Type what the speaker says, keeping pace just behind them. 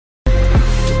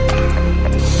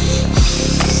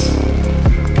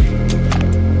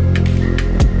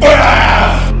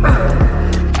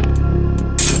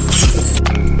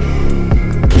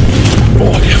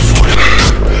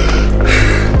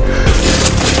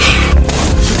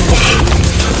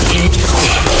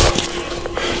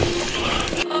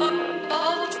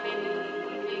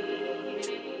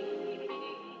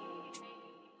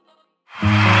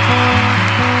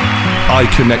I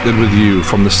connected with you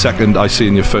from the second I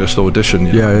seen your first audition.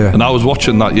 Yeah. And I was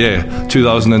watching that year,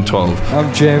 2012.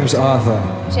 I'm James Arthur.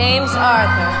 James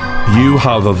Arthur. You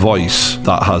have a voice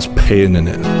that has pain in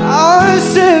it. I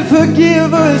said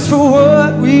forgive us for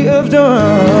what we have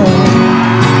done.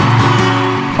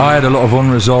 I had a lot of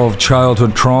unresolved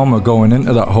childhood trauma going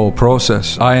into that whole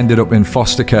process. I ended up in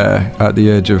foster care at the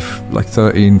age of like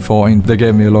 13, 14. They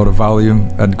gave me a lot of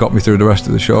Valium and got me through the rest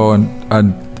of the show and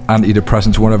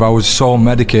antidepressants, whatever. I was so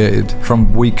medicated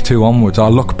from week 2 onwards. I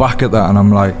look back at that and I'm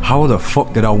like, how the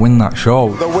fuck did I win that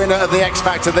show? The winner of the X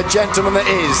Factor, the gentleman that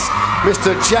is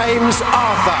Mr. James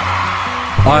Arthur.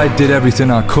 I did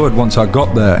everything I could once I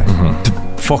got there to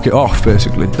fuck it off,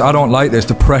 basically. I don't like this,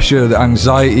 the pressure, the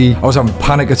anxiety. I was having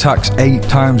panic attacks 8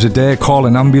 times a day,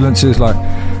 calling ambulances, like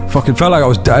fucking felt like I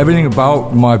was, everything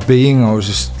about my being, I was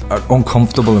just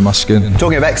uncomfortable in my skin.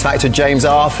 Talking of X Factor, James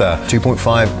Arthur,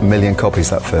 2.5 million copies,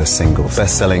 that first single.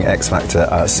 Best-selling X Factor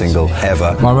single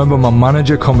ever. I remember my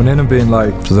manager coming in and being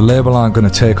like, so the label aren't going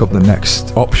to take up the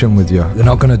next option with you. They're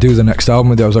not going to do the next album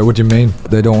with you. I was like, what do you mean?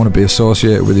 They don't want to be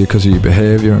associated with you because of your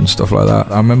behaviour and stuff like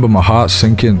that. I remember my heart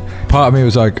sinking. Part of me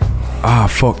was like,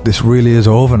 fuck, this really is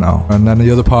over now. And then the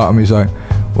other part of me is like,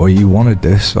 well, you wanted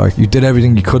this. Like, you did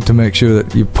everything you could to make sure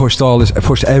that you pushed all this. I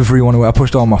pushed everyone away. I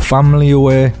pushed all my family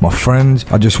away, my friends.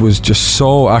 I just was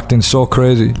acting so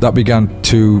crazy. That began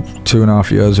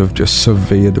 2.5 years of just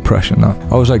severe depression.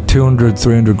 I was like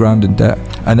 200-300 grand in debt,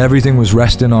 and everything was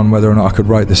resting on whether or not I could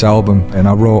write this album. And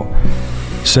I wrote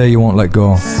Say You Won't Let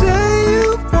Go. Say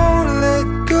you won't let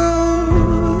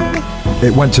go.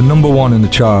 It went to #1 in the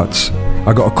charts.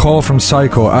 I got a call from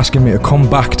Psycho asking me to come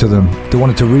back to them. They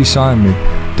wanted to re-sign me.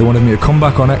 They wanted me to come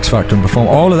back on X Factor and perform.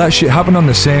 All of that shit happened on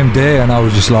the same day, and I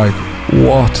was just like,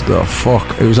 what the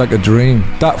fuck? It was like a dream.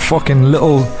 That fucking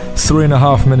little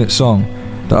 3.5 minute song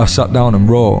that I sat down and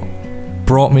wrote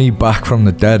brought me back from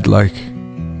the dead, like.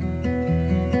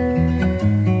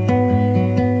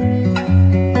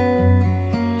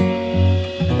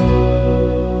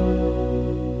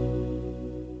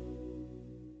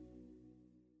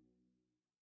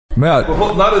 Mate, We're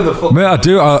putting that in the mate, I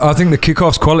do. I think the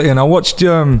kickoff's quality, and I watched.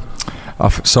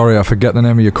 Sorry, I forget the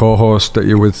name of your co-host that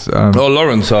you're with.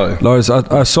 Lawrence, sorry. Lawrence,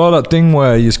 I saw that thing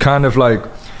where he's kind of like.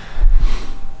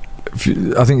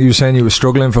 I think you were saying you were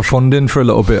struggling for funding for a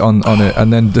little bit on it,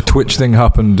 and then the Twitch thing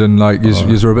happened, and like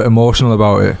you were a bit emotional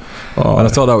about it, and I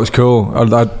thought that was cool. I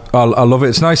love it.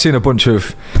 It's nice seeing a bunch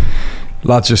of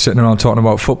lads just sitting around talking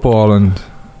about football, and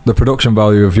the production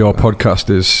value of your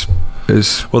podcast is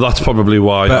well, that's probably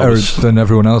why better than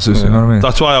everyone else's. Yeah. You know what I mean?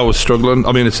 That's why I was struggling.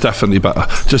 I mean, it's definitely better.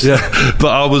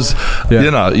 But I was, Yeah.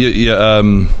 you know,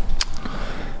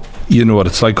 you know what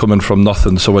it's like coming from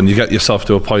nothing. So when you get yourself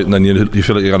to a point and then you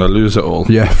feel like you're going to lose it all,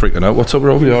 Yeah. you're freaking out. What's up,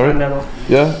 Rob? You all right?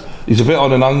 Yeah. He's a bit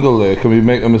on an angle there. Can we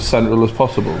make him as central as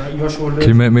possible? Can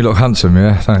you make me look handsome?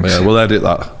 Yeah, thanks. Yeah, we'll edit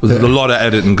that. There's a lot of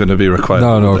editing going to be required.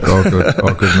 No, all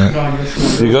good,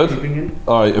 mate. You good?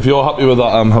 All right. If you're happy with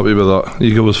that, I'm happy with that.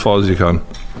 You go as far as you can.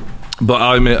 But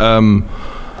I mean,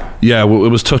 it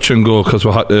was touch and go because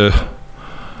we had to.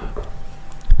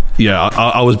 Yeah,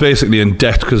 I was basically in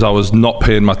debt because I was not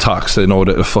paying my tax in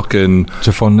order to fucking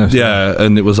To fund this. Yeah,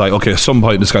 and it was like, okay, at some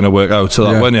point it's going to work out. So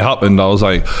that when it happened, I was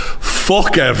like,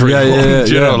 fuck everyone. Yeah.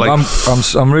 Do you know, like,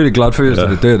 I'm really glad for you that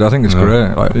it did. I think it's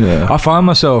great. Like, I find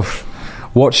myself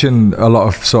watching a lot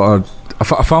of sort of.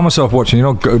 I found myself watching, you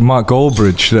know, Mark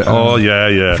Goldbridge.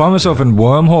 I found myself in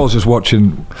wormholes just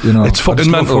watching, you know. It's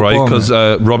fucking mental, right? Because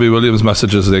Robbie Williams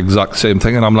messages the exact same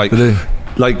thing, and I'm like,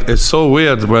 it's so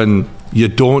weird when you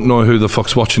don't know who the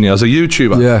fuck's watching you as a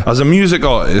YouTuber, as a music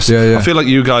artist. I feel like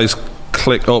you guys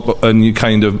click up and you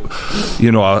kind of,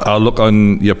 you know, I'll look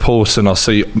on your posts and I'll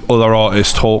see other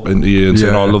artists talking to you and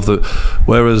saying, I love that.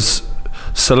 Whereas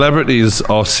celebrities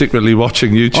are secretly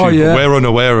watching YouTube. We're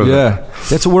unaware of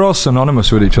it. We're all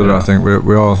synonymous with each other. I think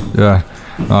we all.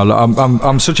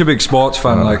 I'm such a big sports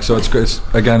fan, like, so it's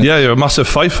again. Yeah, you're a massive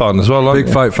fight fan as well, aren't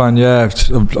you? Fight fan. Yeah,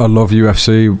 I love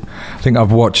UFC. I think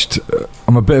I've watched.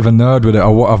 I'm a bit of a nerd with it.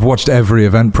 I've watched every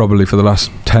event probably for the last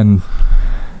 10.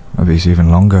 Maybe it's even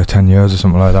longer, 10 years or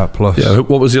something like that plus. Yeah,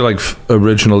 what was your like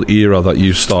original era that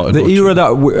you started watching? Era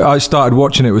that I started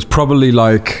watching it was probably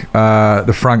like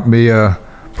the Frank Mir,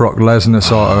 Brock Lesnar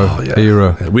sort of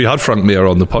era. Yeah. We had Frank Mir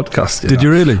on the podcast. Did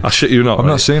you really? I shit you not. I've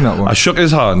not seen that one. I shook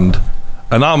his hand,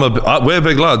 and we're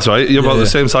big lads, right? You're about the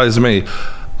same size as me.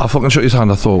 I fucking shook his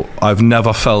hand. I thought, I've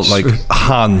never felt like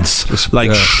hands,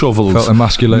 like shovels. Felt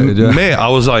emasculated, Mate, I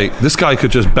was like, this guy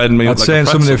could just bend me up like saying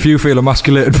something if you feel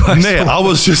emasculated by Mate, I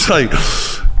was just like,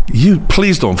 you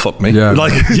please don't fuck me. Yeah.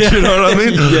 Like, do you know what I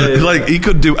mean? Like, he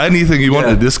could do anything he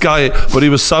wanted. This guy, but he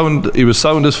was sound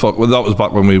as fuck. Well, that was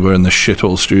back when we were in the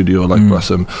shithole studio, like, bless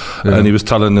him. And he was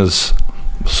telling us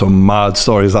some mad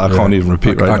stories that I can't even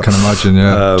repeat right now. I can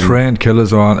imagine, trained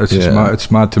killers aren't. It's just mad. It's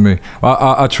mad to me.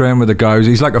 I train with a guy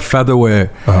he's like a featherweight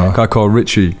guy called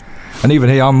Richie. And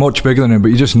even I'm much bigger than him, but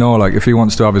you just know, like, if he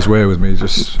wants to have his way with me,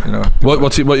 just, you know.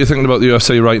 What you thinking about the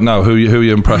UFC right now? Who are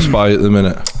you impressed by at the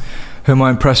minute? Who am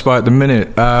I impressed by at the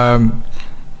minute? I'm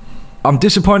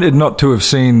disappointed not to have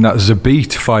seen that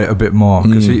Zabit fight a bit more,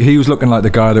 because he was looking like the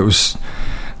guy that was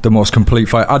the most complete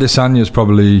fight. Adesanya's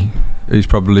probably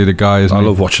the guy, isn't he? I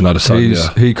love watching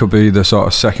Adesanya. He could be the sort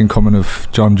of second coming of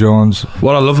John Jones.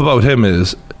 What I love about him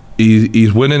is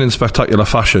he's winning in spectacular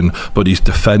fashion, but he's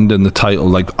defending the title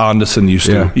like Anderson used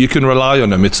to. You can rely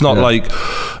on him. It's not like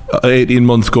 18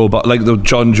 months ago, but like the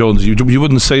John Jones, you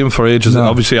wouldn't see him for ages. No.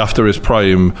 Obviously after his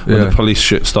prime, when the police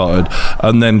shit started,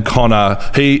 and then Conor,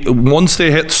 once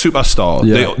they hit superstar,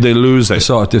 they lose it. They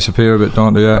sort of disappear a bit,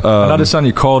 don't they? And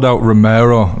Adesanya called out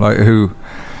Romero, like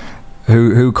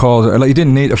who calls it? Like, he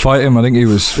didn't need to fight him. I think he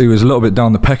was a little bit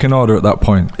down the pecking order at that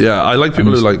point. Yeah, I like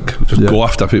people who like just go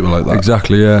after people like that.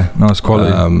 Exactly. Yeah, nice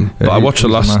quality. But I watched the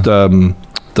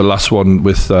last one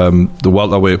with the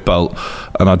welterweight belt,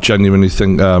 and I genuinely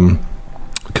think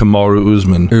Kamaru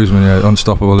Usman,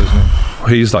 unstoppable, isn't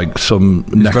he? He's like he's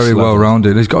very well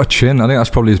rounded. He's got a chin. I think that's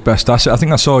probably his best asset. I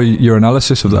think I saw your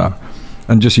analysis of that,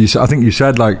 and I think you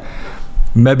said, like,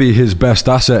 maybe his best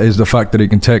asset is the fact that he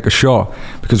can take a shot,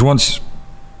 because once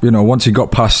he got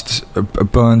past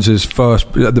Burns'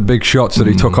 the big shots that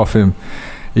he took off him,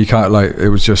 he can't, like, it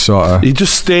was just sort of, he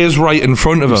just stays right in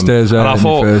front of him. Stays there, and I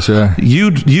thought face,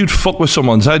 you'd fuck with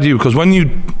someone's head, because when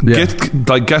you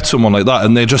get someone like that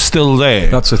and they're just still there,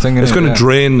 that's the thing. It's going to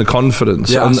drain the confidence.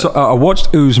 Yeah, I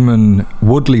watched Usman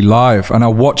Woodley live, and I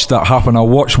watched that happen. I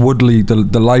watched Woodley,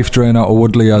 the life drain out of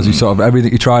Woodley as he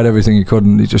tried everything he could,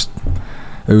 and he just.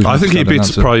 I think he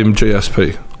beats prime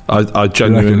GSP. I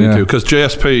genuinely do, because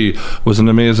GSP was an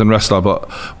amazing wrestler, but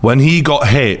when he got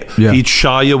hit, he'd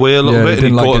shy away a little bit and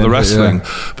he'd go to the wrestling.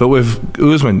 But with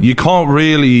Usman, you can't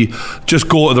really just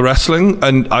go to the wrestling,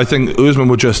 and I think Usman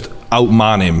would just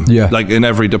outman him, like, in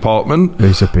every department.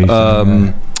 He's a beast.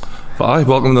 But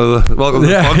welcome to the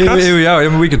podcast. Here we are. I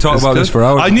mean, we could talk about this for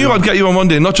hours. I knew I'd get you on one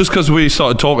day, not just because we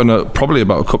started talking probably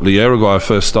about a couple of years ago. I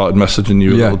first started messaging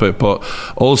you a little bit, but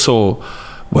also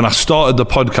when I started the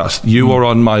podcast, you were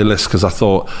on my list, because I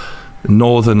thought,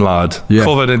 northern lad,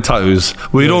 covered in tattoos,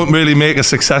 we don't really make a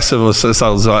success of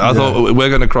ourselves. I thought we're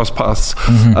going to cross paths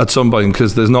at some point,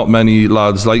 because there's not many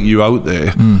lads like you out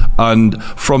there. And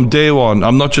from day one,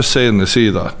 I'm not just saying this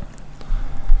either,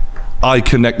 I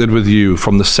connected with you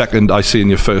from the second I seen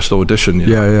your first audition.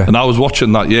 And I was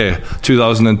watching that year,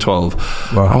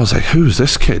 2012. Wow. I was like, who's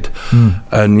this kid?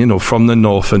 And, from the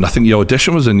north, and I think your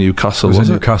audition was in Newcastle, was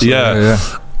it? Newcastle,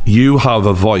 yeah. You have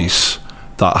a voice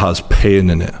that has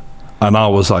pain in it. And I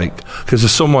was like, because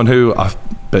there's someone who, a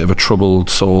bit of a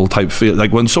troubled soul type feel,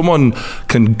 like when someone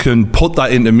can put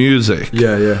that into music.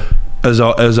 As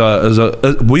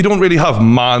a we don't really have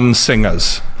man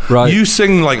singers. Right. You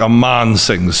sing like a man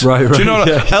sings. Right. Do you know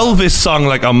Elvis sang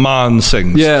like a man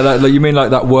sings? Yeah, like you mean like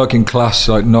that working class,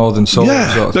 like northern soul.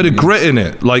 Yeah, sort of bit of grit in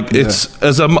it. Like it's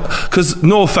because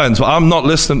no offense, but I'm not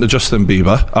listening to Justin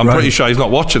Bieber. I'm pretty sure he's not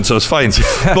watching, so it's fine.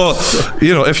 But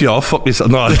if you are, fuck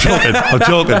yourself. No, I'm joking. I'm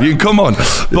joking. You can come on.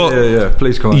 But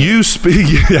please come on. You speak.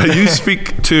 You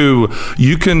speak to.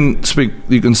 You can speak.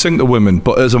 You can sing to women,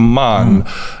 but as a man,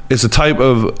 it's a type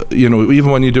of even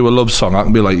when you do a love song, I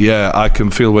can be like, I can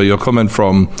feel where you're coming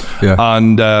from,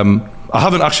 and I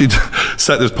haven't actually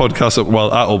set this podcast up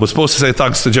well at all. We're supposed to say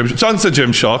thanks to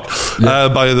Gymshark,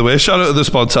 by the way. Shout out to the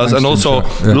sponsors. Thanks, and also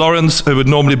Lawrence, who would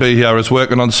normally be here, is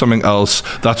working on something else.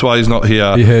 That's why he's not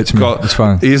here. He hates me. It's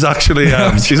fine. He's actually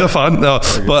he's a fan. No,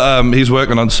 but he's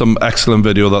working on some excellent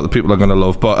video that the people are going to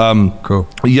love. But cool.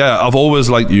 Yeah, I've always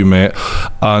liked you, mate,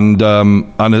 and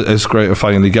it's great to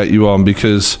finally get you on,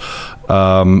 because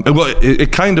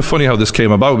it kind of funny how this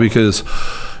came about, because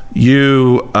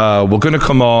you were going to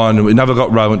come on and we never got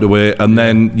round to it, and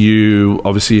then you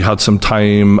obviously had some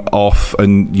time off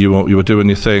and you were doing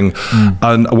your thing,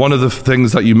 and one of the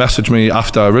things that you messaged me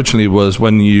after originally was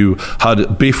when you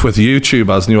had beef with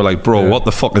YouTubers, and you were like, bro, what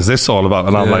the fuck is this all about?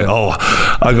 And I'm like,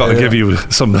 I got to give you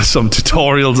some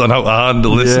tutorials on how to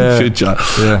handle this in the future.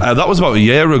 That was about a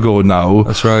year ago now.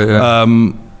 That's right.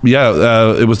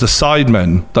 It was the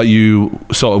Sidemen that you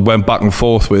sort of went back and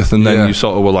forth with, and then you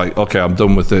sort of were like, okay, I'm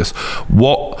done with this.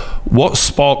 What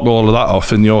sparked all of that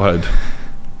off in your head?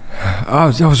 I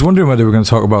was wondering whether we were going to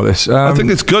talk about this. I think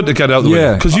it's good to get out of the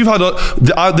way, because you've had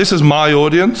this is my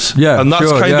audience, and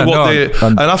that's kind of what they.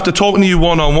 And after talking to you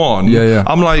one-on-one,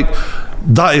 I'm like,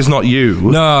 that is not you.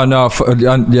 No,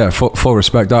 full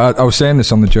respect. I was saying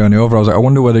this on the journey over. I was like, I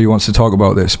wonder whether he wants to talk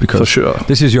about this, because for sure,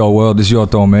 this is your world, this is your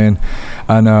domain,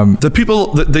 and the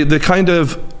people, they kind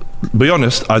of. Be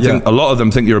honest, I think a lot of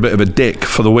them think you're a bit of a dick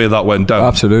for the way that went down.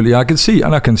 Absolutely, I can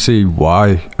see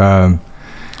why.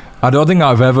 I don't think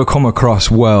I've ever come across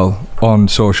well on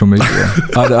social media.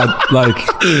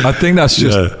 I think that's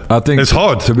just. I think it's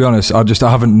hard, to be honest. I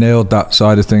haven't nailed that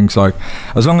side of things. Like,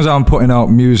 as long as I'm putting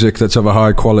out music that's of a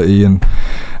high quality and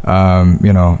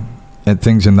and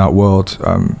things in that world.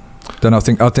 Then I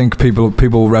think people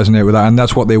resonate with that, and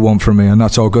that's what they want from me, and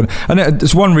that's all good. And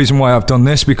it's one reason why I've done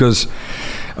this, because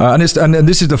and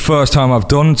this is the first time I've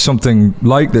done something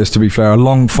like this, to be fair, a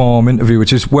long form interview,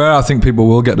 which is where I think people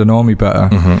will get to know me better.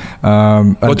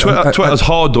 Twitter's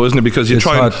hard though, isn't it? Because you're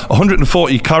trying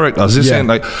 140 characters. This ain't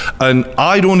like, and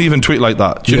I don't even tweet like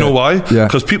that. Do you know why?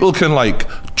 Because people can like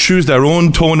choose their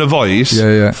own tone of voice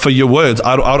for your words.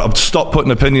 I'd stop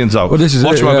putting opinions out. Well, this is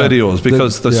Watch my videos,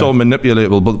 because they're so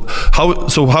manipulatable. But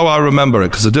how I remember it,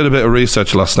 because I did a bit of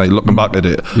research last night looking back at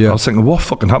it, I was thinking, what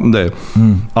fucking happened there?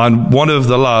 And one of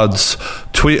the lads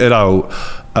tweeted out,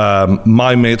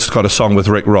 my mate's got a song with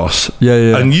Rick Ross,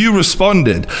 and you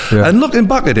responded, and looking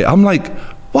back at it, I'm like,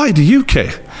 why do you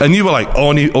care? And you were like,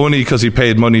 only because he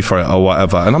paid money for it or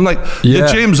whatever. And I'm like, you're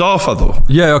James Arthur though.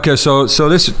 Okay, so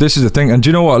this is the thing. And do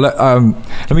you know what,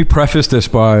 let me preface this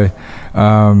by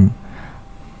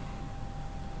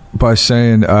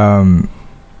saying,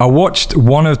 I watched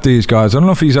one of these guys. I don't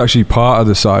know if he's actually part of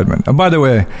the Sidemen. And by the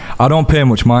way, I don't pay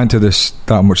much mind to this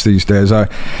that much these days.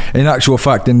 In actual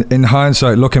fact, in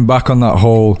hindsight, looking back on that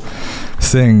whole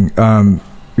thing,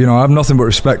 I have nothing but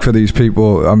respect for these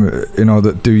people,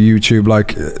 that do YouTube.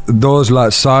 Like, those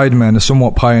like Sidemen are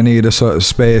somewhat pioneered a sort of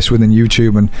space within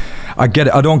YouTube, and I get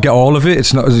it. I don't get all of it.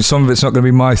 It's not, some of it's not going to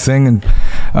be my thing, and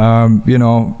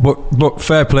but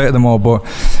fair play to them all. But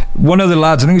one of the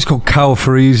lads, I think he's called Cal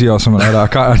Farisi or something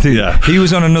like that. He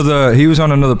was on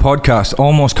another podcast,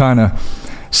 almost kind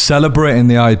of celebrating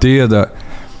the idea that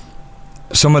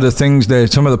some of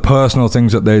the personal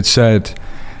things that they'd said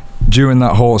during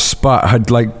that whole spat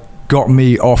had like got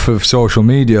me off of social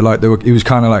media. Like, he was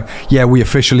kind of like, we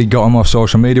officially got him off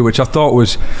social media, which I thought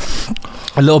was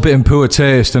a little bit in poor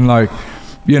taste. And like,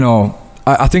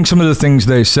 I think some of the things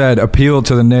they said appealed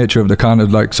to the nature of the kind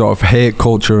of like sort of hate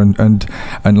culture and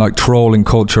like trolling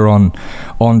culture on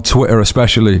Twitter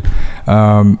especially.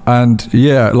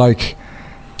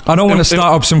 I don't want to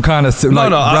start up some kind of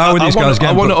row with these guys again.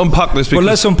 I want to unpack this. But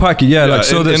let's unpack it,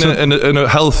 in a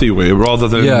healthy way rather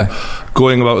than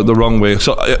going about it the wrong way.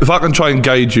 So if I can try and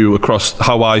guide you across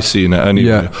how I seen it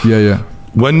anyway.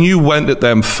 When you went at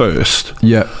them first,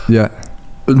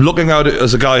 looking at it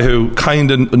as a guy who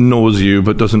kind of knows you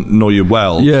but doesn't know you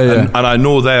well, and I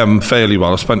know them fairly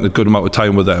well. I spent a good amount of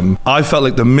time with them. I felt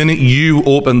like the minute you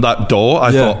opened that door,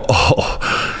 I thought,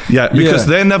 because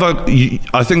they're never.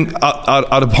 I think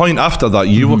at a point after that,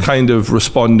 you were kind of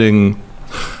responding.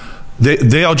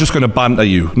 They are just going to banter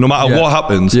you no matter what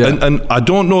happens, and I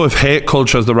don't know if hate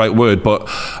culture is the right word, but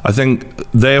I think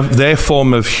their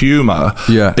form of humour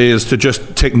is to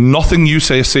just take nothing you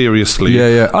say seriously,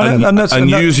 and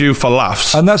use you for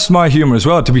laughs. And that's my humour as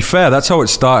well. To be fair, that's how it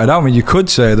started out. I mean, you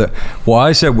could say that what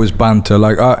I said was banter.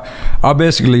 Like, I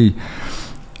basically.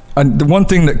 And the one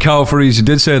thing that Cal Farisi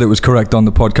did say that was correct on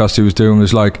the podcast he was doing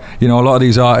was like, a lot of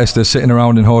these artists, they're sitting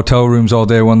around in hotel rooms all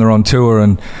day when they're on tour,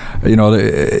 and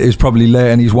it's probably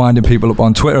late and he's winding people up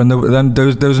on Twitter, and then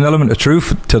there's an element of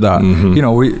truth to that.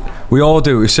 We all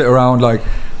do. We sit around like,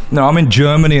 I'm in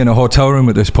Germany in a hotel room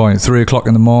at this point, 3 o'clock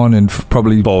in the morning,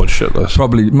 probably bored shitless,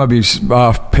 probably maybe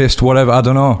half pissed, whatever, I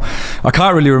don't know. I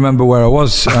can't really remember where I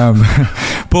was,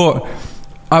 but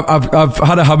I've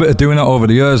had a habit of doing that over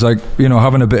the years, like,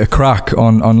 having a bit of crack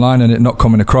online and it not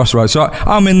coming across right. So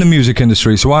I'm in the music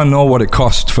industry, so I know what it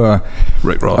costs for a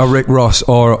Rick Ross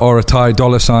or a Ty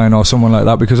Dolla $ign or someone like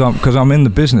that, because I'm in the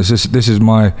business. This is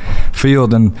my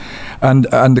field, and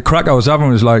the crack I was having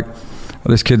was like,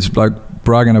 this kid's like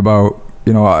bragging about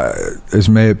his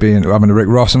mate having a Rick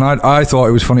Ross, and I thought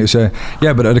it was funny to say,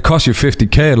 but it'd cost you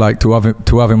 $50,000 like to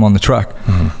have him on the track,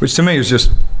 which to me was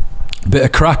just a bit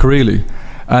of crack really.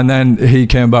 And then he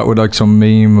came back with like some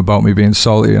meme about me being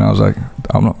salty, and I was like,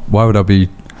 why would I be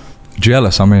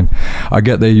jealous? I mean, I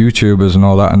get their YouTubers and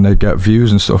all that, and they get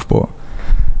views and stuff, but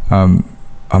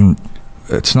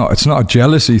it's not a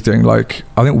jealousy thing. Like,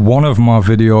 I think one of my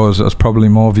videos has probably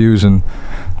more views than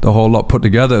the whole lot put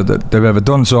together that they've ever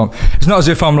done. So it's not as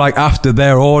if I'm like after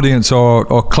their audience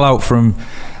or clout from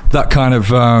that kind of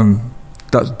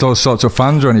those sorts of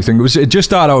fans or anything. It just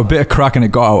started out a bit of crack and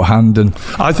it got out of hand. And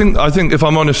I think if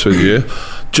I'm honest with you,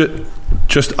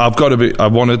 just I've got to be. I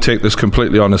want to take this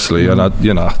completely honestly, and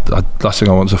last thing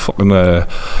I want is a fucking a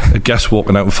guest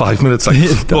walking out in 5 minutes.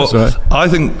 But right. I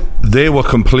think they were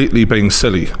completely being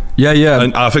silly. Yeah.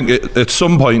 And I think at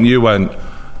some point you went,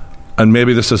 and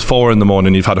maybe this is 4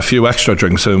 a.m, you've had a few extra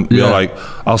drinks, and you're like,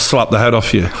 I'll slap the head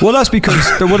off you. Well, that's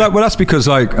because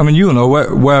like, I mean, you know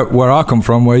where I come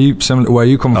from, where you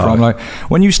come from. Like,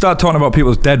 when you start talking about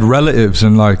people's dead relatives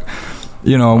and like,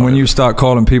 you know, when you start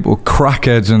calling people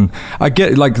crackheads, and I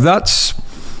get like that's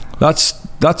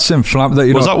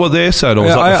inflammatory. Was that what they said, or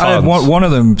was that the fans? One of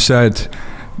them said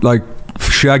like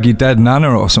shaggy dead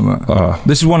nana or something.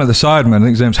 This is one of the sidemen. I think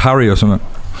his name's Harry or something.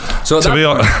 So at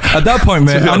that point,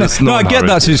 mate, I get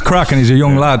that's his crack and he's a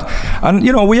young lad, and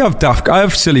you know, I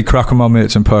have silly crack with my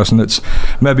mates in person that's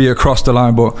maybe across the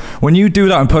line, but when you do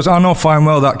that in person, I know fine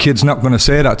well that kid's not going to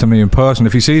say that to me in person.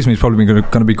 If he sees me, he's probably going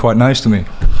to be quite nice to me.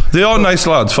 They are nice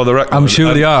lads, for the record. I'm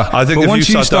sure they are. I think once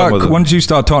you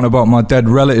start talking about my dead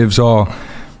relatives, or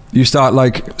you start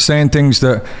like saying things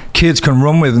that kids can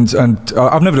run with, and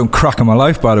I've never done crack in my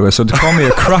life, by the way, so to call me a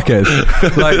crackhead,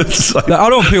 like I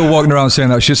don't want people walking around saying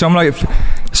that shit. So I'm like,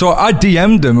 so I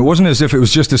DM'd them. It wasn't as if it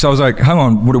was just this. I was like, hang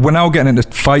on, we're now getting into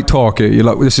fight talk here. You're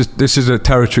like, this is a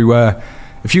territory where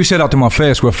if you say that to my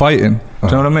face, we're fighting. Do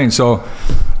you know what I mean? So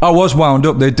I was wound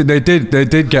up. They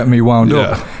did get me wound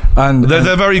up. And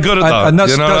they're very good at that. And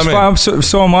that's fine.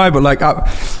 So am I. But like,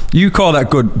 you call that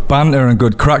good banter and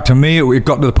good crack. To me, it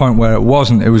got to the point where it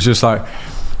wasn't. It was just like,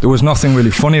 there was nothing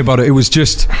really funny about it. It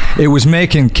was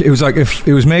making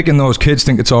those kids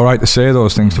think it's all right to say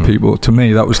those things to people. To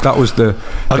me, that was the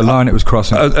line it was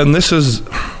crossing. And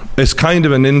it's kind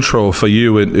of an intro for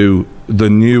you into the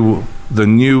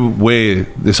new way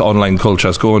this online culture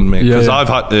is going, mate. Because I've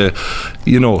had to,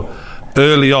 you know,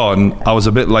 early on, I was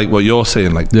a bit like what you're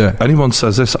saying. Like, anyone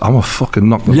says this, I'm a fucking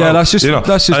knock them out. That's just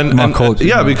my culture.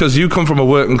 Yeah, because you come from a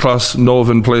working class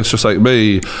northern place just like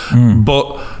me,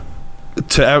 but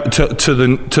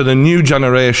to the new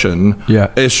generation,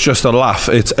 it's just a laugh.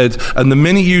 And the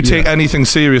minute you take anything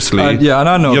seriously, and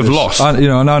I know you've lost.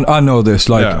 I know this.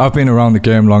 Like, I've been around the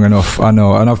game long enough. I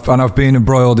know, and I've been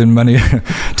embroiled in many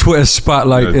Twitter spat.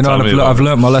 Like, you know, and I've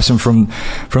learned my lesson from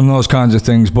those kinds of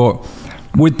things. But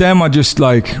with them, I just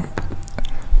like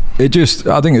I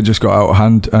think it just got out of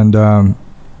hand, and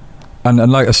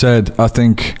like I said, I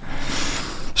think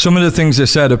some of the things they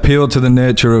said appealed to the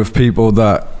nature of people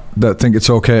that think it's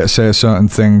okay to say certain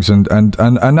things, and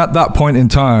at that point in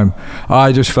time,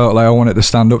 I just felt like I wanted to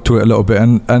stand up to it a little bit,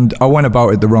 and I went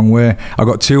about it the wrong way. I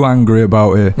got too angry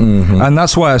about it, and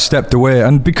that's why I stepped away.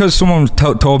 And because someone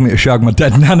told me to shag my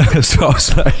dead nana, so I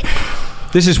was like,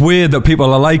 this is weird that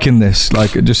people are liking this.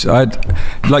 Like,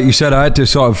 like you said, I had to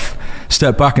sort of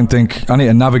step back and think, I need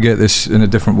to navigate this in a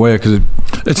different way, because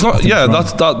it's not. Yeah,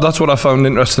 that's what I found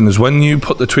interesting, is when you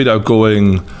put the tweet out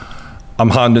going,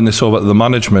 I'm handing this over to the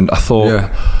management. I thought,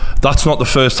 that's not the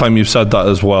first time you've said that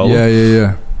as well.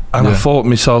 Yeah. And I thought to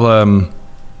myself,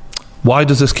 why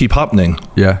does this keep happening?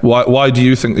 Yeah. Why do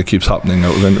you think it keeps happening,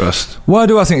 out of interest? Why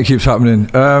do I think it keeps happening?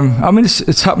 I mean,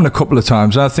 it's happened a couple of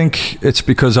times. I think it's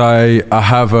because I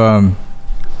have a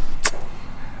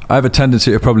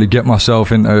tendency to probably get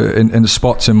myself in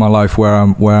spots in my life where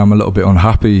I'm a little bit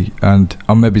unhappy, and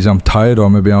maybe I'm tired, or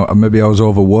maybe I was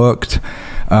overworked.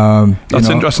 That's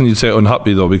interesting you say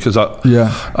unhappy though, because a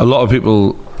lot of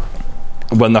people,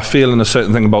 when they're feeling a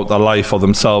certain thing about their life or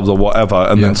themselves or whatever,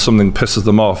 and then something pisses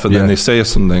them off, and then they say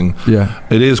something,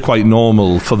 it is quite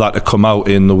normal for that to come out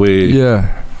in the way.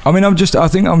 Yeah, I mean, I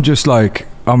think I'm just like,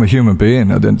 I'm a human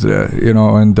being at the end of the day, you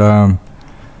know, and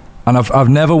I've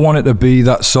never wanted to be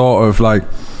that sort of like,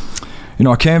 you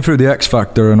know, I came through the X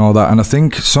Factor and all that, and I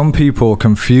think some people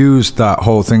confuse that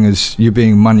whole thing as you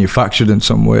being manufactured in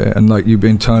some way, and like you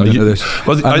being turned into this.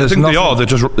 Well, I think they are.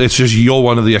 It's just you're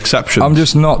one of the exceptions. I'm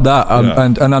just not that,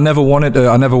 and I never wanted to.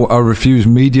 I refused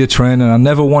media training. I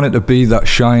never wanted to be that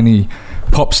shiny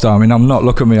pop star. I mean, I'm not.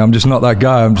 Look at me. I'm just not that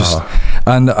guy. I'm just,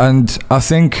 and I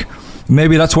think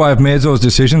maybe that's why I've made those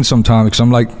decisions sometimes, because I'm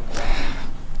like,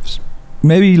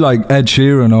 maybe like Ed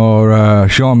Sheeran or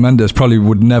Shawn Mendes probably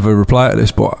would never reply to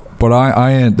this, but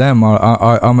I ain't them.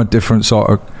 I'm a different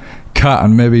sort of cat,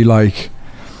 and maybe like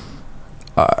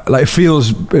it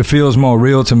feels more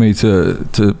real to me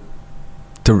to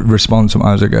respond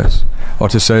sometimes, I guess, or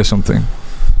to say something.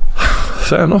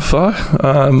 Fair enough.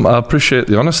 I appreciate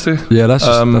the honesty. Yeah, that's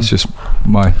just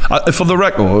my. For the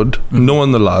record,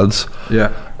 knowing the lads,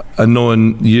 and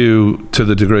knowing you to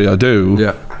the degree I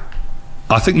do,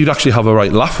 I think you'd actually have a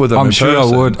right laugh with them. I'm sure I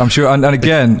would. I'm sure. And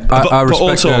again, I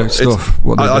respect also, stuff.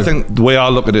 I think the way I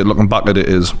look at it, looking back at it,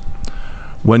 is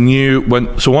when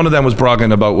one of them was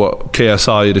bragging about what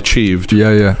KSI had achieved.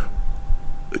 Yeah.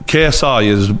 KSI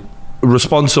is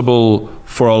responsible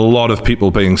for a lot of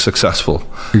people being successul.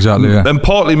 Exactly, yeah. And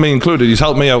partly me included. He's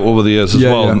helped me out over the years as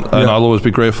well, and I'll always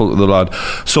be grateful to the lad.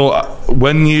 So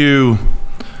when you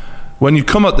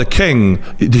come at the king,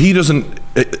 he doesn't.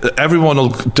 Everyone will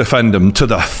defend him to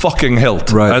the fucking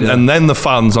hilt, right? And then the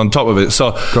fans on top of it.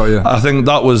 So I think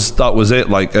that was it.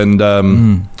 Like,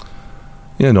 and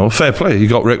you know, fair play. You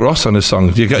got Rick Ross on his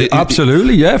song.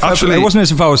 Absolutely, yeah. Actually, it wasn't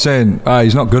as if I was saying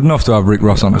he's not good enough to have Rick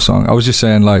Ross on a song. I was just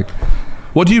saying, like,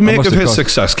 what do you make of his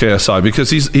success, KSI? Because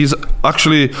he's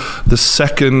actually the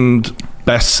second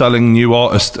best-selling new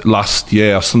artist last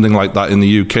year, or something like that, in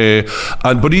the UK.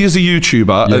 But he is a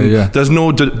YouTuber, and there's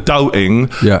no doubting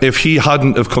if he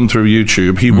hadn't have come through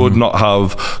YouTube, he would not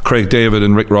have Craig David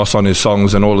and Rick Ross on his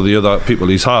songs and all of the other people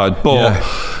he's had. But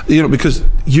you know, because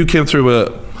you came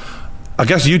through I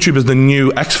guess YouTube is the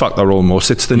new X Factor almost.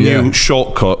 It's the new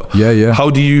shortcut. Yeah. How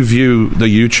do you view the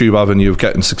YouTube avenue of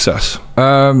getting success?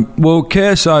 Well,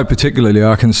 KSI particularly,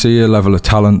 I can see a level of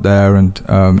talent there, and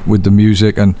with the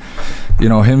music, and you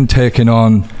know, him taking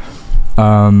on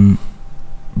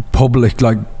public,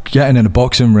 like getting in a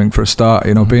boxing ring for a start.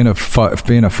 You know, being a fight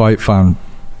fan,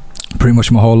 pretty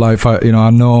much my whole life. I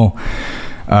know.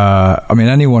 I mean,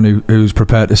 anyone who's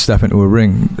prepared to step into a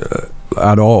ring.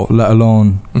 At all, let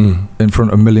alone in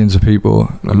front of millions of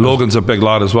people. And Logan's a big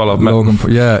lad as well. I've met him.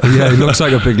 He looks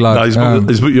like a big lad. No,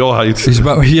 he's about your height. He's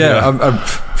about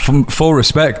from full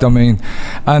respect. I mean,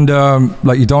 and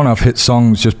like, you don't have hit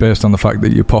songs just based on the fact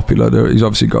that you're popular. He's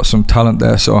obviously got some talent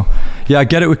there. So yeah, I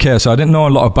get it with KSI. I didn't know a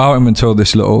lot about him until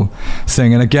this little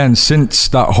thing. And again, since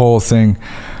that whole thing,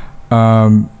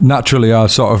 naturally I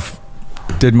sort of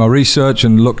did my research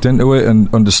and looked into it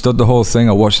and understood the whole thing.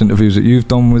 I watched interviews that you've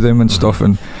done with him and stuff,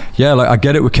 and like, I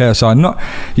get it with KSI.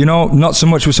 Not so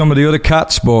much with some of the other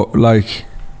cats, but like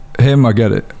him, I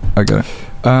get it. Do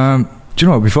you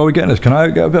know what, before we get into this, can I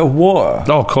get a bit of water?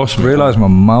 Oh, of course. I realise my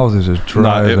mouth is as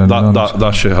dry.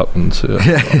 That shit happens.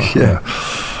 Yeah.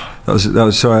 That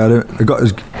was sorry.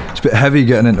 It's a bit heavy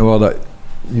getting into all that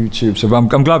YouTube stuff. I'm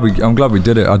glad we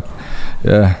did it.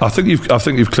 I think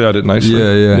you've cleared it nicely.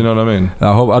 Yeah. You know what I mean?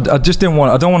 I hope. I just didn't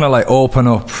want. I don't want to like open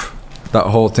up that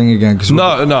whole thing again, because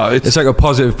it's like a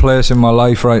positive place in my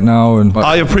life right now. And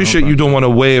I appreciate you don't want a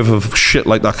wave of shit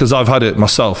like that, because I've had it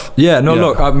myself.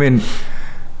 Look, I mean,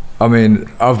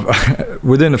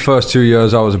 within the first 2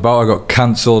 years I got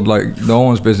cancelled like no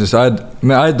one's business. I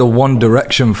had the One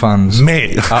Direction fans at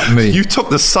me. You took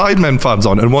the Sidemen fans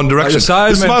on in One Direction.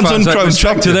 Like, the Sidemen fans, like,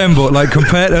 respect to them, but like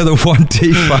compared to the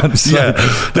 1D fans,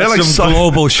 they're like some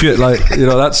global shit. Like, you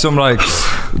know, that's some, like,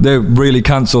 they really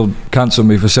cancelled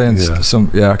me for saying some.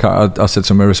 I said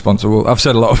some irresponsible. I've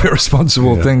said a lot of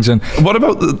irresponsible things. And what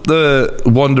about the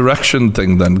One Direction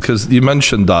thing then? Because you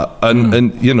mentioned that,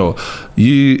 and you know,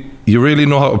 you really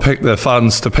know how to pick their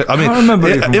fans to pick. I mean,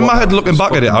 in my head, looking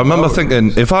back at it, I remember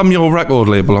thinking, if I'm your record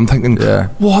label, I'm thinking,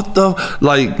 what the,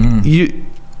 like,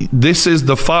 this is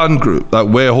the fan group that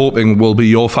we're hoping will be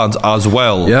your fans as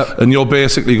well. And you're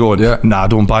basically going, nah,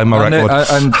 don't buy my record.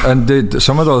 And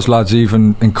some of those lads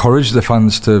even encouraged the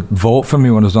fans to vote for me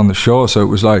when I was on the show. So it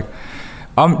was like,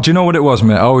 do you know what it was,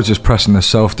 mate? I was just pressing the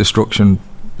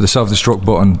self-destruct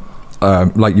button.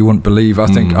 Like you wouldn't believe. I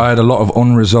think I had a lot of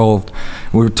unresolved.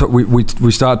 We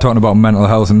started talking about mental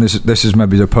health, and this is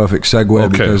maybe the perfect segue,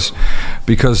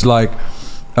 because like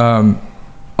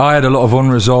I had a lot of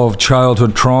unresolved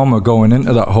childhood trauma going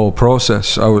into that whole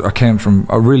process. I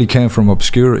really came from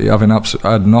obscurity. I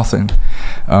had nothing.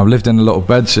 I lived in a little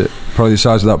bedsit, probably the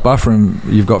size of that bathroom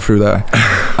you've got through there,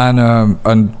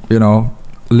 and you know,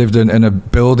 lived in a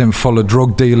building full of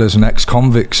drug dealers and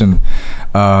ex-convicts, and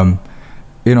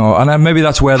you know, and maybe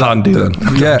that's where I'm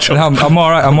all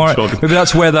right. Maybe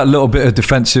that's where that little bit of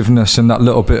defensiveness and that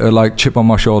little bit of like chip on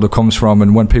my shoulder comes from.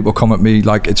 And when people come at me,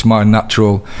 like, it's my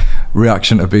natural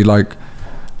reaction to be like,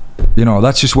 you know,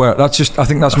 I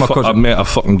think that's my cousin. Mate, I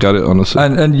fucking get it, honestly.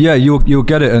 And yeah, you'll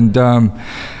get it.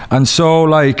 And so,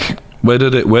 like, where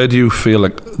do you feel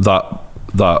like that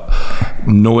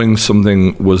knowing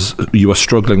something was, you were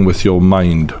struggling with your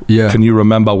mind? Can you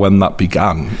remember when that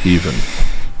began even?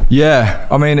 Yeah,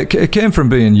 I mean, it came from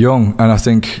being young, and I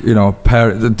think, you know,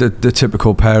 the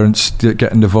typical parents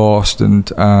getting divorced, and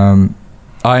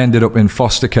I ended up in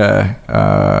foster care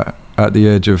at the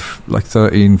age of like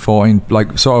 13, 14,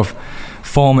 like sort of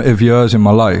formative years in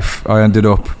my life. I ended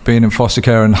up being in foster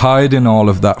care and hiding all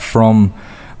of that from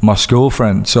my school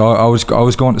friends. So I was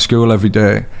going to school every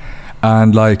day,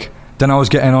 and like then I was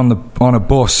getting on a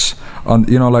bus,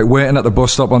 like waiting at the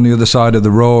bus stop on the other side of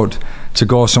the road to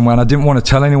go somewhere, and I didn't want to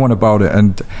tell anyone about it.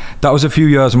 And that was a few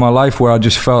years of my life where I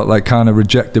just felt like kind of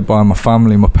rejected by my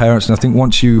family, my parents. And I think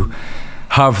once you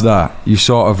have that, you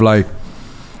sort of like,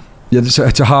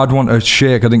 it's a hard one to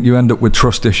shake. I think you end up with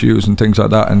trust issues and things like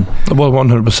that. And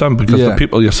 100%, because the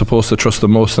people you're supposed to trust the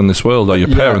most in this world are your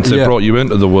parents. They brought you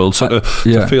into the world, so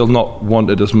to feel not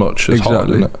wanted as much is hard,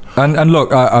 isn't it? And look,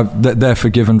 they're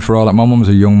forgiven for all that. My mum's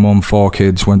a young mum, 4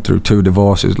 kids, went through 2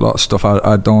 divorces, a lot of stuff.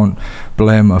 I don't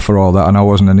blame her for all that, and I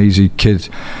wasn't an easy kid.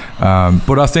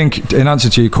 But I think, in answer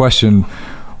to your question,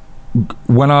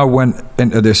 when I went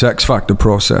into this X Factor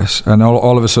process, and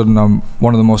all of a sudden I'm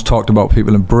one of the most talked about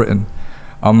people in Britain,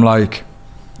 I'm like,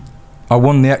 I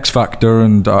won the X Factor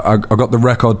and I got the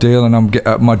record deal, and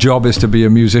my job is to be a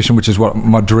musician, which is what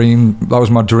that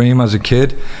was my dream as a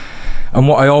kid. And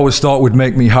what I always thought would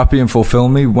make me happy and fulfill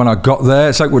me, when I got there,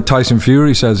 it's like what Tyson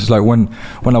Fury says, it's like when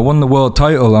I won the world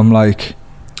title, I'm like,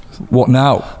 what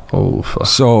now? Oh, fuck.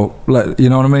 So, like, you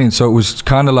know what I mean? So it was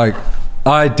kind of like,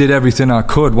 I did everything I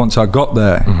could once I got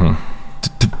there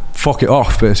to fuck it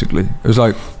off, basically. It was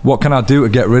like, what can I do to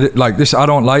get rid of like this? I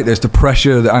don't like this. The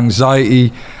pressure, the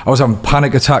anxiety. I was having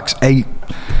panic attacks 8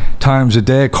 times a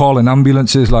day, calling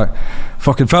ambulances. Like,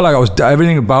 fucking felt like I was,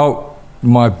 everything about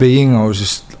my being, I was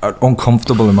just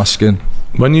uncomfortable in my skin.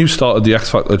 When you started the X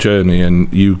Factor journey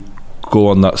and you go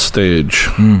on that stage,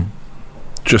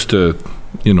 just to,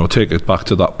 take it back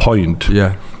to that point.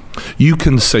 Yeah. You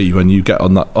can see when you get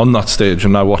on that stage,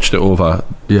 and I watched it over.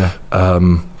 Yeah.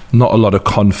 Not a lot of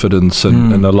confidence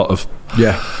and a lot of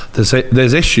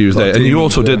There's issues there, and you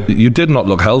also did not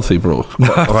look healthy, bro.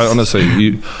 Right, honestly,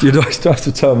 you don't have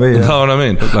to tell me. You know what I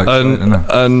mean?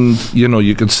 And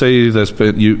you can see there's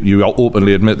been you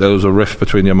openly admit there was a rift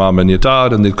between your mum and your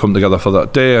dad, and they'd come together for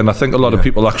that day. And I think a lot of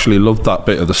people actually loved that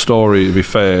bit of the story, to be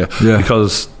fair,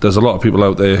 because there's a lot of people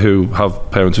out there who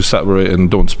have parents who separate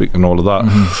and don't speak and all of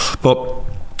that. But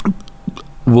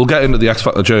we'll get into the X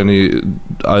Factor journey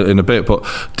in a bit, but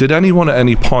did anyone at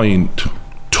any point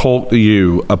talk to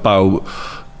you about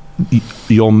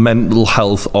your mental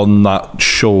health on that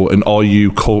show, and are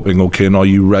you coping okay, and are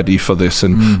you ready for this,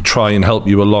 and try and help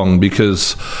you along,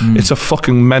 because it's a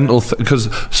fucking mental because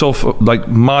for, like,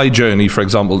 my journey, for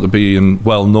example, to being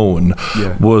well known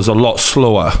was a lot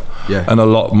slower and a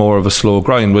lot more of a slow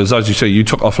grind, whereas, as you say, you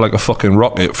took off like a fucking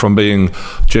rocket from being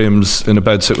James in a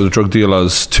bed sit with drug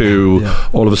dealers to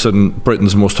all of a sudden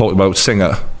Britain's most talked about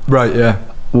singer. Right.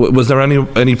 Was there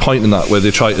any point in that where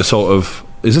they tried to sort of,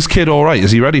 is this kid all right?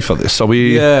 Is he ready for this? Are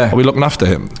we looking after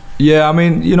him? Yeah, I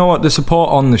mean, you know what? The support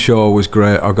on the show was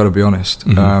great, I've got to be honest.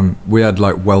 We had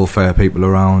like welfare people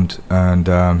around, and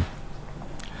I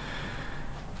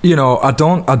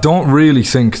don't really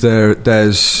think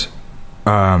there's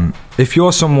if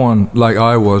you're someone like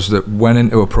I was that went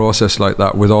into a process like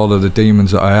that with all of the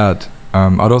demons that I had,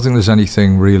 I don't think there's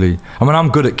anything really. I mean, I'm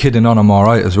good at kidding on. I'm all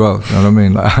right as well. You know what I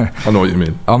mean? Like, I know what you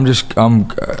mean.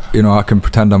 I can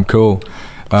pretend I'm cool.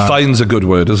 Fine's a good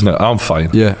word, isn't it? I'm fine.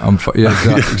 Yeah,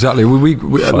 exactly. We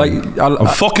I'm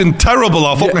fucking terrible.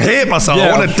 I fucking hate myself.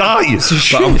 I want to die.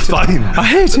 But I'm fine. I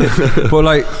hate it. But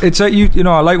like, it's like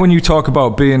I like when you talk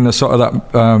about being the sort of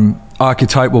that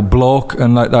archetypal bloke,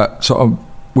 and like that sort of.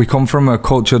 We come from a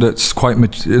culture that's quite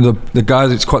the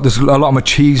guys. It's quite, there's a lot of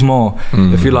machismo,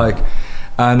 if you like,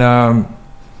 and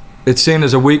it's seen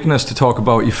as a weakness to talk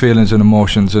about your feelings and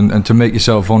emotions and to make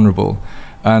yourself vulnerable.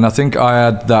 And I think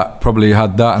I probably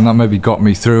had that, and that maybe got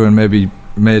me through, and maybe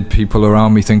made people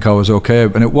around me think I was okay.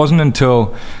 And it wasn't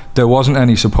until there wasn't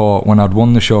any support when I'd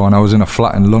won the show and I was in a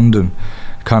flat in London,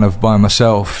 kind of by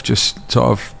myself, just sort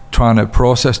of trying to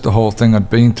process the whole thing I'd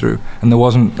been through, and there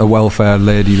wasn't a welfare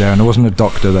lady there, and there wasn't a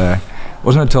doctor there. It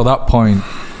wasn't until that point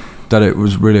that it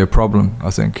was really a problem,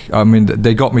 I think. I mean,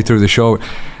 they got me through the show.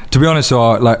 To be honest,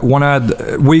 though, like, when I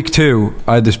had week 2,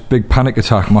 I had this big panic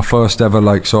attack, my first ever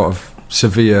like sort of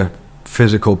severe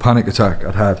physical panic attack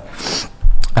I'd had,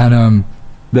 and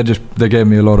they gave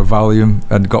me a lot of Valium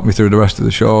and got me through the rest of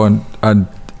the show, and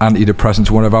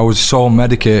antidepressants, whatever. I was so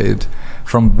medicated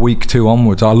from week 2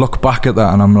 onwards. I look back at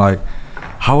that and I'm like,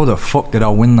 how the fuck did I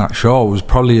win that show? I was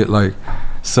probably at like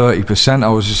 30%. I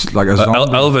was just like a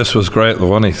zombie. Elvis was great though,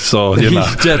 wasn't he? So to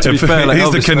be fair, like he's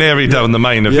Elvis, the canary down the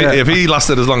mine. If he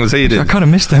lasted as long as he did, I kind of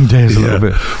missed them days a little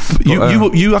bit. But,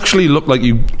 you actually looked like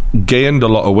you gained a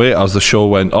lot of weight as the show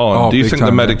went on. Do you think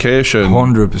the medication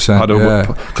 100%?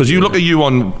 Because you look at you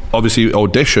on obviously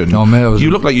Audition. Oh, mate, you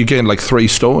look like you gained like 3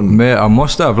 stone. Mate, I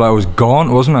must have. Like, I was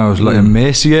gaunt, wasn't I? I was like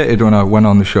emaciated when I went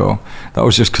on the show. That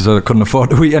was just because I couldn't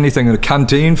afford to eat anything in the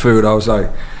canteen food. I was like,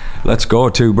 let's go,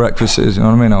 2 breakfasts, you know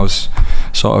what I mean? I was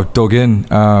sort of dug in.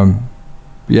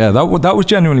 That was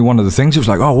genuinely one of the things. It was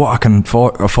like, oh, what, I can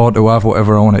afford to have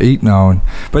whatever I want to eat now.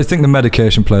 But I think the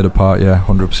medication played a part,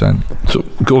 100%. So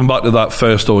going back to that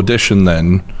first audition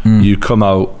then, you come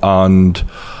out and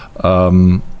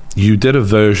you did a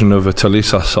version of a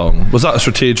Talisa song. Was that a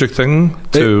strategic thing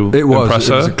to impress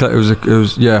her? It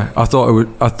was. Yeah, I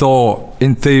thought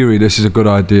in theory this is a good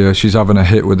idea. She's having a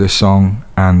hit with this song,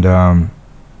 and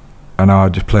I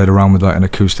just played around with like an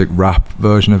acoustic rap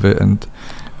version of it, and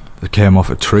it came off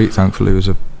a treat. Thankfully, it was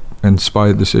a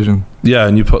inspired decision. Yeah,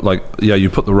 and you put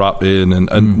the rap in,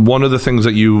 and one of the things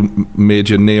that you made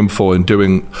your name for in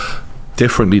doing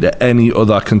differently to any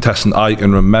other contestant I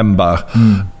can remember.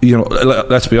 You know,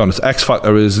 let's be honest, X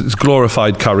Factor is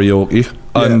glorified karaoke.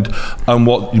 And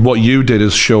what you did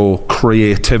is show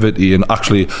creativity, and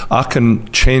actually I can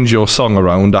change your song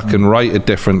around, I can write it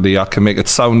differently, I can make it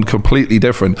sound completely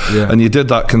different, and you did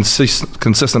that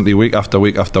consistently week after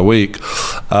week after week.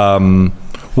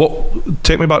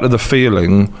 Take me back to the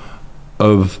feeling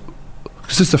of,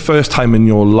 because this is the first time in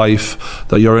your life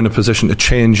that you're in a position to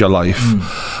change your life,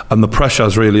 and the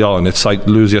pressure's really on. It's like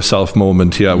lose yourself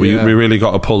moment here. We really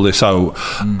got to pull this out,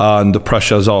 and the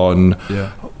pressure's on.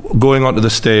 Going onto the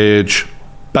stage,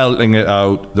 belting it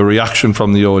out, the reaction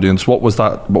from the audience. What was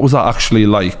that actually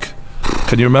like?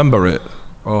 Can you remember it?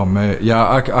 Oh mate,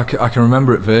 I can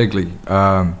remember it vaguely.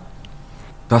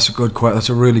 That's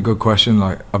a really good question.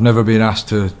 Like, I've never been asked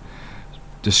to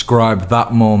describe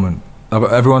that moment.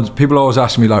 People always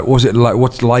ask me, like, was it like,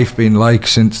 what's life been like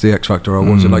since the X Factor, or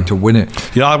what's it like to win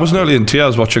it? Yeah, I was nearly in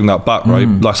tears watching that back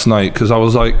last night, because I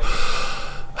was like,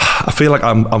 I feel like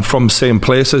I'm from the same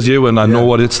place as you, and I know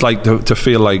what it's like to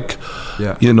feel like,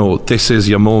 you know, this is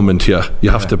your moment here.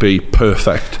 You have to be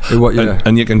perfect,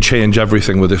 and you can change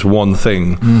everything with this one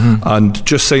thing. And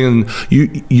just saying,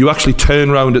 you actually turn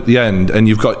around at the end, and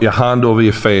you've got your hand over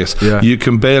your face. You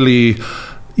can barely,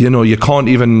 you can't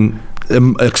even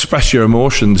express your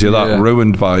emotions. You're that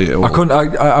ruined by it. I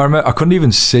couldn't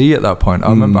even see at that point. I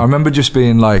remember just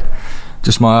being like,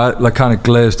 just my eye, like, kind of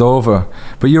glazed over.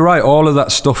 But you're right, all of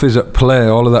that stuff is at play,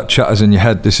 all of that chatter's in your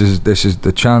head. This is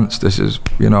the chance, this is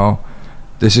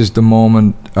the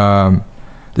moment,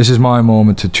 this is my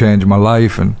moment to change my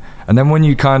life. And then when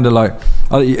you kind of like,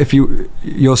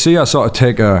 you'll see I sort of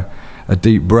take a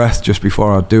deep breath just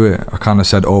before I do it. I kind of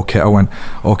said I went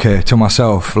okay to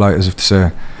myself, like, as if to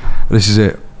say, this is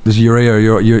it, this is your here,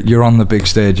 you're on the big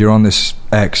stage, you're on this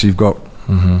X, you've got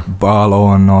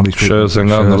Barlow and all these people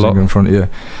in front of you.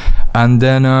 And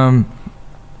then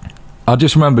I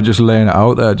just remember just laying it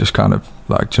out there, just kind of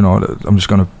like, I'm just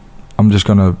gonna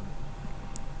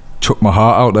chuck my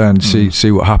heart out there and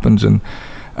see what happens, and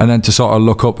then to sort of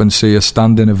look up and see a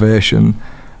standing ovation,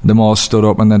 them all stood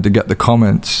up, and then to get the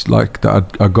comments like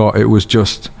that I got, it was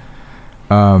just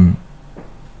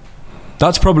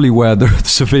that's probably where the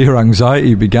severe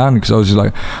anxiety began, because I was just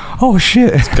like, oh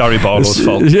shit, it's Gary Barlow's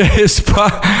fault.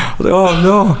 Oh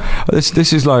no,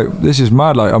 this is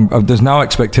mad. Like, there's now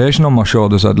expectation on my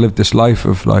shoulders. I'd lived this life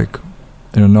of like,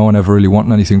 no one ever really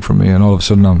wanting anything from me, and all of a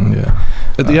sudden I'm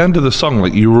at the end of the song,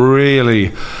 like, you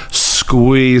really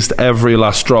squeezed every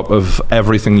last drop of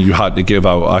everything you had to give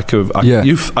out. I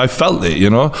felt it,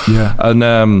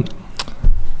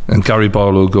 and Gary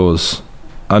Barlow goes,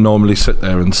 I normally sit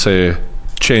there and say,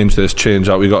 change this, change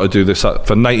that, we got to do this for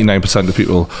 99% of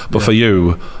people, but for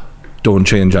you, don't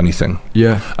change anything.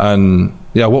 And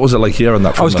what was it like hearing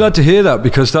that from I was glad to hear that,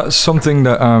 because that's something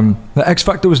that the X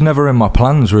Factor was never in my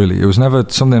plans, really. It was never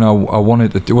something I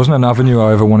wanted to, it wasn't an avenue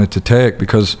I ever wanted to take,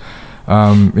 because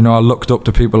I looked up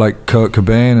to people like Kurt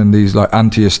Cobain and these like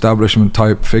anti-establishment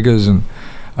type figures, and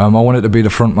I wanted to be the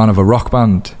front man of a rock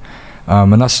band,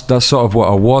 and that's sort of what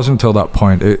I was until that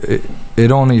point.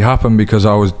 It only happened because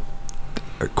I was,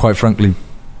 quite frankly,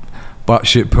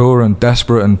 batshit poor and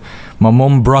desperate, and my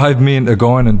mum bribed me into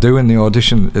going and doing the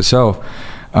audition itself.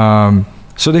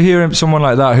 So to hear someone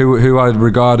like that, who I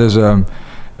regard as an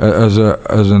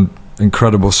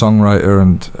incredible songwriter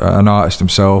and an artist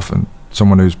himself, and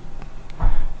someone who's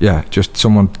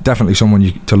definitely someone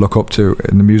you to look up to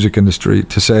in the music industry,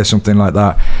 to say something like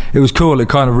that, it was cool. It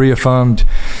kind of reaffirmed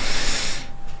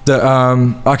that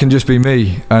I can just be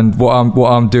me, and what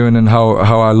I'm doing and how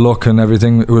I look and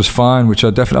everything, it was fine. Which I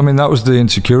definitely, I mean, that was the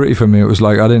insecurity for me. It was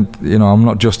like I didn't, I'm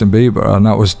not Justin Bieber, and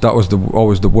that was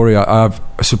always the worry. I have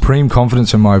supreme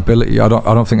confidence in my ability. I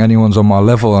don't think anyone's on my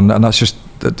level, and that's just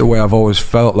the way I've always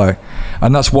felt like,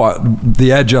 and that's what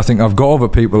the edge I think I've got over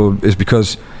people is,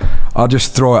 because I'll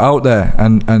just throw it out there,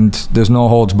 and there's no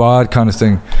holds barred kind of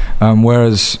thing.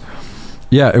 Whereas,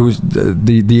 yeah, it was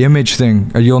the image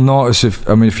thing. You'll notice if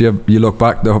you look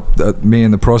back at me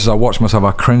in the process, I watch myself,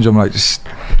 I cringe. I'm like,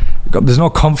 there's no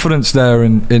confidence there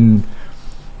in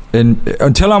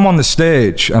until I'm on the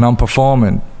stage and I'm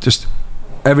performing. Just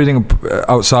everything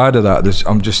outside of that,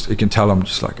 you can tell I'm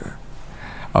just like,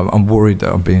 I'm worried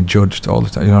that I'm being judged all the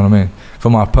time. You know what I mean? For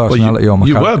my personality or my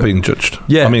character. You were being judged.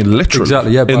 Yeah, I mean, literally.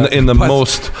 Exactly. Yeah, in the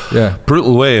most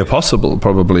brutal way possible.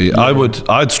 Probably, yeah.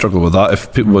 I'd struggle with that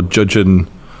if people were judging.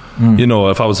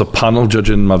 If I was a panel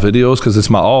judging my videos, because it's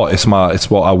my art. It's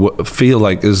what I feel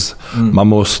like is my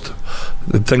most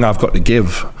the thing I've got to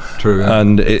give. True. Yeah.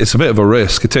 And it's a bit of a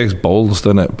risk. It takes balls,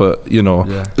 doesn't it? But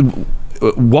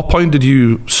what point did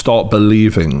you start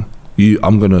believing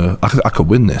I could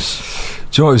win this?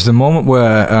 Do you know, it was the moment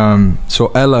where so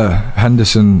Ella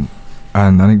Henderson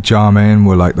and I think Jarmaine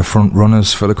were like the front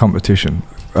runners for the competition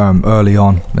early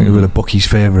on. I think they were the bookies'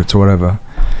 favourites or whatever.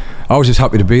 I was just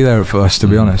happy to be there at first, to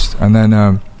be honest. And then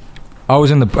I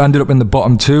ended up in the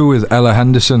bottom two with Ella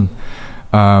Henderson,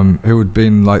 who had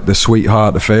been like the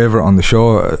sweetheart, the favourite on the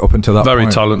show up until that point.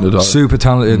 Very talented. Super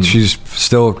talented. She's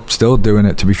still doing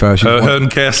it, to be fair. Her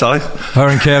and KSI. Her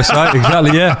and KSI,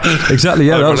 exactly, yeah. Exactly,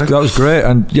 yeah. That was great.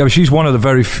 And yeah, she's one of the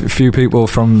very few people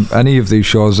from any of these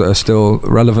shows that are still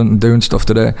relevant and doing stuff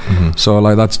today. So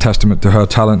like that's testament to her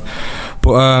talent.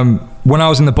 But when I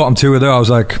was in the bottom two with her, I was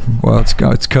like, well,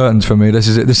 it's curtains for me. This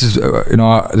is it. This is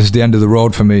this is the end of the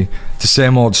road for me. It's the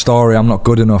same old story. I'm not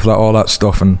good enough. Like all that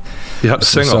stuff. And you had to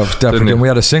sing off. Definitely, we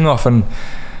had to sing off, and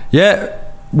yeah,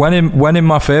 went in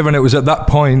my favour. And it was at that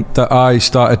point that I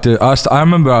started to. I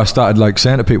remember I started like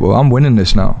saying to people, I'm winning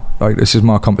this now. Like this is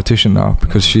my competition now,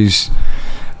 because she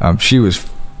was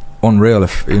unreal.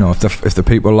 If the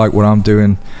people like what I'm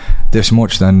doing this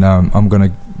much, then I'm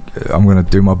gonna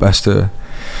do my best to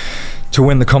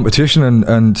win the competition,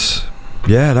 and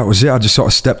yeah, that was it. I just sort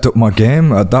of stepped up my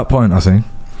game at that point, I think.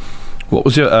 What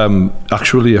was your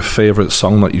actually your favourite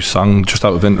song that you sang, just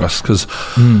out of interest? Because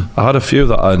I had a few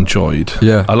that I enjoyed.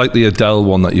 Yeah, I like the Adele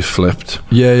one that you flipped.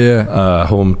 Yeah.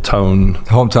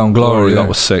 Hometown Glory. That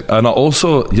was sick. And I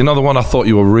also, the one I thought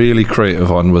you were really creative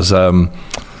on was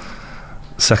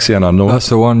Sexy and I Know. That's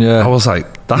the one. Yeah, I was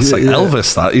like, that's like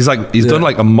Elvis. That he's done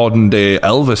like a modern day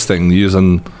Elvis thing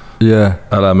using. Yeah,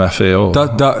 LMFAO.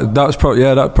 That's probably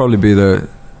that'd probably be the,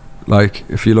 like,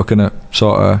 if you're looking at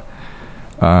sort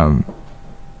of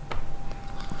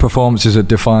performances that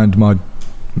defined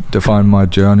my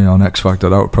journey on X Factor,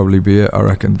 that would probably be it, I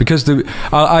reckon. Because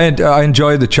I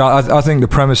enjoy the chat. I think the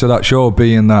premise of that show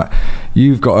being that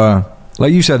you've got a,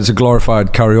 like you said, it's a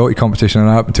glorified karaoke competition, and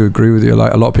I happen to agree with you.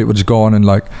 Like a lot of people just go on and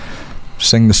like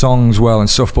sing the songs well and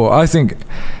stuff, but I think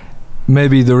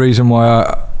maybe the reason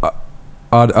why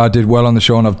I did well on the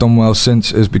show and I've done well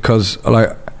since is because,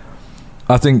 like,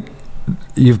 I think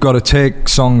you've got to take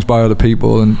songs by other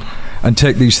people and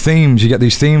take these themes. You get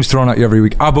these themes thrown at you every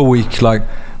week. ABBA week, like,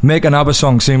 make an ABBA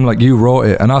song seem like you wrote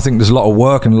it, and I think there's a lot of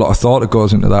work and a lot of thought that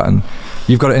goes into that, and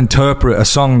you've got to interpret a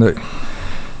song that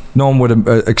no one would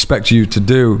expect you to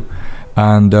do,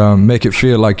 and make it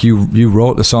feel like you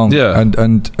wrote the song. Yeah.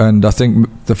 And I think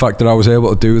the fact that I was able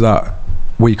to do that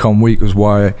week on week was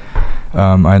why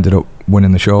I ended up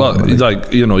winning the show. Well,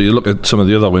 like, you look at some of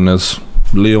the other winners,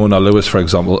 Leona Lewis, for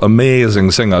example,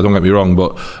 amazing singer, don't get me wrong,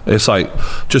 but it's like,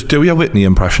 just do your Whitney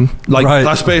impression. Like,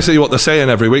 that's basically what they're saying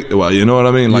every week to her, you know what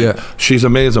I mean? Like, she's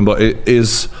amazing, but it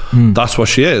is, that's what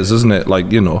she is, isn't it? Like,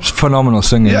 It's phenomenal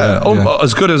singing. Yeah,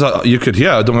 as good as you could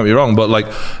hear, don't get me wrong, but like,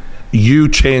 you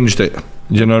changed it.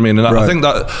 You know what I mean? And I think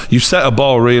that you set a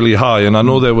bar really high, and I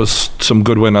know there was some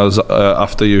good winners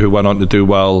after you who went on to do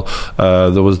well.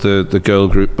 There was the girl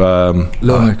group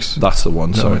Lomax. That's the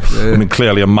one. Sorry, I mean,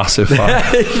 clearly a massive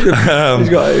fan. Do you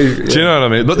know what I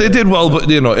mean? But they did well. But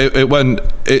it went.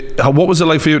 What was it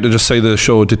like for you to just say the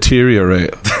show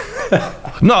deteriorate?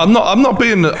 No, I'm not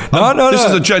being. This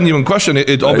is a genuine question.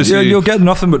 It obviously you'll get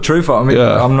nothing but truth out of me.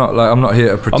 Yeah. I'm not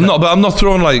here to pretend. I'm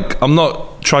not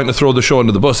trying to throw the show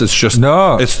under the bus. It's just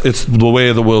it's the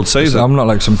way the world says it. I'm not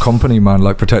like some company man,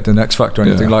 like protecting X Factor or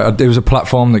anything. Like, it was a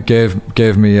platform that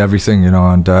gave me everything,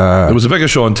 and it was the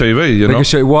biggest show on TV.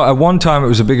 Show, at one time it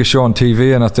was the biggest show on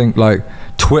TV, and I think like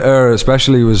Twitter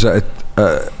especially was at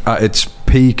its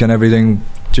peak and everything.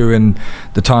 during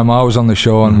the time I was on the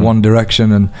show and One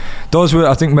Direction, and those were,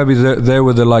 I think maybe they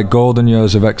were the like golden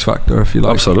years of X Factor, if you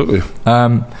like. Absolutely.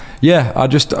 Yeah, I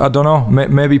don't know,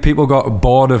 maybe people got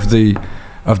bored of the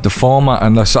format,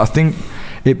 and I think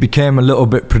it became a little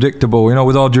bit predictable, you know,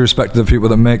 with all due respect to the people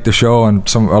that make the show, and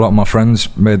a lot of my friends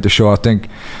made the show. I think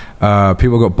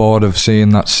people got bored of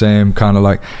seeing that same kind of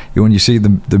like, when you see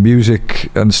the music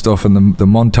and stuff and the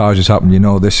montages happen, you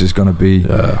know this is going to be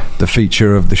the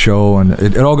feature of the show, and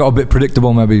it all got a bit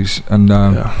predictable maybe, and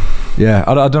I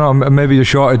don't know, maybe a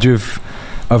shortage of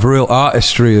real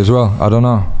artistry as well, I don't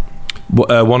know.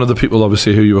 One of the people,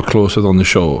 obviously, who you were close with on the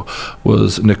show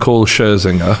was Nicole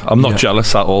Scherzinger. I'm not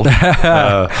jealous at all.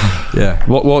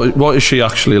 What is she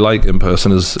actually like in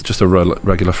person as just a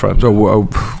regular friend?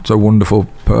 It's a wonderful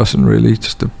person, really.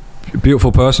 Just a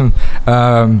beautiful person.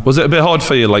 Was it a bit hard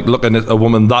for you, like, looking at a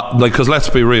woman that, like, because let's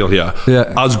be real here,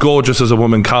 as gorgeous as a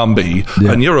woman can be,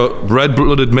 and you're a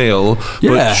red-blooded male,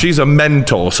 but she's a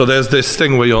mentor, so there's this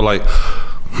thing where you're like,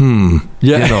 you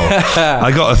know, I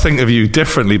got to think of you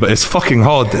differently, but it's fucking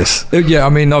hard, this. I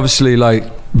mean, obviously, like,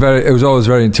 it was always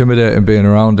very intimidating being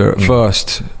around her at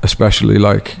first, especially,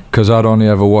 like, because I'd only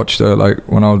ever watched her, like,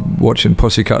 when I was watching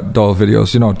Pussycat Doll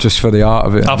videos, you know, just for the art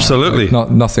of it. Absolutely.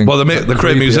 Like, nothing. Well, they're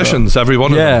great musicians, every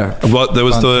one of them. There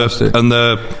was fantastic.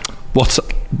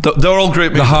 They're all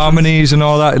great musicians. The harmonies and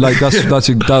all that, like,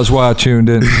 that's why I tuned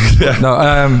in.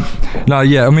 I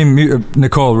mean,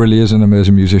 Nicole really is an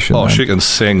amazing musician. Oh, she can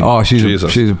sing. Oh, she's a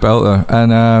belter.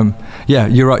 And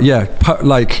you're right.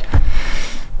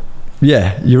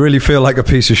 You really feel like a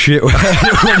piece of shit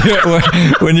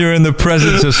when you're in the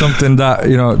presence of something that,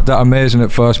 you know, that amazing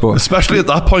at first, but especially at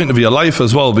that point of your life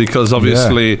as well, because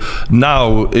obviously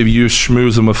now if you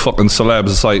schmoozing with fucking celebs,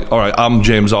 it's like, all right, I'm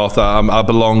James Arthur, I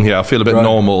belong here, I feel a bit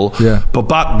normal. But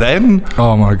back then,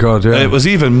 oh my god, it was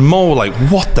even more like,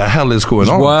 what the hell is going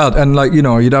on? It's wild. And, like, you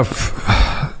know, you'd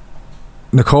have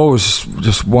Nicole was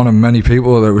just one of many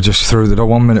people that were just through the door.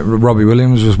 1 minute Robbie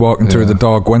Williams was walking through the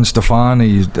door, Gwen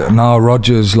Stefani, Nile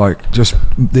Rodgers, like, just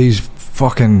these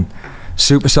fucking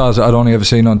superstars that I'd only ever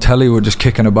seen on telly were just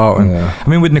kicking about. And I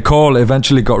mean, with Nicole, it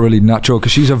eventually got really natural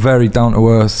because she's a very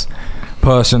down-to-earth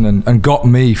person, and got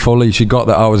me fully. She got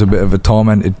that I was a bit of a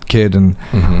tormented kid and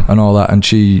all that, and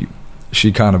she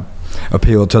kind of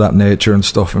appealed to that nature and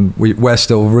stuff, and we're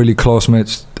still really close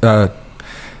mates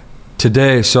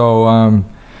today. So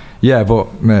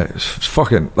but mate, it's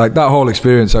fucking, like, that whole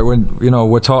experience, like, when, you know,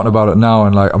 we're talking about it now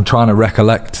and, like, I'm trying to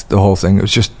recollect the whole thing. It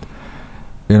was just,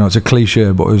 you know, it's a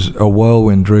cliche, but it was a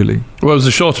whirlwind, really. Well, it was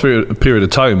a short period of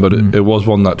time, but it was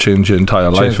one that changed your entire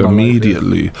life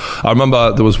immediately. I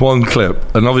remember there was one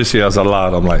clip, and obviously as a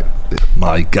lad, I'm like,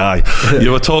 my guy.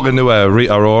 You were talking to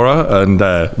Rita Ora, and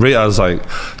Rita's, like,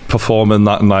 performing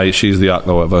that night. She's the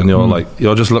actor or whatever, and you're like,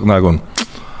 you're just looking there going,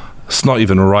 it's not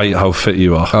even right how fit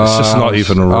you are. It's just not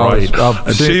even right.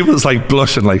 And she was like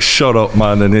blushing, like, shut up,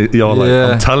 man. And you're like,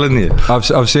 I'm telling you.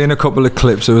 I've seen a couple of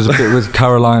clips. There was a bit with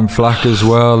Caroline Flack as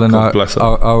well, and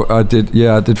I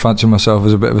did fancy myself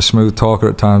as a bit of a smooth talker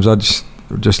at times. I just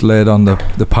laid on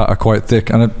the patter quite thick,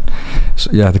 and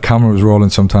the camera was rolling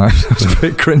sometimes. It was a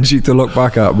bit cringy to look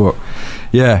back at, but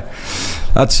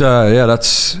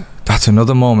that's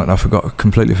another moment I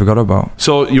completely forgot about.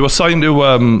 So you were signed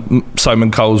to Simon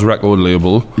Cowell's record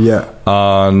label,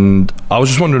 and I was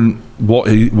just wondering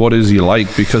what is he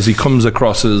like, because he comes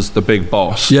across as the big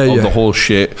boss of the whole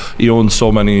shit. He owns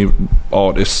so many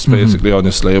artists basically on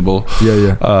this label.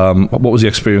 What was the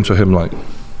experience with him like?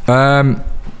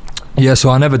 So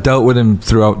I never dealt with him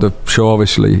throughout the show,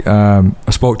 obviously.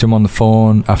 I spoke to him on the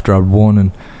phone after I'd won,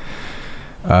 and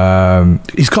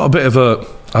he's got a bit of a,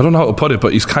 I don't know how to put it,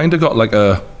 but he's kind of got like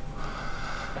a,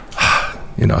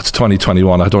 you know, it's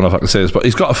 2021, I don't know if I can say this, but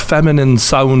he's got a feminine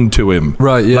sound to him.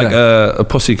 Right, yeah. Like a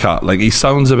pussycat. Like, he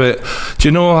sounds a bit, do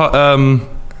you know,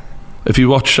 if you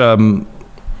watch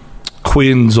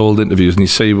Queen's old interviews and you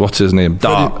see, what's his name?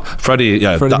 Freddie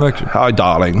Mercury. Hi,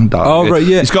 darling. Oh, right,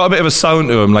 yeah. He's got a bit of a sound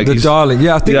to him. Like, the darling.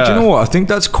 Yeah, I think, do you know what? I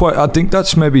think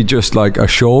that's maybe just like a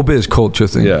showbiz culture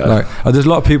thing. Yeah. Like, there's a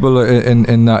lot of people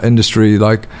in that industry,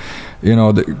 like, you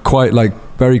know, quite, like,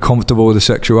 very comfortable with the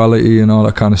sexuality and all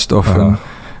that kind of stuff, and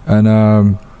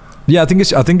I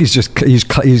think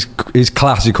he's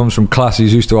class. He comes from class.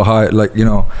 He's used to a high, like, you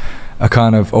know, a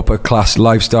kind of upper class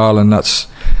lifestyle, and that's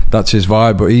his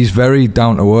vibe. But he's very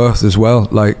down to earth as well.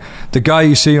 Like, the guy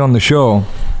you see on the show,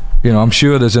 you know, I'm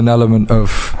sure there's an element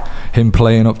of him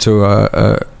playing up to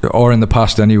or in the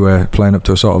past anyway, playing up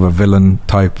to a sort of a villain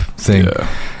type thing.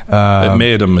 It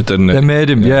made him, didn't it? It made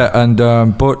him, and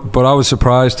but I was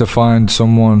surprised to find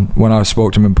someone, when I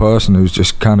spoke to him in person, who was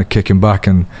just kind of kicking back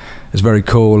and is very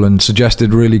cool and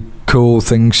suggested really cool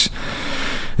things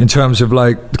in terms of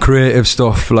like the creative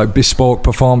stuff, like bespoke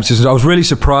performances. I was really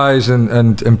surprised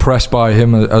and impressed by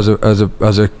him as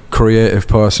a creative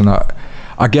person.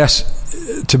 I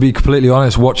guess, to be completely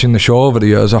honest, watching the show over the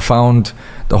years, I found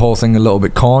the whole thing a little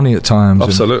bit corny at times.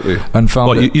 Absolutely. And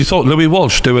found you thought Louis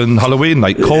Walsh doing Halloween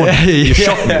night corny? You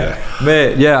shocked me.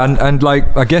 Mate, yeah, and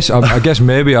like I guess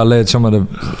maybe I laid some of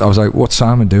the. I was like, "What's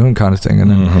Simon doing?" kind of thing,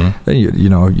 and then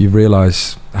you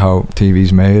realise how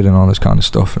TV's made and all this kind of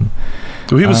stuff. And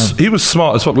he was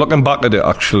smart as well. Looking back at it,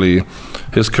 actually,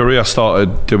 his career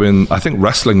started doing, I think,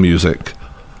 wrestling music.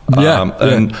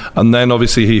 And then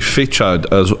obviously he featured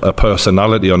as a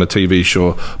personality on a TV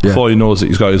show before he knows it.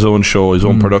 He's got his own show, his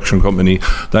own production company.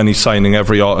 Then he's signing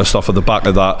every artist off of the back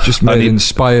of that. Just made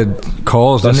inspired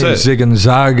calls, didn't he? Zig and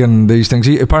Zag and these things.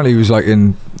 Apparently he was like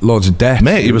in loads of debt.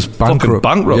 Mate, he was bankrupt.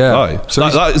 So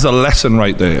that is a lesson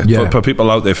right there for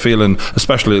people out there feeling,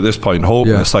 especially at this point,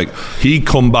 hopeless. Like he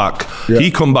come back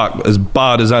as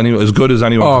bad as anyone, as good as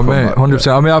anyone. Oh mate, 100%.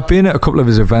 I mean, I've been at a couple of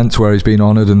his events where he's been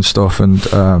honoured and stuff, and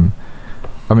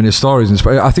I mean, his stories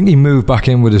inspiring. I think he moved back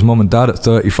in with his mum and dad at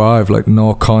 35, like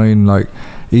no coin. Like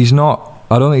he's not.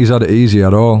 I don't think he's had it easy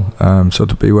at all. So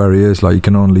to be where he is, like you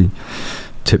can only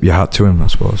tip your hat to him, I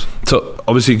suppose. So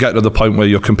obviously, you get to the point where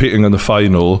you're competing in the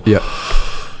final. Yeah.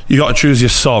 You got to choose your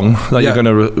song that you're going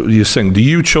to sing. Did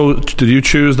you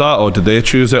choose that, or did they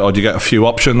choose it, or do you get a few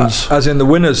options? As in the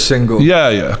winner's single?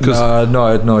 Yeah. No,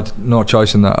 I had no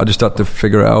choice in that. I just had to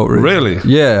figure it out. Really?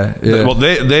 Yeah. Well,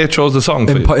 they chose the song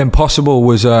for you. Impossible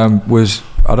was I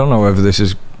don't know whether this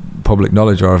is public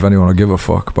knowledge or if anyone will give a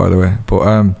fuck, by the way,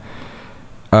 but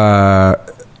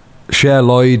Cher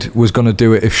Lloyd was going to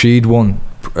do it if she'd won.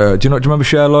 Do you remember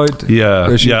Cher Lloyd? Yeah.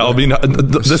 I mean,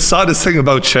 the saddest thing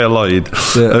about Cher Lloyd,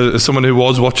 as someone who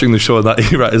was watching the show in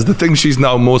that era, is the thing she's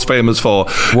now most famous for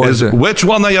is which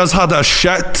one of us had a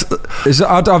shit.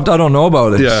 I don't know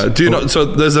about it. Yeah. Do you know? So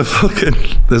there's a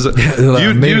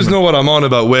you know what I'm on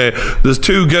about, where there's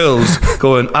two girls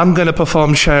going, I'm going to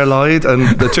perform Cher Lloyd,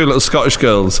 and the two little Scottish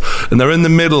girls, and they're in the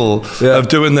middle of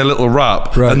doing their little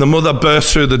rap, and the mother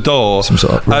bursts through the door,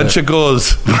 and she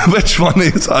goes, which one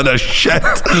is had a shit?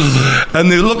 And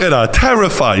they look at her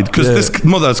terrified because this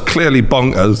mother's clearly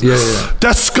bonkers.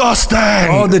 Disgusting.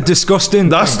 Oh, the disgusting.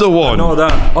 That's the one. I know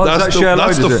that. Oh,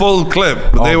 that's the full clip.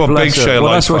 They were big Cher Lloyd.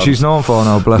 Well, that's what she's known for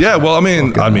now. Bless her. Well, I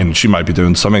mean, she might be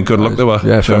doing something. Good luck to her.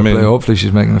 Yeah, fair play. Hopefully,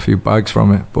 she's making a few bags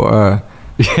from it. But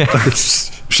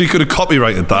she could have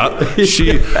copyrighted that.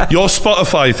 Your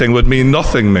Spotify thing would mean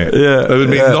nothing, mate. It would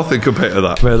mean nothing compared to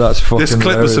that. Mate, that's fucking this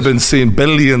clip must have been seen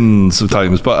billions of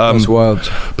times. But that's wild.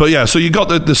 But yeah, so you got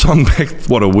the song picked.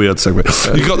 What a weird segment.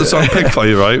 You got the song picked for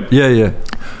you, right? Yeah.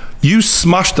 You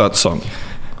smashed that song.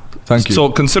 Thank you. So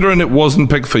considering it wasn't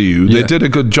picked for you, they did a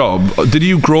good job. Did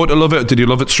you grow to love it? Did you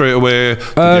love it straight away?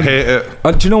 Did you hate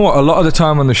it? Do you know what? A lot of the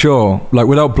time on the show, like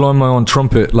without blowing my own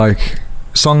trumpet, like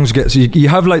songs get you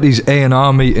have like these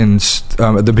A&R meetings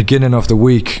at the beginning of the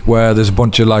week where there's a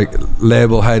bunch of like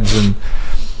label heads and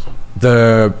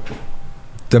the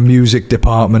music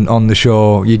department on the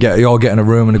show. You all get in a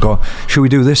room and they go, should we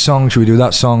do this song, should we do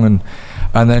that song,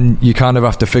 and then you kind of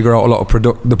have to figure out a lot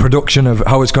of the production of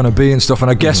how it's going to be and stuff. And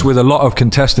I guess with a lot of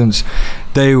contestants,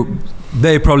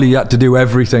 they probably had to do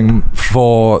everything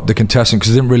for the contestant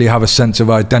because they didn't really have a sense of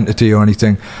identity or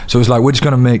anything. So it was like, we're just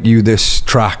going to make you this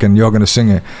track and you're going to sing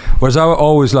it. Whereas I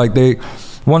always like,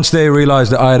 once they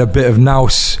realised that I had a bit of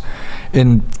nous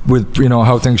in with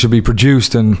how things should be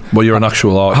produced, and you're an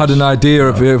actual artist, had an idea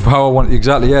of how I wanted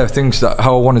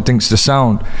how I wanted things to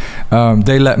sound.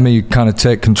 They let me kind of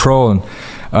take control,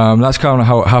 and that's kind of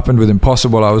how it happened with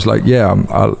Impossible. I was like,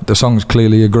 the song's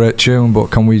clearly a great tune,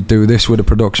 but can we do this with the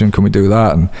production? Can we do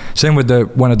that? And same with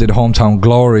when I did Hometown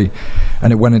Glory,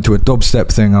 and it went into a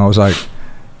dubstep thing. I was like,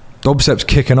 dubstep's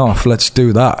kicking off. Let's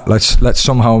do that. Let's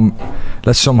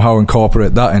somehow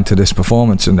incorporate that into this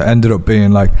performance, and it ended up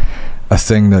being like a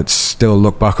thing that's still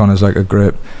looked back on as like a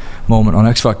great moment on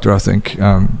X Factor, I think.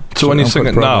 So when you sing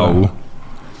it now,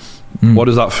 what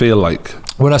does that feel like?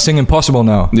 When I sing Impossible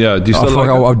now, do you still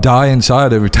I'll die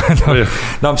inside every time.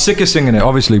 Now I'm sick of singing it,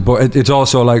 obviously, but it's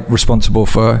also like responsible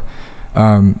for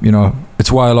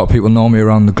it's why a lot of people know me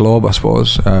around the globe, I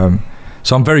suppose.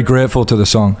 So I'm very grateful to the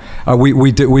song.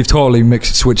 We've totally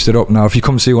switched it up now. If you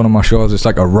come see one of my shows, it's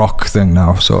like a rock thing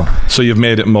now. So you've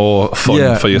made it more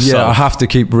fun for yourself. Yeah, I have to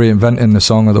keep reinventing the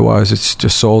song, otherwise it's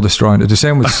just soul destroying. The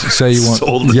same with Say You Want.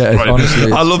 Soul destroying.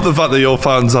 Honestly, I love the fact that your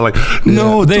fans are like,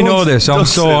 no, they know this. I'm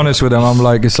so honest with them. I'm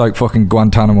like, it's like fucking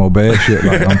Guantanamo Bay shit.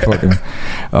 Like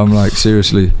I'm like,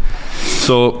 seriously.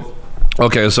 So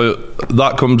Okay, so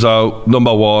that comes out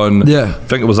number 1. Yeah. I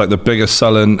think it was like the biggest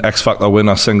selling X Factor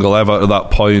winner single ever to that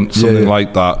point, something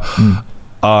like that.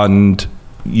 And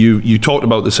you talked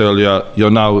about this earlier,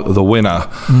 you're now the winner.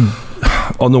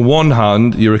 On the one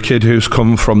hand, you're a kid who's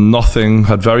come from nothing,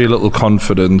 had very little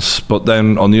confidence, but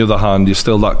then on the other hand, you're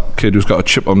still that kid who's got a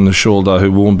chip on the shoulder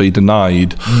who won't be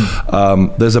denied.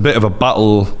 There's a bit of a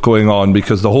battle going on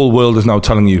because the whole world is now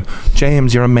telling you,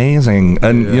 James, you're amazing.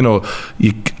 And, you know,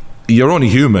 you're only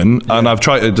human, and I've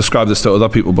tried to describe this to other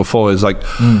people before, is like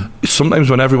sometimes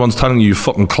when everyone's telling you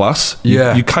fucking class,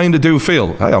 you kind of do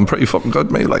feel, hey, I'm pretty fucking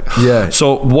good, mate. Like,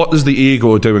 so what is the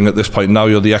ego doing at this point? Now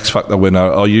you're the X Factor winner.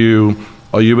 Are you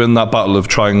in that battle of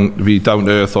trying to be down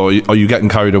to earth, or are you getting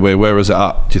carried away? Where is it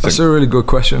at, do you think? That's a really good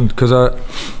question, because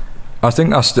I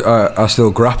think I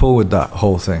still grapple with that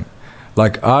whole thing.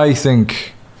 Like, I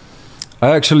think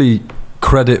I actually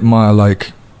credit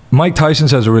Mike Tyson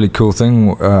says a really cool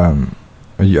thing.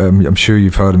 I'm sure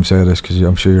you've heard him say this, because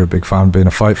I'm sure you're a big fan, being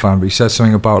a fight fan, but he says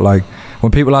something about, like,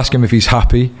 when people ask him if he's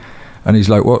happy, and he's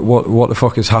like, what the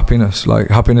fuck is happiness? Like,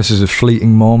 happiness is a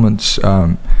fleeting moments.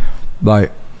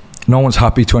 Like, no one's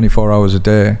happy 24 hours a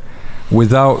day.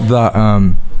 Without that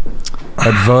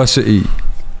adversity,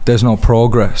 there's no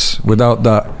progress. Without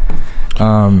that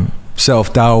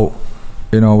self-doubt,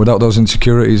 you know, without those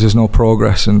insecurities, there's no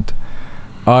progress. And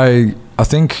I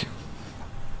think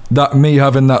that me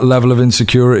having that level of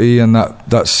insecurity and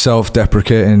that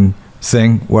self-deprecating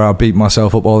thing where I beat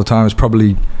myself up all the time has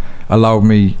probably allowed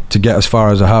me to get as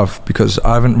far as I have, because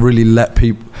I haven't really let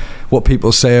what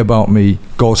people say about me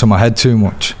go to my head too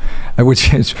much,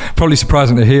 which is probably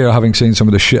surprising to hear, having seen some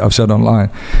of the shit I've said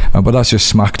online, but that's just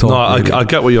smack talk. No, really. I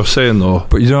get what you're saying though,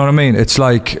 but you know what I mean. It's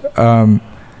like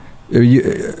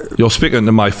you're speaking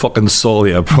to my fucking soul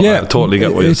here. I totally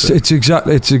get what you're saying.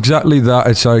 It's exactly that.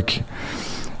 It's like,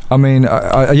 I mean,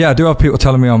 I do have people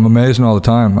telling me I'm amazing all the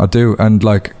time. I do, and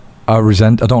like I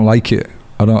don't like it.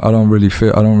 I don't really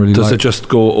feel. I don't really. Does it just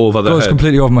go over the head? It goes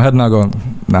completely over my head, and I go,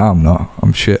 nah, I'm not.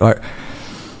 I'm shit. Like,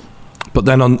 but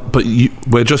then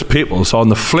we're just people. So on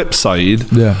the flip side,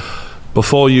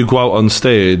 before you go out on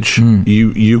stage,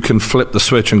 you can flip the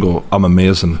switch and go, I'm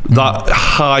amazing. That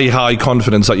high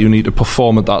confidence that you need to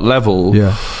perform at that level,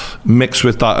 mixed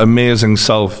with that amazing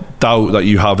self-doubt that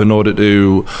you have in order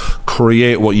to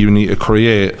create what you need to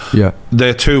create.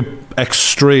 They're two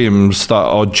extremes that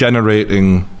are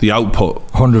generating the output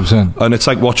 100%. and it's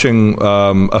like watching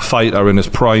a fighter in his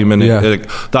prime, and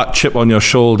like, that chip on your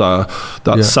shoulder,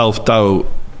 that self-doubt,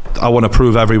 I want to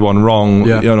prove everyone wrong,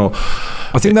 you know.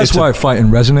 I think that's why fighting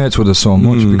resonates with us so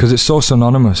much, because it's so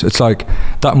synonymous. It's like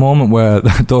that moment where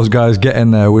those guys get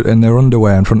in there in their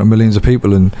underwear in front of millions of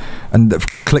people and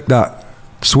click that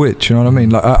switch, you know what I mean?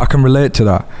 Like I can relate to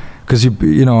that, because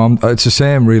you know, it's the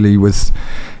same really with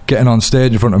getting on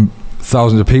stage in front of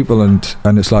thousands of people and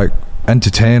it's like,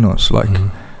 entertain us, like,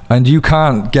 and you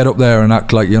can't get up there and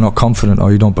act like you're not confident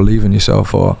or you don't believe in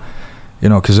yourself, or you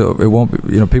know, because it won't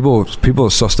be, you know, people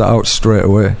suss that out straight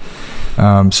away.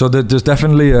 So there's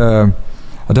definitely I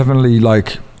definitely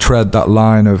like tread that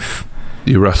line of,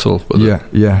 you wrestle with it.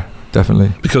 Yeah,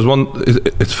 definitely. Because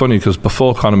it's funny, because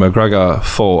before Conor McGregor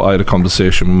fought, I had a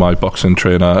conversation with my boxing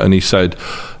trainer, and he said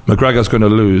McGregor's going to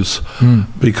lose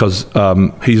because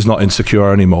he's not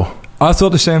insecure anymore. I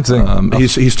thought the same thing.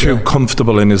 He's too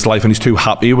comfortable in his life, and he's too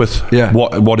happy with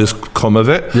what has come of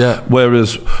it.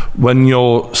 Whereas when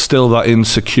you're still that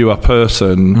insecure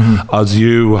person, as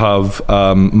you have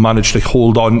managed to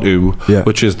hold on to,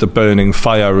 which is the burning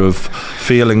fire of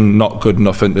feeling not good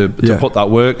enough, and to put that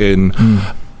work in.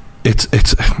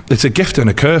 It's a gift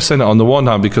and a curse, in it, on the one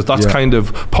hand, because that's kind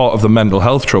of part of the mental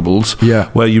health troubles,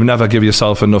 where you never give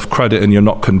yourself enough credit and you're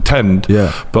not content.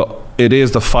 But it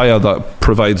is the fire that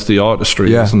provides the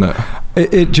artistry, isn't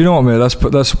it? Do you know what, mate?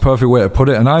 That's a perfect way to put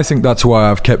it. And I think that's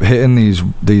why I've kept hitting these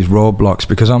roadblocks,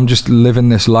 because I'm just living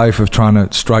this life of trying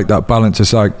to strike that balance.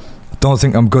 It's like, I don't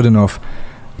think I'm good enough.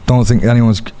 I don't think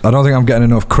I'm getting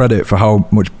enough credit for how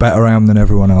much better I am than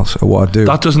everyone else at what I do.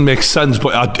 That doesn't make sense,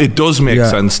 but it does make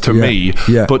sense to me.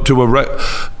 But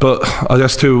but I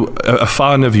guess to a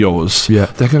fan of yours, they're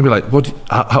going to be like,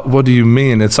 what do you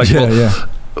mean? It's like,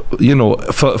 you know,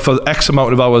 for X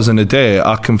amount of hours in a day,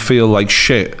 I can feel like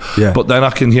shit. But then I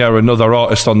can hear another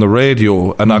artist on the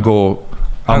radio, and I go,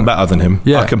 I'm better than him.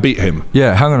 I can beat him.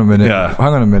 Hang on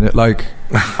a minute. Like,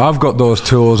 I've got those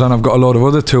tools, and I've got a lot of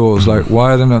other tools. Like,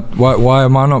 why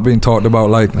am I not being talked about?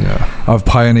 Like, I've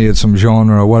pioneered some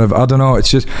genre or whatever. I don't know.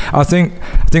 It's just, I think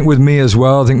with me as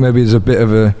well, I think maybe there's a bit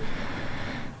of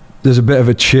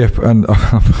a chip, and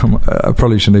I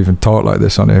probably shouldn't even talk like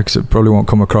this on here, because it probably won't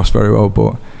come across very well,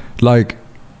 but like,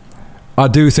 I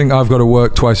do think I've got to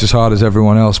work twice as hard as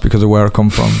everyone else because of where I come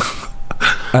from.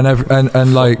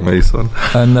 and like me, son.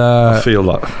 And I feel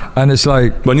that. And it's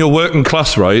like when you're working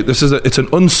class, right? It's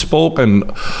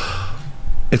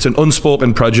an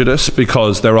unspoken prejudice,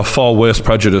 because there are far worse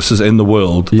prejudices in the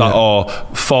world that are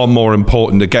far more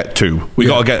important to get to. We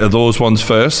got to get to those ones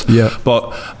first. Yeah.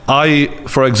 But I,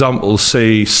 for example,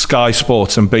 see Sky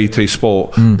Sports and BT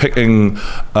Sport picking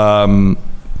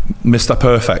Mr.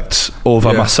 Perfect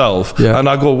over myself, and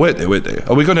I go, wait there.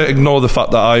 Are we going to ignore the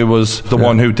fact that I was the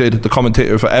one who did the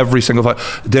commentator for every single fight,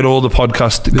 did all the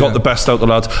podcasts, got the best out of the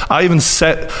lads? I even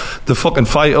set the fucking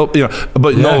fight up,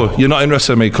 but no, you're not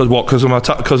interested in me because what? Because of my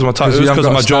tattoos, because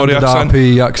of my Geordie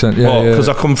accent, because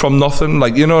I come from nothing,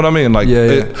 like, you know what I mean, like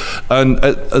and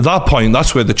at that point,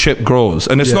 that's where the chip grows,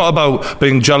 and it's not about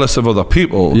being jealous of other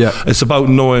people. It's about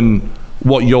knowing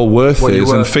what your worth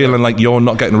is and feeling like you're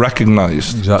not getting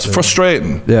recognised. Exactly. It's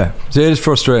frustrating. Yeah, it is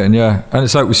frustrating. Yeah, and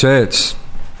it's like we say,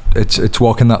 it's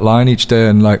walking that line each day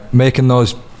and like making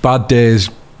those bad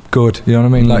days good. You know what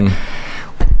I mean? Like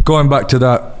going back to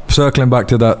that, circling back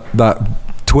to that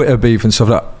Twitter beef and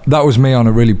stuff. That was me on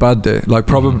a really bad day. Like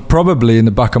probably in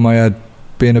the back of my head,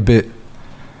 being a bit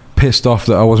pissed off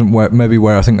that I wasn't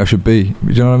where I think I should be. Do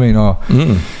you know what I mean? Or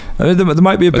there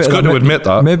might be a bit. It's good to admit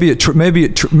that. Maybe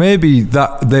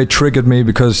that they triggered me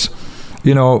because,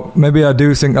 maybe I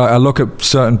do think I look at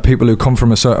certain people who come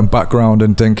from a certain background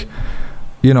and think,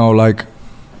 like,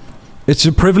 it's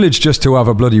a privilege just to have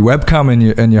a bloody webcam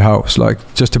in your house,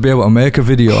 like just to be able to make a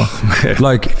video,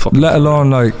 like let alone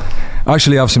like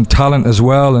actually have some talent as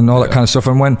well and all that kind of stuff.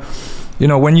 And when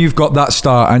you've got that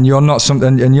start and you're not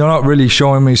something, and you're not really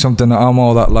showing me something that I'm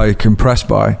all that like impressed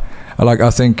by, I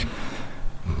think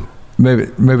maybe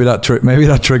that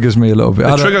triggers me a little bit.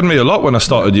 It triggered me a lot when I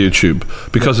started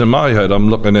YouTube, because in my head I'm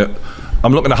looking at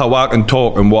how I can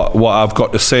talk and what I've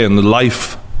got to say and the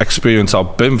life experience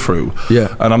I've been through,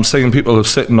 and I'm seeing people who are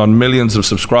sitting on millions of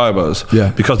subscribers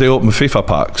because they open FIFA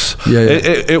packs.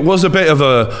 It was a bit of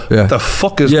the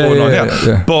fuck is going on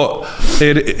here? But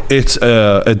it's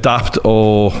adapt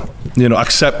or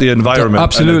accept the environment.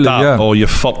 Absolutely, and adapt, or you're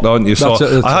fucked, aren't you? So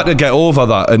I had to get over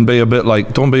that and be a bit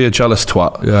like, don't be a jealous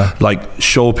twat. Like,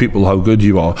 show people how good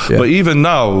you are. But even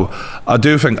now, I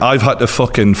do think I've had to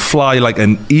fucking fly like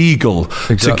an eagle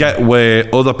to get where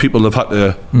other people have had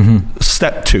to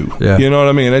step to. You know what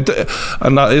I mean?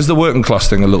 And that is the working class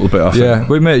thing a little bit, I think. Yeah,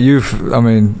 but mate,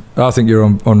 I think you're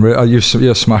unreal.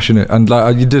 You're smashing it, and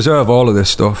like you deserve all of this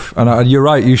stuff. And you're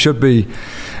right. You should be,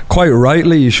 quite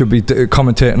rightly, you should be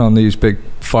commentating on these big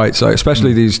fights, like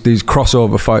especially these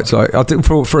crossover fights. Like I think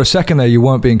for a second there, you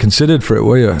weren't being considered for it,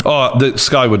 were you? Oh, the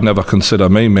Sky would never consider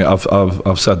me, mate.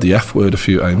 I've said the F word a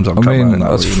few times on camera.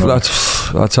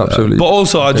 That's absolutely. But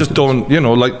also, I just don't,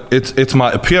 like it's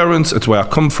my appearance. It's where I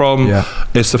come from.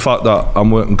 It's the fact that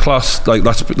I'm working class. Like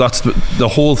that's the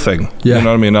whole thing. You know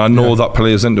what I mean? I know that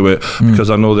plays into it because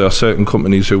I know there are certain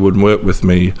companies who wouldn't work with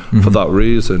me for that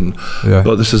reason.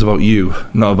 But this is about you,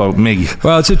 not about me.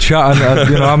 Well, it's a chat,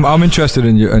 and I'm interested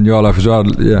in your life as well.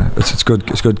 Yeah, it's good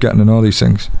getting to know these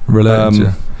things, relating to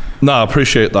you. No, I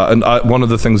appreciate that. And one of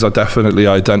the things I definitely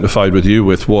identified with you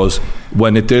with was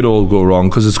when it did all go wrong,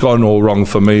 because it's gone all wrong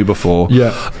for me before.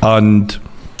 And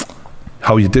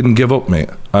how you didn't give up, mate.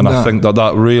 And I think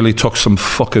that really took some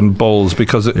fucking balls,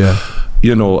 because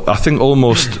I think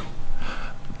almost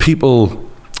people,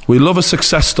 we love a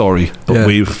success story, but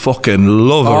we fucking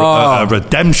love a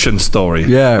redemption story.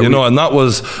 And that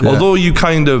was, although you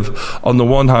kind of, on the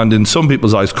one hand, in some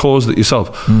people's eyes, caused it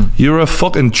yourself, you're a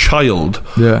fucking child,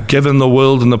 given the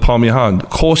world in the palm of your hand. Of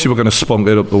course you were going to spunk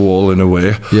it up the wall in a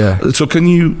way. So can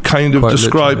you kind of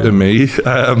describe to me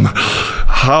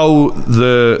how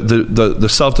the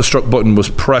self-destruct button was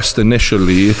pressed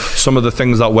initially, some of the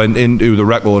things that went into the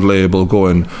record label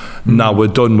going, now we're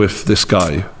done with this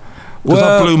guy? Because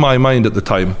that blew my mind at the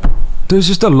time. There's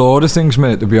just a load of things,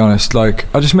 mate, to be honest. Like,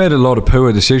 I just made a lot of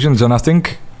poor decisions, and I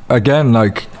think, again,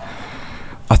 like,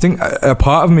 I think a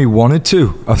part of me wanted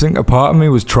to. I think a part of me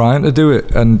was trying to do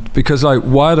it, and because, like,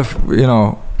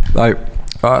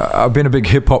 I've been a big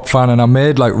hip-hop fan, and I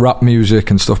made, like, rap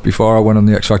music and stuff before I went on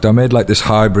the X Factor. I made, like, this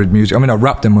hybrid music. I mean, I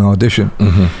rapped in my audition.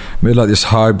 Made, like, this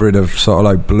hybrid of sort of,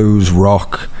 like, blues,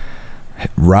 rock,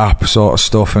 rap sort of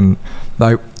stuff, and,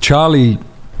 like, Charlie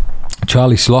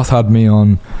Sloth had me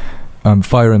on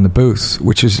Fire in the Booth,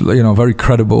 which is, very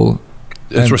credible.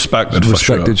 It's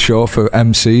respected show for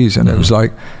MCs, and it was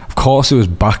like, of course, there was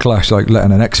backlash, like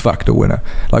letting an X Factor winner.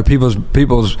 Like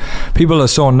people are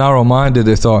so narrow-minded.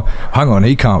 They thought, hang on,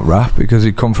 he can't rap because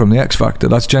he come from the X Factor.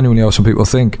 That's genuinely how some people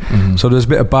think. So there's a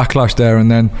bit of backlash there,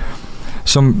 and then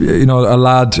some, a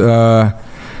lad.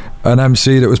 an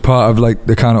MC that was part of like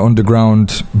the kind of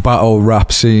underground battle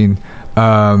rap scene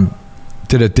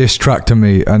did a diss track to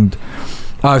me, and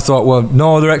I thought, well,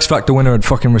 no other X Factor winner would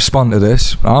fucking respond to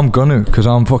this. I'm gonna, because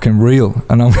I'm fucking real.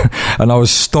 And I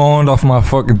was stoned off my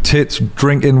fucking tits,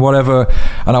 drinking whatever,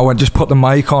 and I went, just put the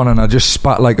mic on, and I just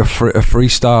spat like a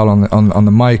freestyle on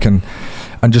the mic, and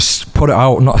just put it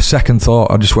out, not a second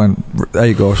thought. I just went, there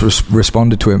you go,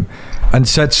 responded to him, and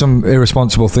said some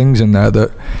irresponsible things in there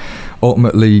that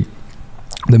ultimately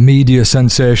the media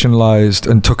sensationalized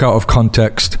and took out of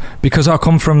context, because I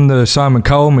come from the Simon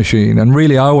Cowell machine, and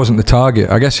really I wasn't the target.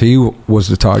 I guess he was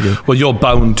the target. Well, you're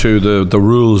bound to the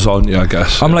rules, aren't you? I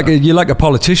guess I'm like you're like a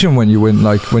politician when you win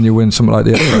something like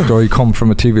the X Factor, or you come from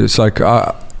a TV. It's like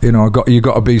you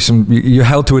got to be you're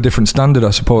held to a different standard, I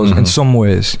suppose, in some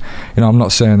ways. You know, I'm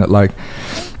not saying that like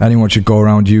anyone should go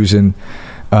around using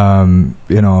the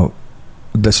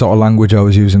sort of language I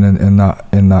was using in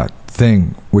that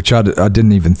thing, which I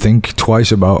didn't even think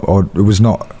twice about, or it was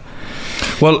not.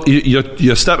 Well,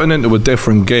 you're stepping into a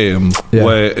different game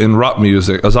where in rap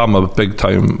music, as I'm a big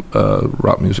time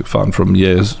rap music fan from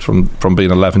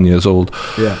being 11 years old.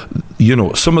 Yeah. You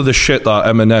know, some of the shit that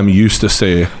Eminem used to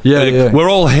say. We're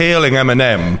all hailing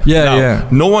Eminem. Yeah.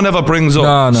 No one ever brings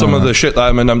up some of the shit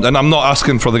that Eminem, and I'm not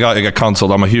asking for the guy to get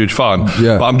cancelled. I'm a huge fan.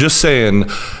 Yeah. But I'm just saying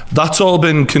that's all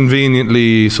been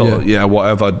conveniently sort of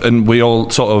whatever, and we all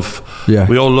sort of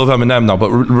we all love Eminem now. But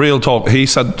real talk, he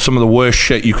said some of the worst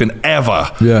shit you can ever.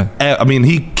 Yeah. I mean,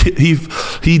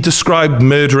 he described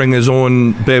murdering his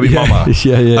own baby mama.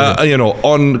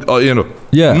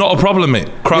 Not a problem, mate.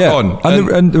 Crack on.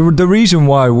 And the reason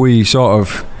why we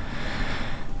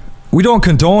don't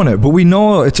condone it, but we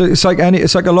know it's like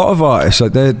a lot of artists.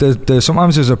 Like there's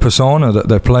sometimes there's a persona that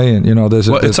they're playing. You know,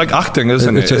 it's like acting,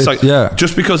 isn't it? It's like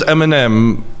just because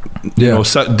Eminem,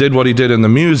 did what he did in the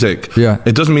music,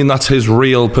 it doesn't mean that's his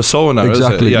real persona.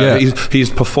 Exactly. Is it? He's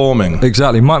performing.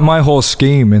 Exactly. My whole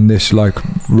scheme in this like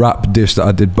rap diss that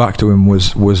I did back to him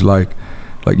was like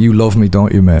you love me,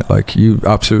 don't you, mate? Like you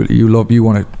absolutely, you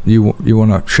want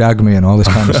to shag me and all this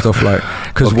kind of stuff. Like,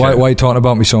 because why are you talking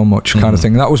about me so much, kind of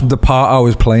thing. That was the part I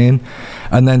was playing,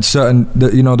 and then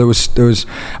there was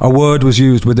a word was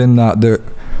used within that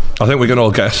I think we can all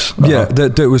guess.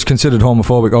 That was considered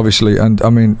homophobic, obviously, and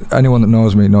I mean anyone that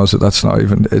knows me knows that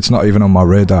it's not even on my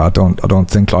radar. I don't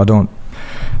think I don't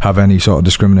have any sort of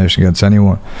discrimination against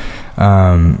anyone.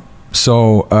 That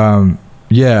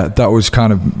was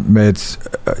kind of made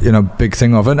big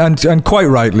thing of it, and quite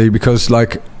rightly, because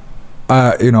like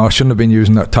I shouldn't have been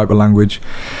using that type of language.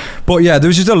 But there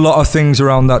was just a lot of things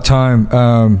around that time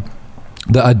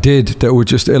that I did that were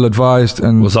just ill-advised.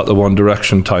 And was that the One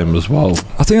Direction time as well?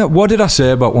 I think, what did I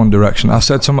say about One Direction? I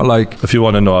said something like, if you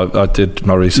want to know, I did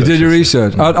my research. You did your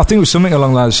research? I think it was something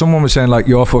along that. Someone was saying like,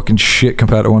 you're fucking shit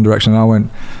compared to One Direction, and I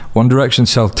went, One Direction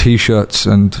sell t-shirts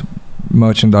and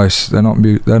merchandise. They're not.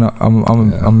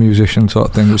 I'm a musician, sort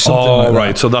of thing. It was something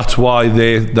like that. So that's why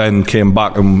they then came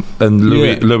back and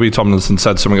Louis Tomlinson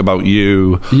said something about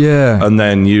you. Yeah. And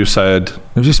then you said it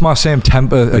was just my same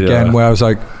temper again, where I was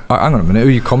like, hang on a minute, who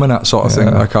are you coming at, sort of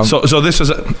thing. Like, so this is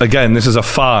a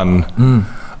fan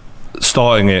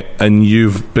starting it, and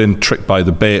you've been tricked by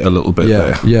the bait a little bit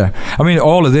there. Yeah. I mean,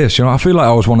 all of this, I feel like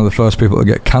I was one of the first people to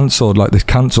get cancelled, like this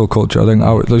cancel culture. I think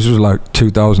this was like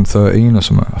 2013 or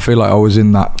something. I feel like I was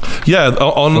in that.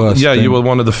 You were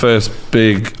one of the first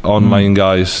big online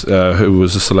guys who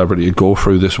was a celebrity to go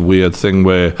through this weird thing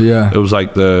where it was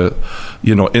like the,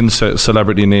 insert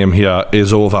celebrity name here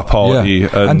is over party.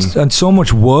 And so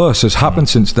much worse has happened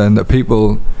since then that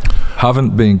people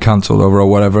haven't been cancelled over or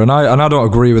whatever, and I don't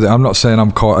agree with it. I'm not saying I'm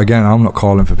not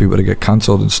calling for people to get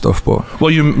cancelled and stuff, but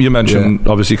you mentioned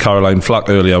obviously Caroline Flack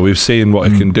earlier. We've seen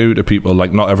what it can do to people.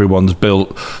 Like, not everyone's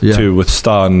built to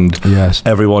withstand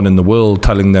everyone in the world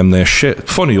telling them their shit.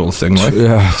 Funny old thing, right?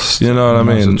 You know what I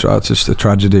mean? It's just a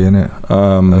tragedy, isn't it?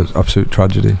 Absolute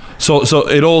tragedy. So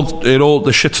it all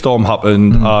the shitstorm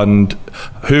happened, and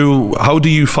how do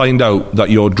you find out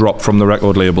that you're dropped from the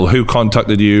record label? Who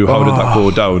contacted you? How did that go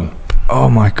down? Oh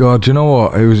my God, do you know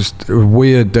what? It was a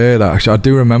weird day, that actually. I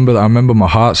do remember that. I remember my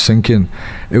heart sinking.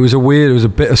 It was a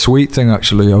bittersweet thing,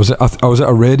 actually. I was at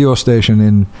a radio station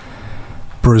in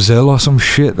Brazil or some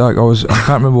shit. Like I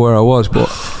can't remember where I was, but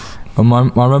I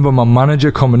remember my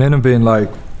manager coming in and being like,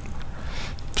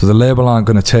 so the label aren't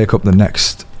going to take up the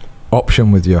next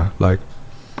option with you. Like,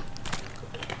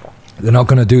 they're not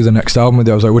going to do the next album with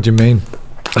you. I was like, what do you mean?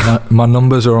 My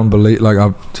numbers are unbelievable. Like,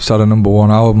 I've just had a #1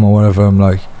 album or whatever. I'm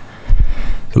like,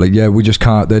 they're like, yeah, we just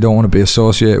can't. They don't want to be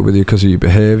associated with you because of your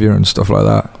behaviour and stuff like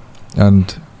that.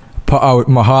 And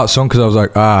my heart sunk, because I was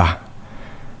like,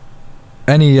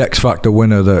 any X Factor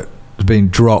winner that's been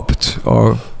dropped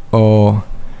or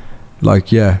like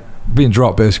being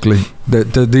dropped, basically,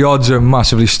 the odds are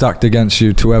massively stacked against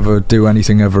you to ever do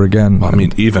anything ever again. I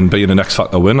mean, even being an X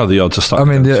Factor winner, the odds are stacked. I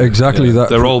mean, exactly that.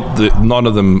 They're all none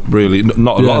of them really.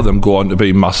 Not a lot of them go on to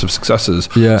be massive successes.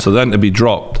 Yeah. So then to be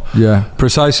dropped. Yeah,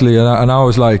 precisely. And I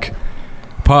was like,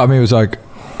 part of me was like,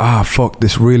 fuck,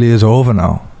 this really is over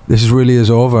now. This really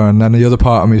is over. And then the other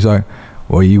part of me is like,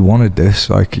 well, you wanted this,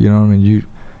 like, you know what I mean?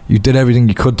 You did everything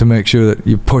you could to make sure that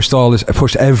you pushed all this. I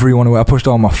pushed everyone away. I pushed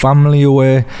all my family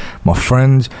away, my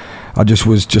friends. I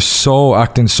was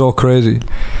acting so crazy.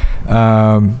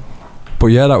 But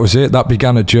yeah, that was it. That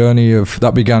began a journey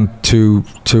that began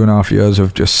 2.5 years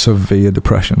of just severe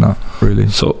depression. That really.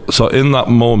 So in that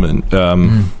moment,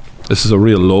 this is a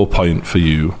real low point for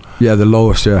you. Yeah, the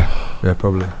lowest. Yeah,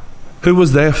 probably. Who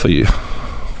was there for you?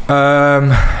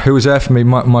 Who was there for me?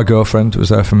 My girlfriend was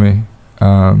there for me.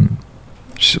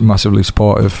 She's massively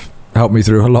supportive. Helped me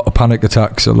through a lot of panic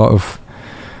attacks, a lot of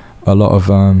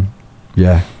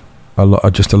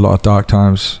dark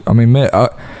times. I mean, mate, I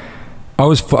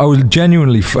was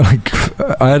genuinely like,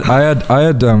 I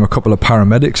had a couple of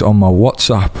paramedics on my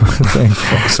WhatsApp thing,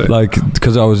 like,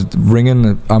 because I was ringing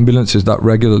the ambulances that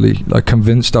regularly, like,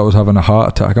 convinced I was having a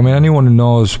heart attack. I mean, anyone who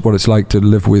knows what it's like to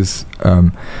live with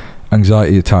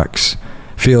anxiety attacks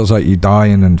feels like you're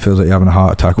dying and feels like you're having a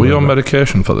heart attack. Were you on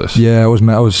medication for this? Yeah, I was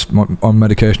on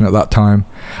medication at that time.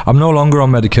 I'm no longer on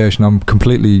medication. I'm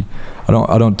completely.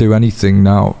 I don't do anything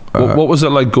now. What was it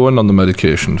like going on the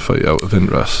medication for you, out of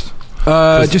interest?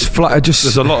 Just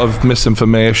there's a lot of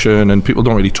misinformation and people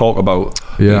don't really talk about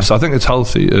this. I think it's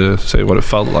healthy to say what it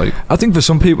felt like. I think for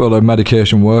some people the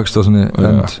medication works, doesn't it?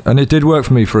 And it did work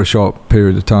for me for a short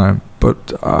period of time,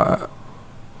 but I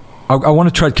want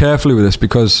to tread carefully with this,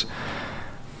 because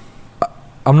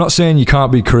I'm not saying you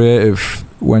can't be creative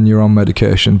when you're on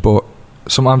medication, but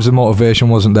sometimes the motivation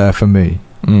wasn't there for me.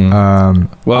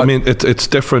 Well, I mean, it's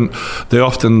different. They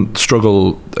often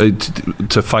struggle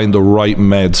to find the right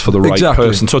meds for the right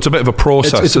person. So it's a bit of a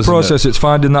process. It's a process. It's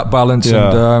finding that balance,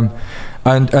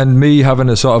 and me having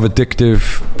a sort of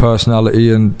addictive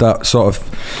personality and that sort of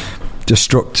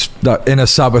that inner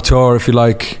saboteur, if you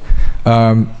like.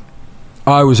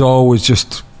 I was always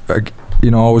just,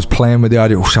 always playing with the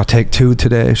idea. Should I take 2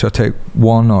 today? Should I take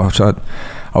 1? Or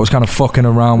I was kind of fucking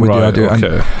around with the idea.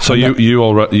 Okay. So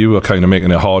you were kind of making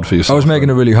it hard for yourself. I was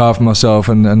making it really hard for myself,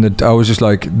 and I was just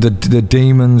like, the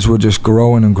demons were just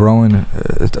growing and growing.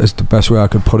 It's the best way I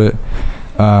could put it.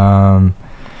 But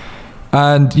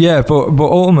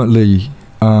ultimately,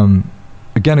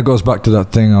 again, it goes back to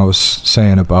that thing I was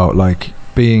saying about, like,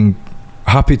 being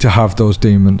happy to have those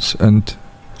demons and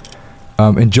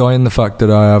enjoying the fact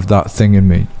that I have that thing in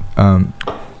me.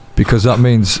 Because that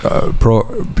means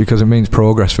because it means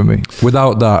progress for me.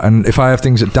 Without that, and if I have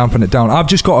things that dampen it down, I've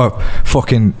just got to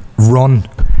fucking run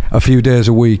a few days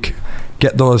a week,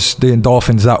 get the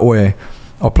endorphins that way,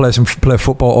 or play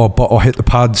football or hit the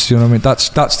pads. You know what I mean?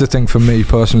 That's the thing for me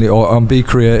personally. Or be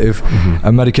creative.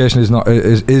 And medication is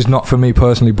not for me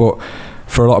personally, but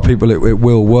for a lot of people it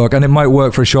will work, and it might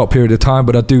work for a short period of time.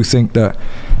 But I do think that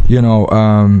you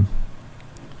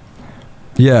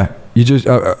just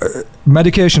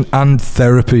medication and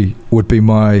therapy would be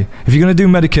my. If you're going to do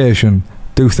medication,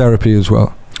 do therapy as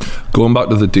well. Going back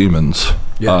to the demons,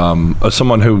 as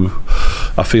someone who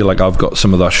I feel like I've got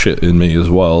some of that shit in me as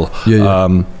well.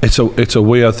 It's a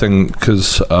weird thing,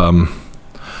 because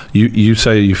you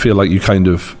say you feel like you kind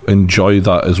of enjoy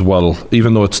that as well,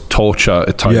 even though it's torture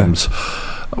at times.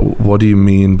 What do you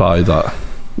mean by that?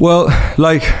 Well,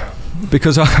 like,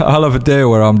 because I'll have a day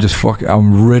where I'm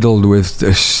riddled with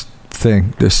this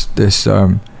thing, this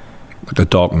like a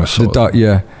darkness, and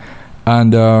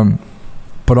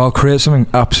but I'll create something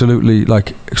absolutely,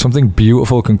 like, something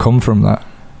beautiful can come from that,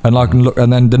 and I can look,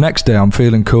 and then the next day I'm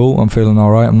feeling cool, I'm feeling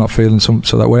all right, I'm not feeling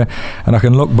so that way, and I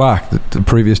can look back the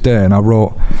previous day and I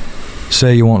wrote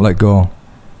 "Say You Won't Let Go,"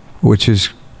 which has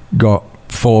got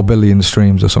 4 billion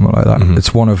streams or something like that.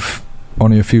 It's one of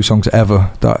only a few songs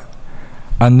ever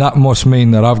and that must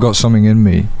mean that I've got something in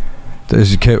me that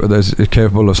is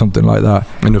capable of something like that.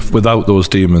 And if without those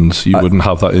demons, you wouldn't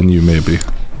have that in you, maybe.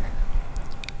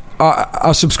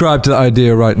 I subscribe to that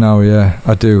idea right now. Yeah,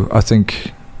 I do. I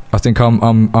think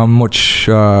I'm much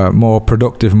more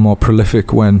productive and more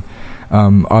prolific when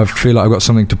I feel like I've got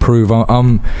something to prove.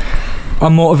 I'm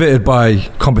motivated by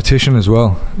competition as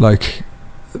well. Like,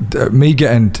 me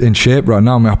getting in shape right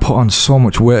now, I mean, I put on so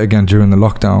much weight again during the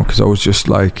lockdown because I was just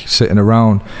like sitting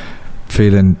around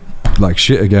feeling like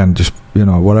shit again, just,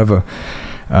 whatever,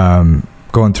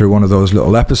 going through one of those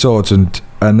little episodes, and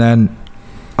then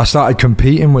I started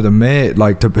competing with a mate,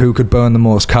 like who could burn the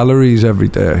most calories every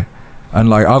day. And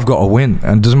like, I've got to win,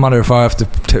 and it doesn't matter if I have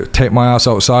to take my ass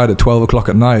outside at 12 o'clock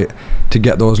at night to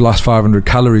get those last 500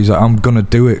 calories. I'm gonna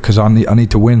do it because I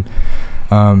need to win.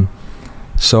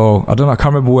 So I don't know, I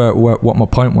can't remember what my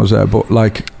point was there, but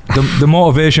like the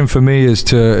motivation for me is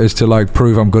to like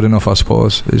prove I'm good enough, I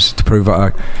suppose, is to prove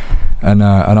that and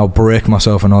I'll break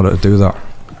myself in order to do that.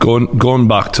 Going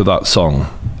back to that song,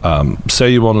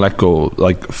 say you want to let go,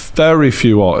 like very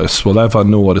few artists will ever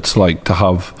know what it's like to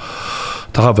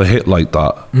have a hit like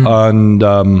that. And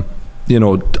you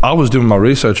know, I was doing my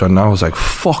research and I was like,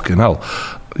 fucking hell,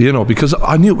 you know, because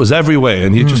I knew it was everywhere,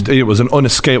 and it was an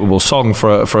unescapable song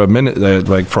for a minute there,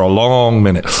 like for a long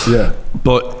minute. Yeah.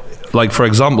 But like, for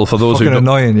example, for those fucking who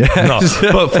annoying, yeah. No,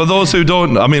 but for those who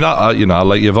don't, I mean, you know, I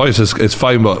like your voice, it's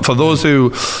fine, but for those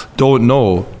who don't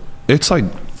know, it's like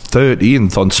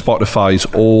 13th on Spotify's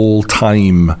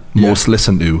all-time most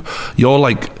listened to. You're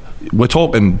like, we're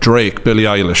talking Drake, Billie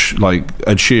Eilish, like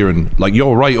Ed Sheeran, like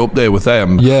you're right up there with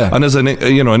them. Yeah. And as an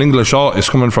English artist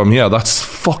coming from here, that's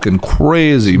fucking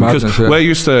crazy. Madness, because we're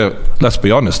used to, let's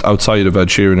be honest, outside of Ed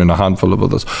Sheeran and a handful of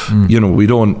others, you know,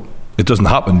 it doesn't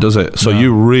happen, does it? So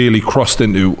you really crossed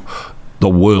into the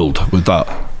world with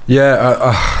that.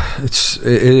 Yeah, it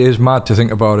is mad to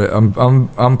think about it.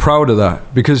 I'm proud of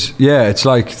that, because it's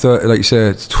like like you say,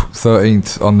 it's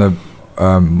 13th on the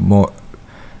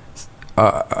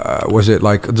was it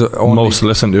like the most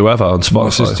listened to ever on Spotify?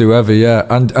 Most listened to ever, yeah.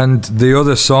 And the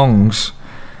other songs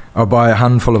are by a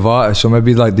handful of artists, so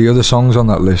maybe like the other songs on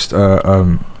that list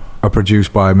are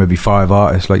produced by maybe 5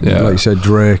 artists, like you said,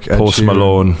 Drake, Ed Post Sheeran,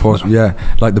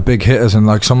 Malone, like the big hitters, and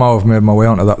like somehow I've made my way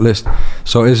onto that list.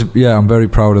 So I'm very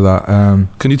proud of that.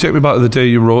 Can you take me back to the day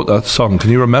you wrote that song?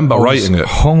 Can you remember writing it?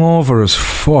 Hungover as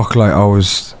fuck. Like I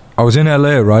was in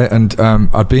LA, right, and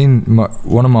I'd been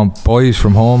one of my boys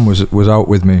from home was out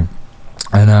with me,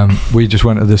 and we just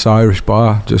went to this Irish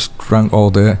bar, just drank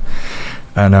all day,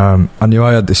 and I knew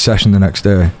I had this session the next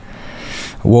day.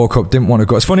 I woke up, didn't want to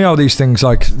go. It's funny how these things,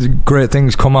 like great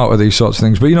things come out of these sorts of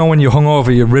things, but you know, when you're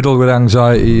hungover, you're riddled with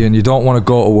anxiety and you don't want to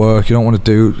go to work, you don't want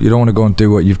to go and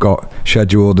do what you've got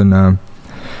scheduled. And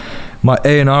my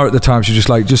A&R at the time, she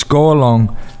just go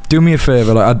along, do me a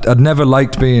favour. Like I'd never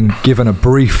liked being given a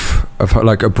brief,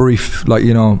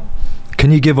 you know,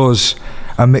 can you give us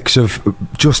a mix of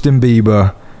Justin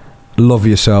Bieber, Love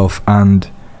Yourself, and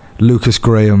Lucas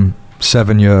Graham,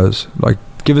 7 Years, like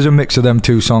give us a mix of them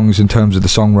 2 songs in terms of the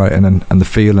songwriting and the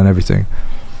feel and everything.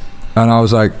 And I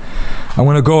was like, I'm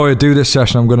going to go do this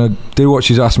session, I'm going to do what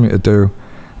she's asked me to do,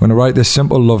 I'm going to write this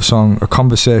simple love song, a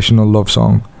conversational love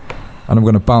song, and I'm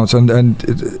going to bounce. And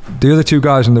the other 2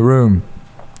 guys in the room,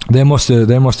 they must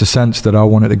have sensed that I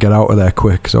wanted to get out of there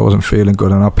quick because I wasn't feeling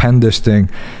good, and I penned this thing.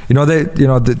 They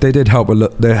did help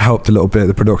they helped a little bit,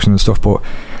 the production and stuff, but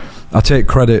I take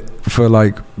credit for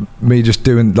like me just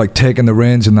doing, like taking the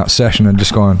reins in that session and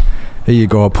just going, here you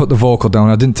go. I put the vocal down,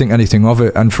 I didn't think anything of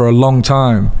it, and for a long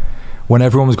time when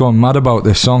everyone was going mad about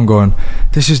this song, going,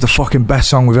 this is the fucking best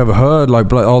song we've ever heard,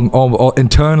 like all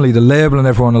internally the label and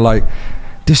everyone are like,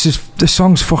 this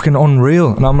song's fucking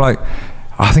unreal, and I'm like,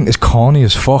 I think it's corny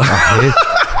as fuck.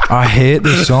 I hate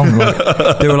this song.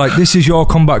 Like, they were like, this is your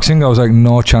comeback single. I was like,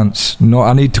 no chance. No,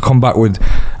 I need to come back with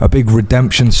a big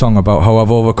redemption song about how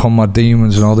I've overcome my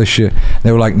demons and all this shit.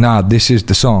 They were like, nah, this is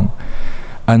the song.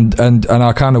 And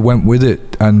I kind of went with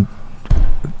it, and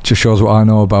just shows what I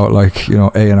know about, like, you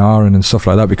know, A&R and stuff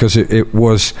like that, because it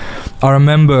was, I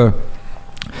remember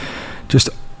just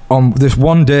on this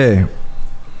one day,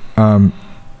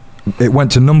 it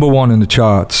went to number 1 in the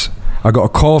charts. I got a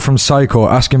call from Psycho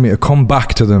asking me to come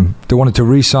back to them. They wanted to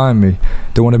re-sign me.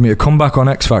 They wanted me to come back on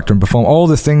X Factor and perform all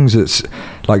the things that's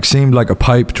like seemed like a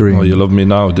pipe dream. Oh, you love me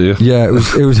now, do you? Yeah, it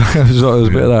was a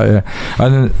bit of that, yeah.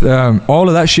 And all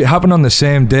of that shit happened on the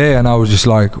same day, and I was just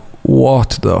like,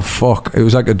 what the fuck? It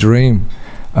was like a dream.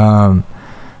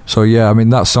 So yeah, I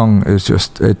mean, that song is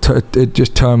just it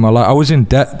just turned my life. I was in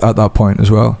debt at that point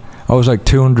as well. I was like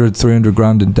 200-300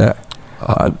 grand in debt.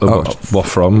 What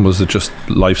from? Was it just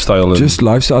lifestyle? Just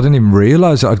lifestyle. I didn't even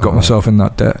realise that I'd got myself in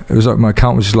that debt. It was like my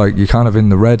account was just like, you're kind of in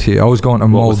the red here. I was going to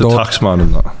Moldova. What was the tax man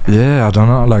in that? Yeah, I don't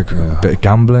know, like a bit of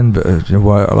gambling,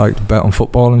 I like to bet on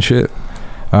football and shit.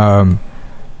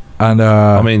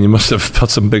 I mean, you must have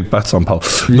put some big bets on, pal.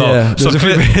 Yeah, there's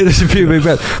a few big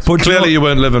bets. But clearly, you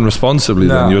weren't living responsibly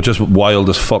then. You were just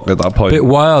wild as fuck at that point. Bit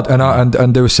wild,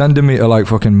 and they were sending me to like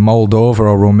fucking Moldova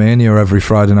or Romania every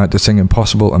Friday night to sing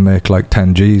Impossible to make like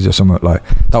 10 G's or something. Like,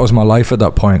 that was my life at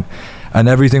that point, and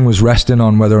everything was resting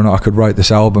on whether or not I could write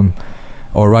this album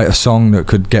or write a song that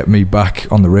could get me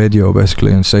back on the radio,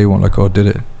 basically, and say one like, oh, did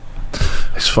it.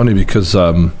 It's funny because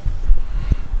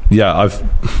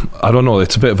I don't know,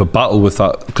 it's a bit of a battle with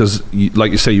that, because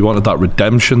like you say, you wanted that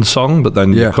redemption song, but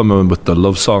then you come in with the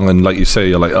love song, and like you say,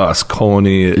 you're like, it's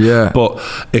corny, but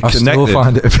it connected. I still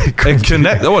find it a bit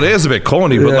cringy. It is a bit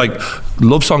corny, but like,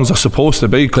 love songs are supposed to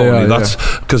be corny. That's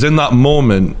because in that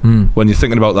moment when you're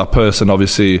thinking about that person,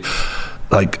 obviously,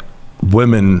 like,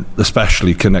 women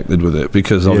especially connected with it,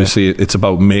 because obviously it's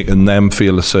about making them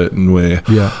feel a certain way.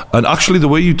 And actually the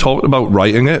way you talked about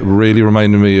writing it really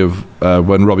reminded me of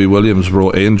when Robbie Williams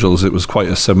wrote Angels. It was quite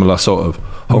a similar sort of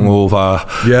hungover.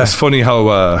 It's funny how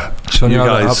you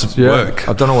guys work.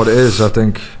 I don't know what it is. I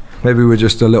think maybe we're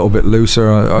just a little bit looser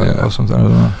or something. I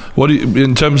don't know. What do you,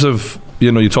 in terms of,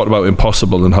 you talked about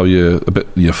Impossible and how you're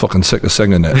fucking sick of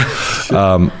singing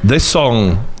it. This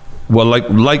song, well,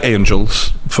 like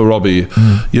Angels for Robbie,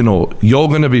 you're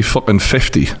going to be fucking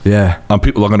 50, and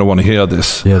people are going to want to hear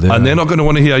this, and they're not going to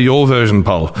want to hear your version,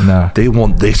 pal. They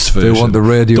want this version. They want the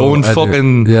radio. Don't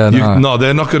fucking no,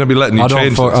 they're not going to be letting you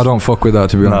change. I don't fuck with that,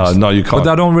 to be honest. No, you can't. But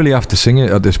I don't really have to sing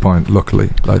it at this point,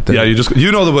 luckily. Like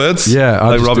you know the words.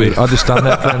 I just stand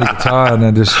there playing the guitar, and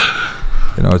then just.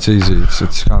 It's easy.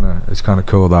 It's kind of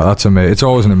cool. That's amazing. It's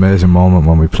always an amazing moment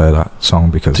when we play that song,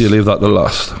 because. Do you leave that the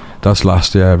last? That's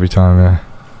last, every time,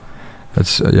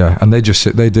 It's and they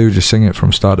do just sing it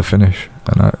from start to finish,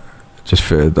 and I just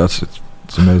feel it's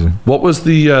amazing. What was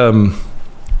the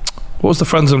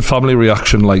friends and family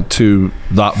reaction like to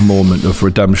that moment of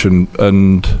redemption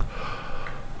and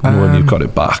when you got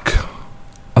it back?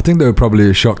 I think they were probably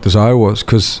as shocked as I was,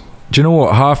 because. Do you know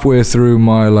what? Halfway through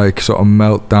my sort of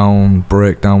meltdown,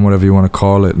 breakdown, whatever you want to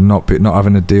call it, not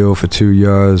having a deal for 2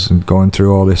 years and going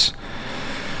through all this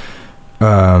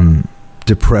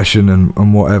depression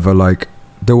and whatever,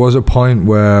 there was a point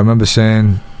where I remember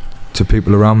saying to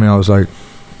people around me, I was like,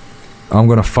 I'm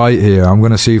going to fight here. I'm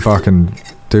going to see if I can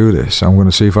do this. I'm going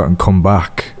to see if I can come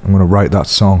back. I'm going to write that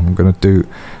song. I'm going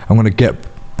to get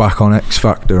back on X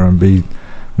Factor and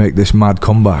make this mad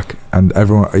comeback. And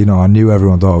everyone, I knew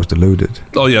everyone thought I was deluded.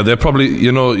 Oh yeah, they're probably,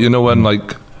 when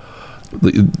like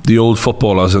the old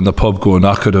footballers in the pub going,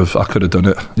 I could have done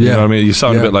it. You know what I mean? You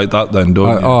sound a bit like that then,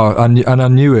 don't you? And I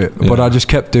knew it, but I just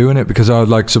kept doing it because I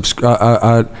was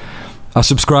I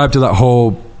subscribed to that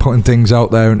whole putting things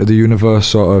out there into the universe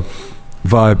sort of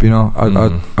vibe.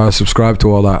 I subscribed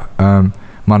to all that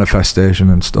manifestation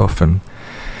and stuff, and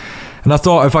I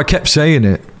thought if I kept saying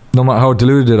it, no matter how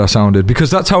deluded I sounded,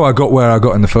 because that's how I got where I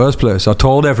got in the first place. I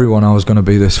told everyone I was going to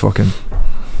be this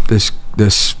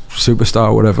superstar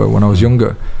or whatever when I was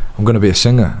younger. I'm going to be a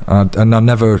singer, and I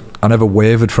never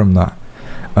wavered from that.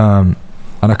 And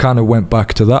I kind of went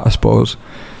back to that, I suppose,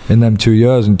 in them 2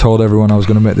 years, and told everyone I was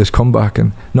going to make this comeback.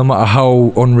 And no matter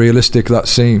how unrealistic that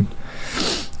seemed,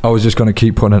 I was just going to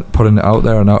keep putting it out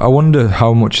there. And I wonder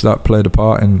how much that played a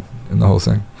part in the whole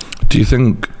thing. Do you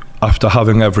think after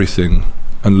having everything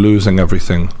and losing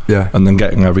everything, and then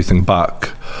getting everything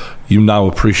back, you now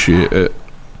appreciate it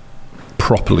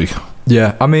properly?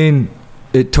 Yeah, I mean,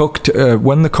 it took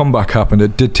when the comeback happened,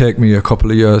 it did take me a couple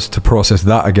of years to process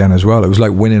that again as well. It was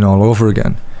like winning all over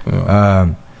again.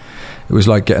 It was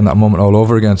like getting that moment all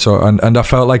over again. So and I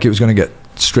felt like it was going to get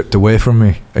stripped away from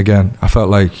me again. I felt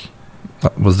like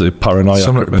that was the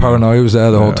paranoia. Paranoia was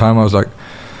there the whole time. I was like,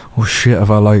 oh shit,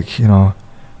 have I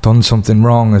done something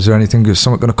wrong? Is there anything? Is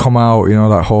something going to come out?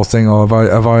 That whole thing. Or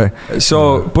have I?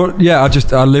 So, but yeah,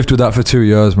 I lived with that for 2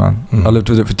 years, man. I lived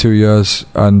with it for 2 years,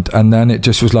 and then it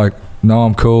just was like, no,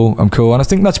 I'm cool. And I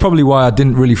think that's probably why I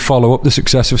didn't really follow up the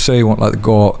success of Say You Want Like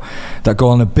that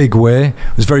go in a big way.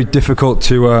 It was very difficult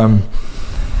to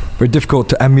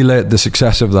emulate the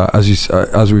success of that,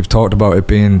 as we've talked about it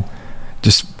being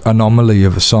just anomaly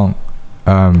of a song.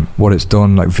 What it's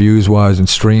done, like views wise and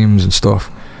streams and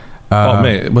stuff.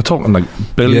 Mate, we're talking like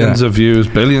billions of views,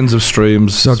 billions of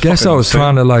streams. So I guess I was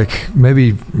trying to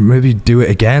maybe do it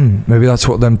again. Maybe that's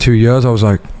what them 2 years I was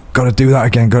like, got to do that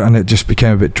again, and it just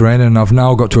became a bit draining. And I've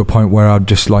now got to a point where I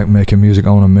just like making music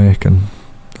I want to make, and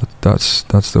that's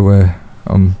the way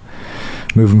I'm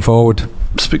moving forward.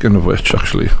 Speaking of which,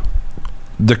 actually,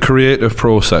 the creative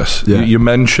process, you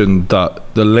mentioned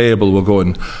that the label were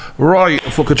going, right,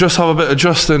 if we could just have a bit of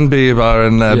Justin Bieber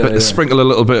and sprinkle a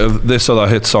little bit of this other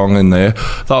hit song in there,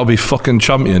 that would be fucking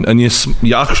champion. And you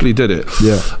actually did it.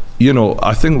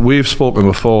 I think we've spoken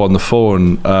before on the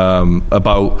phone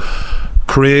about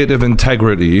creative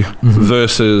integrity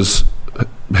versus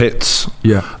hits.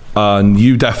 And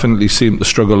you definitely seem to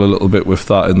struggle a little bit with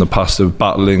that in the past, of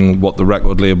battling what the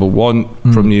record label want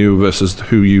from you versus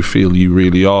who you feel you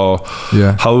really are.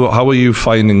 How are you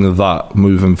finding that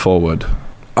moving forward?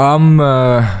 I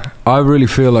really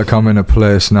feel like I'm in a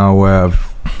place now where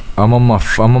I'm on my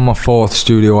 4th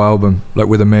studio album, like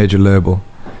with a major label.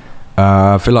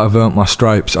 I feel like I've earned my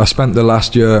stripes. I spent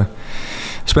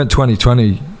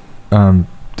 2020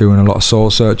 doing a lot of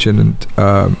soul searching, and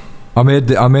I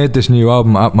made this new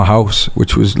album at my house,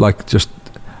 which was like just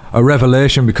a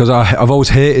revelation, because I've always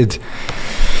hated,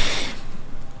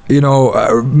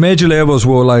 major labels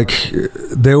will like,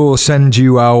 they will send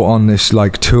you out on this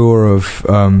like tour of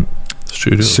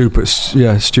super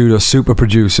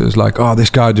producers, like, oh, this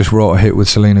guy just wrote a hit with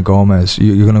Selena Gomez,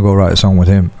 you're gonna go write a song with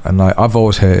him. And like, I've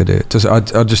always hated it.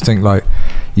 I just think like,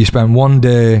 you spend one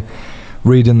day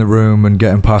reading the room and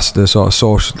getting past the sort of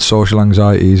social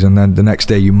anxieties, and then the next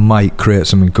day you might create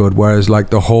something good. Whereas like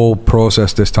the whole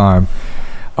process this time,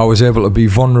 I was able to be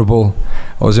vulnerable.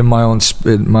 I was in my own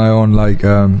like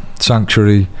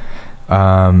sanctuary,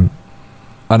 and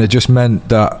it just meant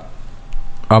that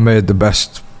I made the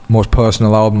best, most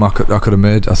personal album I could have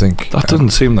made. I think that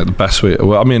doesn't seem like the best way.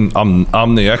 I mean,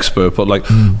 I'm the expert, but like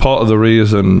part of the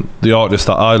reason the artists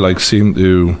that I like seem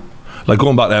to, like,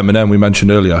 going back to Eminem, we mentioned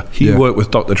earlier, he worked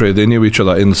with Dr. Dre, they knew each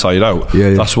other inside out.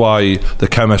 That's why the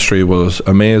chemistry was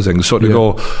amazing. So to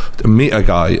go to meet a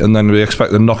guy and then we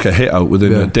expect to knock a hit out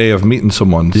within a day of meeting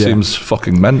someone seems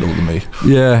fucking mental to me.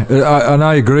 And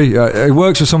I agree. It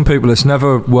works for some people, it's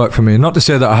never worked for me. Not to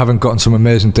say that I haven't gotten some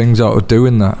amazing things out of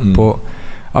doing that, but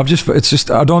I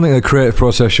don't think the creative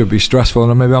process should be stressful,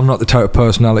 and maybe I'm not the type of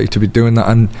personality to be doing that,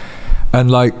 and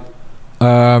like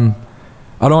I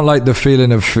don't like the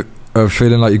feeling of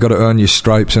feeling like you got to earn your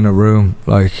stripes in a room.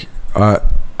 Like I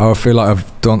feel like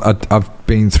I've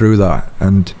been through that,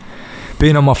 and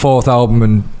being on my 4th album,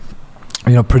 and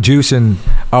producing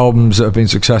albums that have been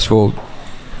successful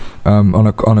on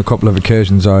a couple of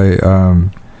occasions, I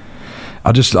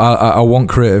want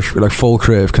creative, like full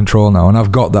creative control now, and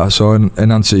I've got that. So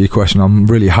in answer to your question, I'm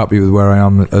really happy with where I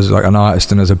am as like an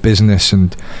artist and as a business,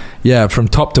 and from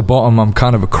top to bottom I'm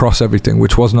kind of across everything,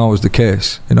 which wasn't always the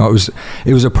case.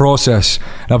 It was a process,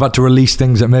 and I've had to release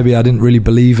things that maybe I didn't really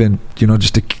believe in,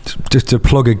 just to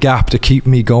plug a gap, to keep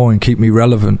me going, keep me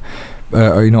relevant,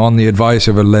 on the advice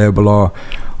of a label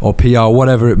or PR,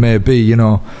 whatever it may be.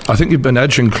 I think you've been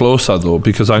edging closer though,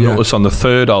 because I noticed on the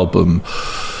 3rd album,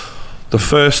 the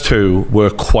first 2 were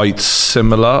quite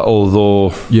similar, although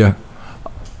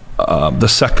the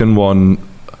second one,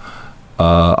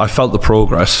 I felt the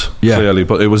progress clearly,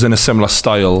 but it was in a similar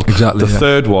style. Exactly. The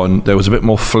third one, there was a bit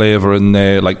more flavour in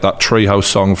there, like that Treehouse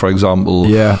song, for example.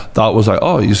 That was like,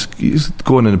 oh, he's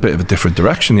going in a bit of a different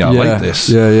direction. I like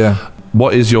this.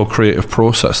 What is your creative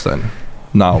process then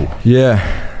now?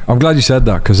 I'm glad you said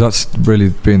that, because that's really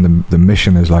been the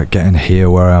mission, is like getting here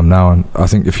where I am now. And I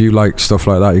think if you like stuff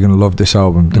like that, you're going to love this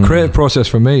album. The creative process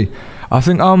for me, I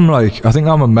think I'm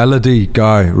a melody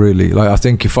guy, really. Like, I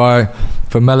think if a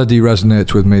melody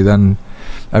resonates with me, then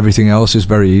everything else is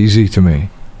very easy to me.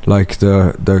 Like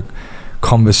the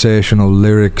conversational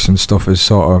lyrics and stuff is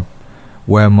sort of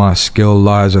where my skill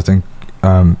lies, I think.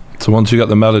 So once you get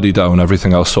the melody down,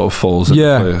 everything else sort of falls into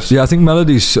place. I think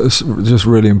melody's just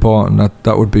really important.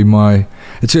 That would be my.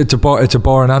 It's a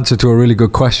boring answer to a really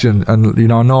good question, and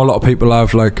I know a lot of people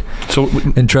have like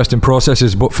interesting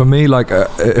processes, but for me, like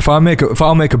if I'll make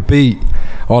a beat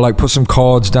or like put some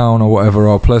chords down or whatever,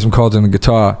 or play some chords on the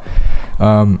guitar,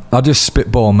 I just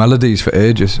spitball melodies for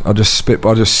ages. I just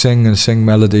sing and sing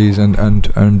melodies and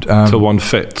till one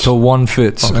fits.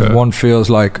 Okay. And one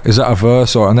feels like, is that a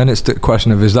verse, and then it's the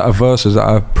question of, is that a verse? Is that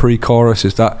a pre-chorus?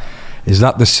 Is that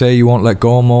the say you won't let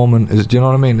go moment? Do you know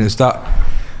what I mean? Is that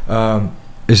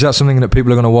something that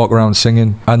people are going to walk around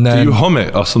singing? And then, do you hum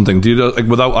it or something? Do you, like,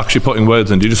 without actually putting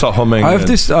words in? Do you just start humming? I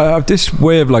have this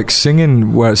way of like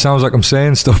singing where it sounds like I'm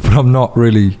saying stuff, but I'm not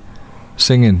really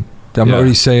singing. I'm not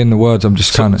really saying the words. I'm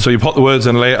just kind of. So you put the words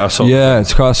in later.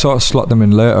 It's kind of sort of slot them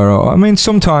in later. I mean,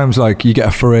 sometimes like you get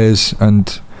a phrase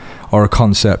or a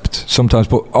concept sometimes,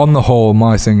 but on the whole,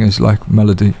 my thing is like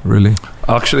melody, really.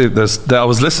 Actually, I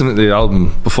was listening to the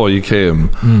album before you came,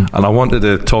 and I wanted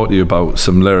to talk to you about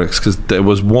some lyrics, because there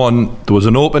was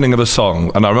an opening of a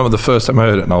song, and I remember the first time I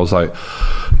heard it, and I was like,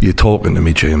 "You're talking to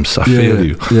me, James. I feel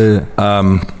you."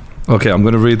 Okay, I'm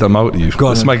going to read them out to you.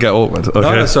 This might get awkward. Okay?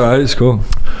 No, that's alright. It's cool.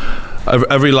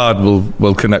 Every lad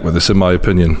will connect with this, in my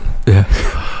opinion. Yeah.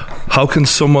 How can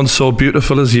someone so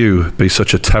beautiful as you be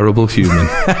such a terrible human?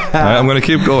 Right, I'm going to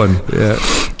keep going. Yeah.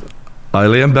 I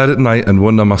lay in bed at night and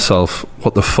wonder myself,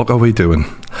 what the fuck are we doing?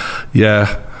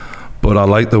 Yeah, but I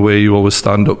like the way you always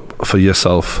stand up for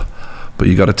yourself, but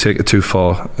you got to take it too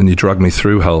far and you drag me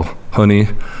through hell. Honey,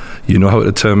 you know how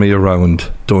to turn me around.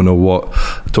 Don't know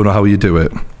how you do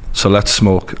it. So let's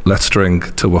smoke, let's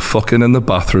drink till we're fucking in the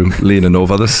bathroom, leaning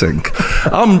over the sink.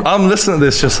 I'm listening to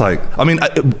this just like, I mean,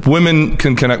 women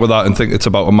can connect with that and think it's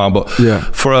about a man, but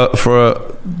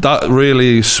that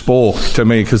really spoke to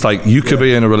me, because like you could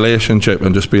be in a relationship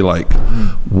and just be like,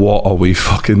 what are we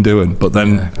fucking doing? But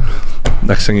then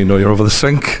next thing you know, you're over the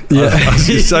sink. As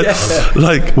you said.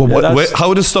 Like,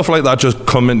 how does stuff like that just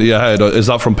come into your head? Or is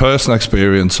that from personal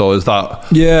experience, or is that?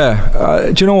 Do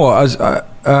you know what?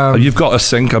 You've got a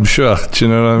sink, I'm sure. Do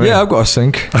you know what I mean? Yeah, I've got a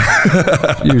sink.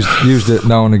 used it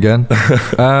now and again.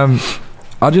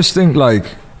 I just think like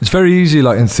it's very easy,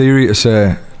 like in theory, to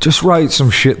say just write some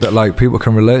shit that like people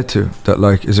can relate to, that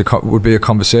like would be a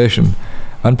conversation,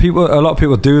 and a lot of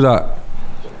people do that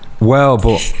well,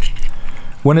 but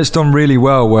when it's done really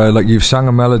well, where like you've sang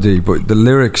a melody but the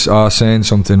lyrics are saying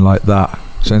something like that,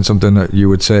 saying something that you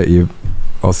would say to you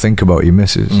or think about your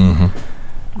missus,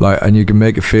 like, and you can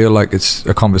make it feel like it's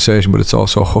a conversation, but it's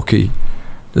also hooky.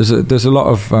 There's a lot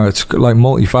of it's like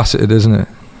multifaceted, isn't it?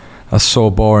 That's so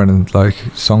boring and like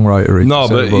songwritery. No,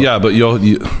 but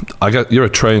I get you're a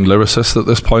trained lyricist at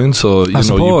this point, so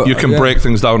you can break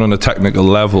things down on a technical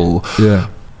level. Yeah,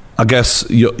 I guess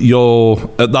you're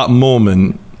at that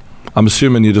moment. I'm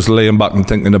assuming you're just laying back and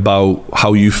thinking about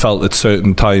how you felt at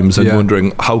certain times and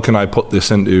wondering, how can I put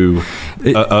this into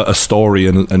a story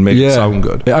and make it sound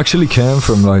good? It actually came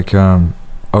from like I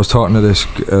was talking to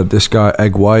this guy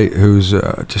Egg White, who's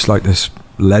just like this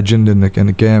legend in the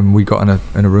game. We got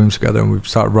in a room together and we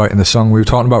started writing the song. We were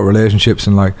talking about relationships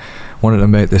and like wanted to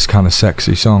make this kind of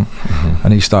sexy song,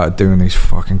 and he started doing these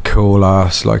fucking cool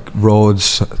ass like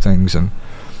roads things, and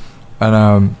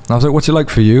I was like, what's it like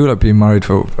for you, like being married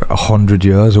for 100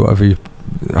 years or whatever,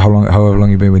 however long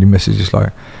you've been with your missus? Just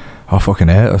like, I fucking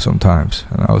hate her sometimes.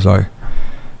 And I was like,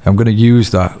 I'm going to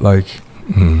use that, like,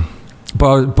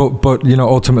 but you know,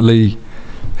 ultimately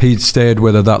he'd stayed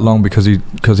with her that long because he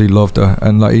loved her,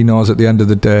 and like he knows at the end of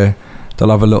the day they'll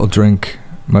have a little drink,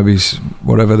 maybe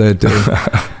whatever they do,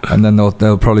 and then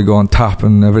they'll probably go on tap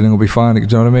and everything will be fine. Do you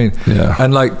know what I mean? Yeah.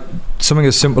 And like something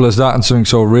as simple as that and something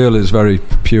so real is very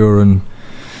pure and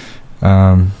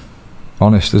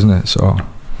honest, isn't it? So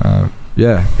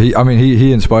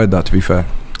he inspired that, to be fair.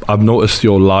 I've noticed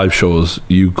your live shows,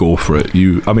 you go for it.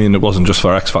 It wasn't just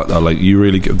for X Factor, like you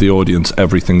really give the audience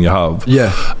everything you have.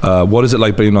 Yeah. What is it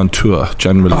like being on tour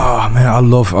generally? Oh man, I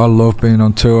love being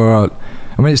on tour.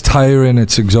 I mean, it's tiring,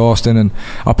 it's exhausting, and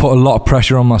I put a lot of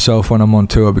pressure on myself when I'm on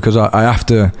tour, because I have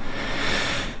to.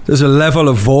 There's a level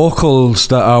of vocals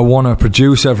that I want to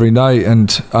produce every night,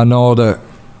 and I know that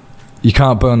you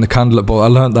can't burn the candle at both. I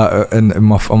learned that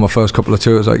on my first couple of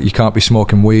tours. Like, you can't be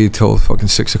smoking weed till fucking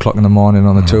 6 o'clock in the morning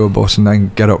on the tour bus and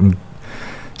then get up and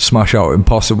smash out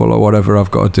Impossible or whatever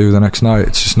I've got to do the next night.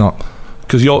 It's just not,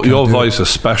 because your voice is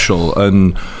special,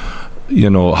 and you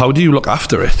know, how do you look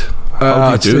after it?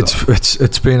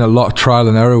 It's been a lot of trial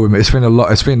and error with me.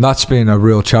 That's been a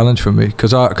real challenge for me,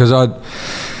 because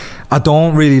I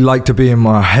don't really like to be in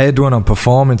my head when I'm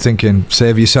performing thinking,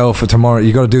 save yourself for tomorrow,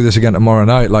 you got to do this again tomorrow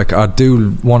night. Like, I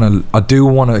do want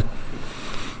to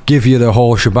give you the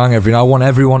whole shebang every night. I want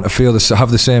everyone to feel this,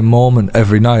 have the same moment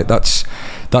every night. That's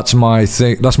my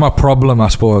thing. That's my problem, I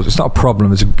suppose. It's not a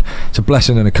problem, it's a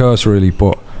blessing and a curse, really.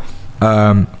 But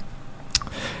I've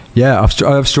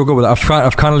struggled with it.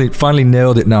 I've kind of finally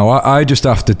nailed it now. I just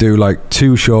have to do like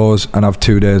 2 shows and have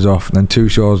 2 days off, and then 2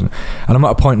 shows, and I'm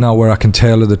at a point now where I can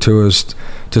tailor the tours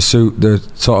to suit the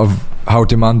sort of how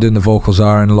demanding the vocals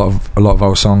are in a lot of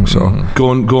our songs. So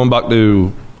going back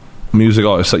to music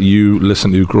artists that you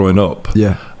listened to growing up,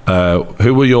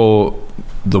 who were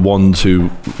the ones who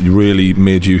really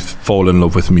made you fall in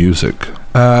love with music?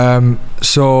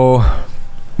 So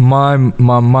my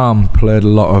mum played a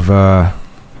lot of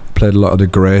the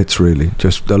greats, really.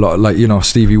 Just a lot, like, you know,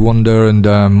 Stevie Wonder and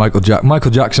Michael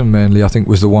Jackson mainly, I think,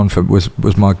 was the one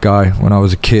was my guy when I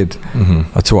was a kid.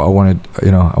 That's what I wanted.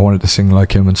 You know, I wanted to sing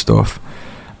like him and stuff.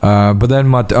 But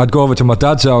then I'd go over to my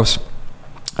dad's house,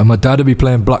 and my dad would be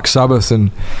playing Black Sabbath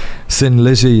and Thin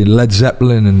Lizzy and Led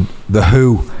Zeppelin and The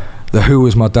Who. The Who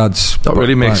was my dad's. That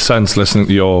really makes sense listening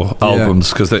to your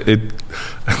albums, because it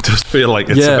just feel like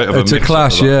it's a bit of a mix. It's a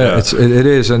clash. It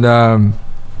is, and.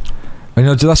 You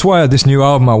know, that's why this new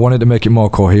album, I wanted to make it more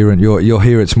coherent. You'll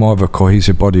hear it's more of a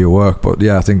cohesive body of work, but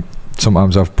I think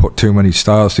sometimes I've put too many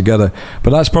styles together.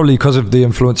 But that's probably because of the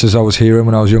influences I was hearing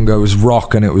when I was younger. It was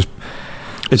rock, and it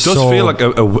does feel like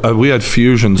a weird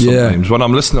fusion sometimes. When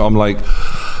I'm listening, I'm like,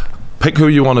 pick who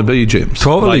you want to be, James.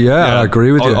 Totally, I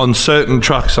agree with you. On certain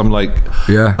tracks, I'm like,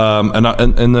 and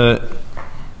the,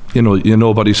 you know, your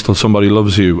Nobody's Till Somebody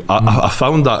Loves You. I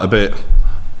found that a bit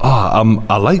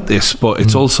I like this, but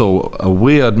it's also a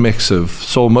weird mix of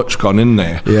so much gone in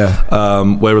there. Yeah.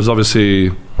 Whereas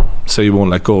obviously, Say You Won't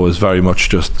Let Go is very much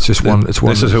just one.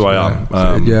 This is who I am.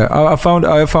 I found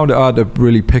it hard to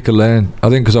really pick a lane. I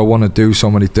think because I want to do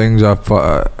so many things.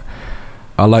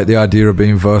 I like the idea of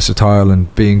being versatile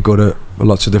and being good at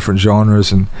lots of different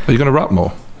genres. And are you going to rap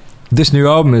more? This new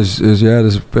album is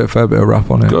there's a fair bit of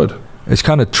rap on it. Good. It's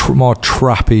kind of more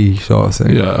trappy sort of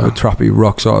thing. Yeah. A trappy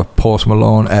rock sort of Post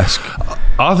Malone-esque.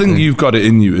 I think you've got it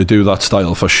in you to do that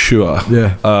style for sure.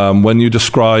 Yeah. When you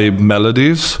describe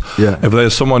melodies, if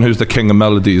there's someone who's the king of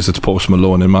melodies, it's Post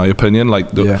Malone, in my opinion.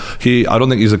 Like I don't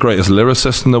think he's the greatest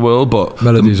lyricist in the world, but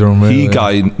melodies are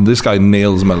unreal. This guy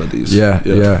nails melodies. Yeah.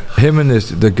 Him and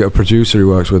the producer he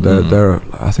works with, they're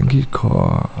I think he's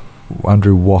called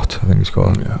Andrew Watt. I think he's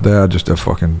called. Yeah. They are just a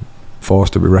fucking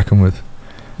force to be reckoned with.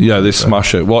 Yeah, they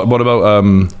smash it. What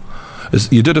about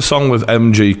you did a song with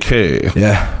MGK?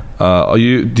 Yeah.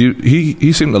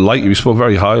 He seemed to like you. He spoke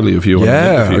very highly of you.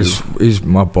 Yeah, he's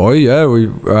my boy. Yeah,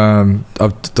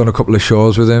 I've done a couple of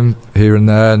shows with him here and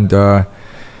there, and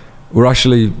we're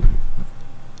actually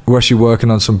working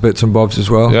on some bits and bobs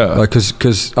as well. Yeah, like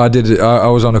because I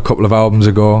was on a couple of albums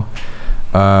ago,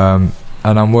 and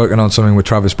I'm working on something with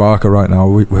Travis Barker right now,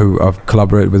 who I've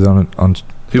collaborated with on.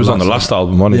 He was on the last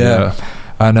album, wasn't he? Yeah.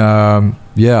 And I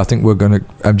think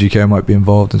MGK might be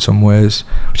involved in some ways,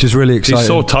 which is really exciting. He's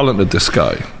so talented, this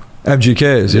guy. MGK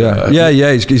is, yeah.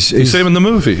 He's same in the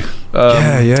movie.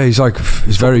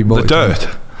 He's very The Dirt.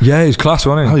 Yeah, he's class,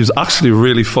 wasn't he? Oh, he was actually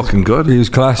really fucking good. He was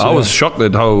class. I was shocked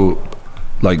at how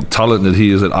talented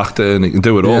he is at acting, and he can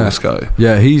do it all. This guy.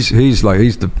 Yeah, he's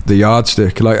the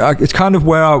yardstick. Like it's kind of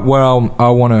where I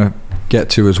want to get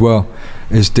to as well.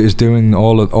 Is doing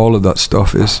all of that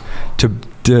stuff, is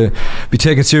to be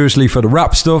taken seriously for the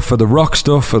rap stuff, for the rock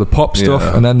stuff, for the pop stuff,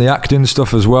 and then the acting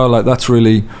stuff as well. Like that's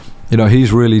really,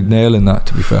 he's really nailing that,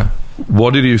 to be fair.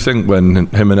 What did you think when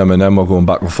him and Eminem were going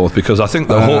back and forth? Because I think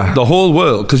the whole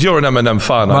world, because you're an Eminem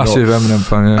fan, massive Eminem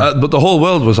fan, yeah. But the whole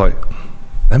world was like,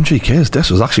 MGK's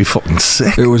this was actually fucking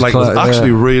sick. It was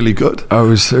actually really good. It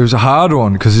was a hard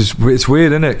one because it's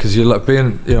weird, isn't it? Because you're like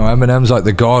being, Eminem's like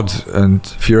the god, and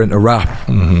if you're into rap,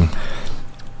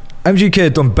 MGK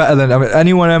had done better than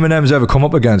anyone Eminem's ever come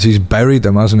up against. He's buried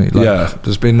them, hasn't he?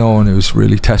 There's been no one who's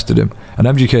really tested him, and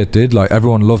MGK did. Like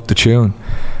everyone loved the tune.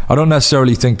 I don't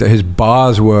necessarily think that his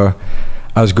bars were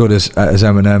as good as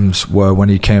Eminem's were when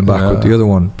he came back with the other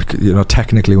one. Because,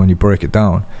 technically, when you break it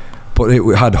down. But it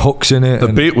had hooks in it. The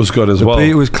beat was good as well. The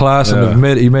beat was class, and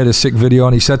he made a sick video,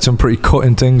 and he said some pretty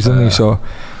cutting things, didn't he? So,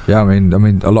 I mean,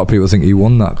 a lot of people think he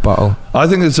won that battle. I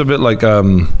think it's a bit like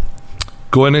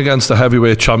going against a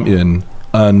heavyweight champion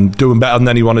and doing better than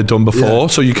anyone had done before.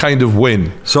 So you kind of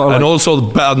win, and also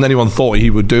better than anyone thought he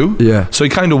would do. Yeah. So he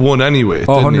kind of won anyway.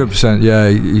 100%. Yeah.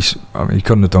 He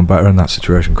couldn't have done better in that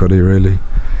situation, could he? Really.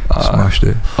 Smashed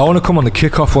it. I want to come on the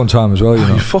Kickoff one time as well.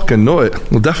 You fucking know it.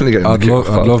 We'll definitely get. I'd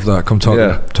love that. Come talk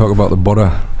about the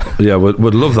butter. Yeah,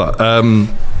 we'd love that.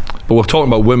 But we're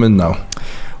talking about women now.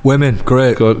 Women,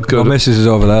 great. Good. My missus is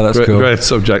over there. That's cool. Great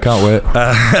subject. Can't wait.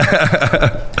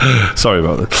 Sorry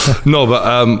about that. No, but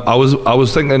I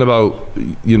was thinking about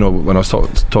when I was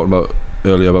talking about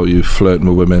earlier about you flirting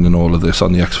with women and all of this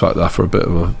on the X Factor for a bit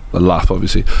of a laugh,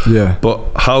 obviously. Yeah. But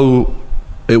how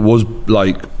it was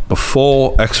like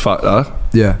before X Factor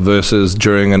versus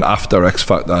during and after X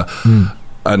Factor,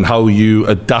 and how you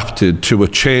adapted to a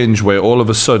change where all of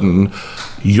a sudden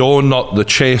you're not the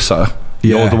chaser,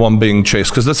 you're the one being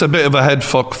chased, because that's a bit of a head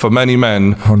fuck for many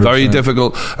men. 100%. Very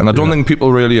difficult, and I don't think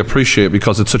people really appreciate,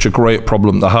 because it's such a great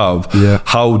problem to have,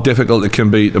 how difficult it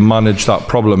can be to manage that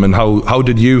problem. And how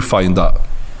did you find that?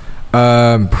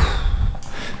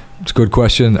 It's a good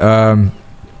question.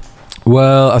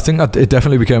 Well, I think that it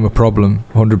definitely became a problem.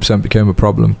 100% became a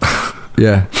problem.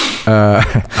 Yeah.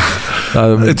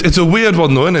 It's a weird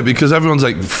one though, isn't it? Because everyone's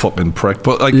like, fucking prick.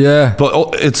 But like,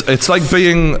 but it's like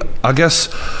being, I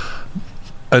guess,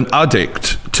 an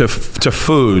addict to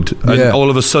food, and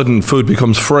all of a sudden food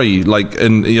becomes free, like,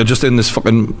 and you're just in this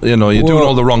fucking, you're doing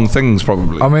all the wrong things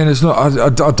probably. I mean, it's not, I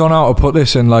don't know how to put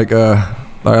this in, like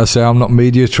I say, I'm not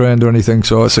media trained or anything,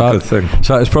 so it's a good thing.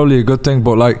 So it's probably a good thing,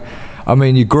 but like, I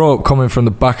mean, you grow up coming from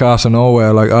the back arse of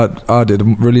nowhere. Like I did, a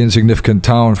really insignificant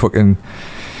town, fucking,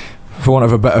 for want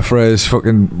of a better phrase,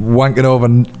 fucking wanking over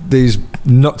these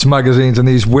nuts magazines and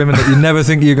these women that you never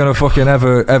think you're gonna fucking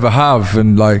ever have,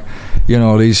 and like,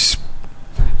 these,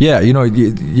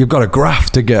 you've got to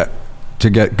graft to get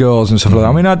girls and stuff like that.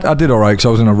 I mean, I did all right because I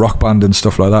was in a rock band and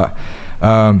stuff like that.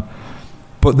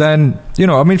 But then,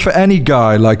 I mean, for any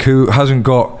guy like who hasn't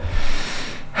got,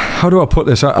 how do I put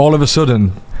this? All of a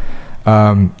sudden,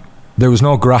 there was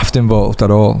no graft involved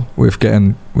at all with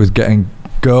getting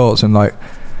girls, and like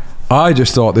I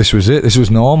just thought this was it. This was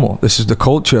normal. This is the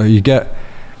culture.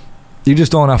 You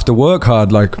just don't have to work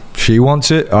hard. Like, she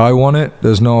wants it, I want it.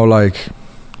 There's no like,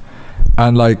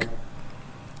 and like,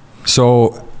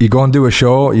 so you go and do a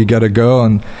show, you get a girl,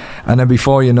 and then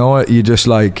before you know it, you just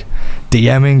like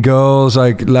DMing girls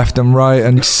like left and right,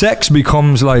 and sex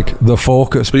becomes like the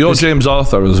focus. But you're James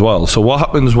Arthur as well. So what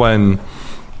happens when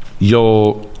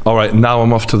you're, all right, now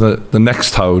I'm off to the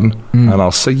next town and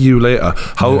I'll see you later?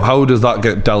 How does that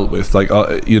get dealt with? Like,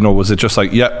 was it just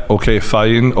like, yeah, okay,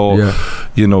 fine? Or,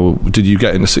 did you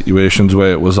get into situations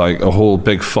where it was like a whole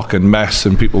big fucking mess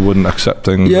and people wouldn't accept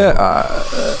things? Yeah,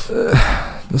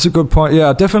 that's a good point. Yeah,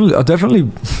 I definitely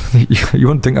you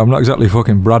wouldn't think I'm not exactly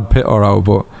fucking Brad Pitt or how,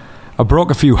 but I broke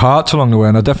a few hearts along the way,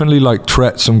 and I definitely like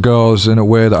treated some girls in a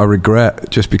way that I regret,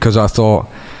 just because I thought,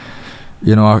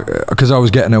 because I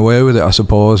was getting away with it, I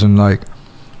suppose, and I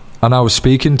was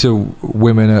speaking to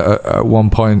women at one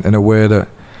point in a way that,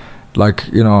 like,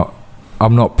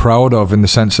 I'm not proud of, in the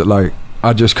sense that, like,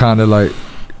 I just kind of like,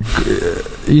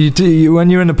 when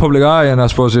you're in the public eye, and I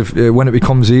suppose when it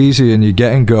becomes easy and you're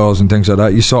getting girls and things like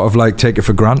that, you sort of like take it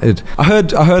for granted. I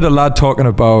heard a lad talking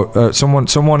about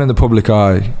someone in the public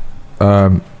eye,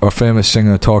 a famous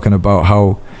singer, talking about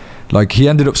how, like, he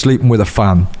ended up sleeping with a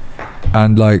fan,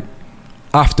 and like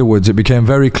afterwards it became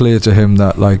very clear to him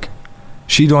that like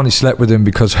she'd only slept with him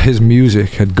because his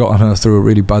music had gotten her through a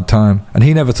really bad time, and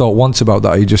he never thought once about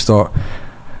that. He just thought,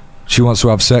 she wants to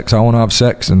have sex, I want to have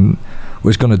sex, and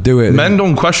we're just going to do it. Men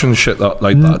don't question shit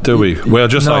that, do we? We're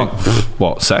just like,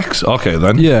 what, sex? Okay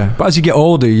then. Yeah, but as you get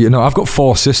older, I've got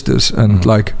 4 sisters, and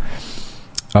like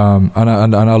and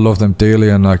I love them dearly,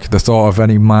 and like the thought of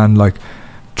any man like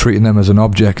treating them as an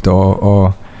object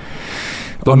or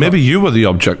but maybe you were the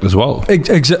object as well.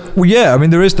 Well, yeah, I mean,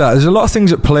 there is that. There's a lot of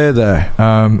things at play there.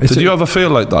 Did you ever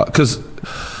feel like that? Because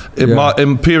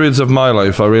in periods of my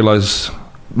life, I realised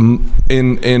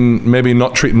in maybe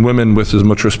not treating women with as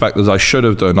much respect as I should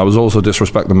have done, I was also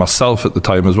disrespecting myself at the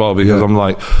time as well, because I'm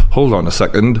like, hold on a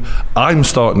second, I'm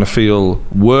starting to feel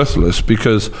worthless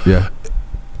because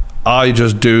I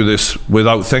just do this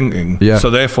without thinking. So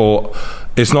therefore,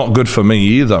 it's not good for me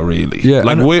either, really.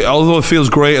 Like, although it feels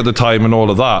great at the time and all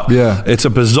of that, it's a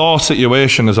bizarre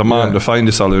situation as a man to find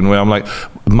yourself in, where I'm like,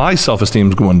 my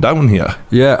self-esteem's going down here.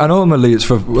 Yeah, and ultimately it's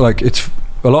for, like, it's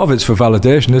a lot of it's for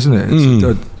validation, isn't it? It's,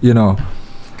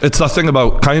 it's that thing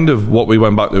about kind of what we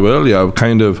went back to earlier,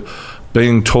 kind of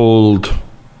being told,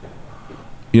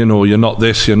 you're not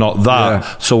this, you're not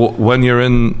that. So when you're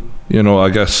in, I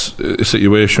guess, a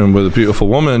situation with a beautiful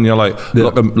woman, you're like,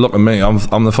 look at me,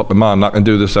 I'm the fucking man, I can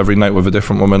do this every night with a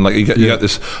different woman. Like, you get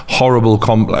this horrible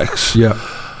complex. Did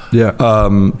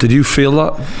you feel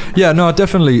that? Yeah, no,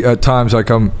 definitely at times,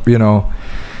 like,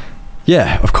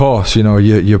 yeah, of course,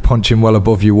 you're punching well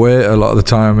above your weight a lot of the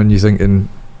time, and you're thinking,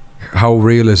 how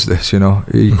real is this?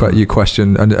 You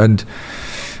question, and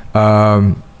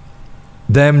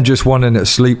them just wanting to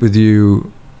sleep with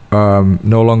you,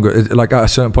 no longer, like, at a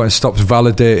certain point, it stops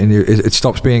validating you. It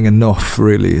stops being enough,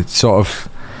 really. It's sort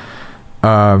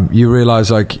of, you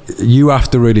realise, like, you have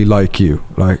to really like you,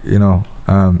 like,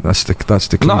 that's the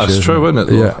cliche. No, it's true, isn't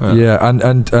it? Yeah,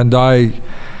 and I.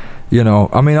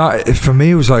 I mean, for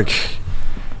me, it was like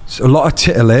a lot of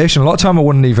titillation. A lot of time I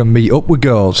wouldn't even meet up with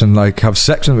girls and like have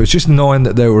sex with them. It was just knowing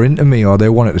that they were into me or they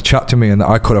wanted to chat to me and that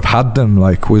I could have had them,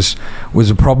 like, was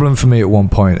a problem for me at one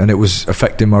point, and it was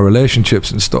affecting my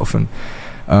relationships and stuff. And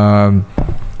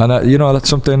that's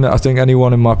something that I think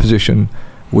anyone in my position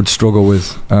would struggle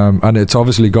with, and it's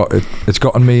obviously it's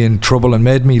gotten me in trouble and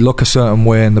made me look a certain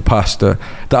way in the past that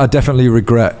I definitely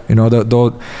regret.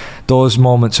 Those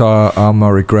moments are my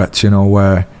regrets,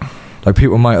 where, like,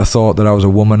 people might have thought that I was a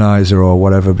womanizer or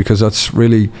whatever, because that's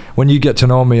really, when you get to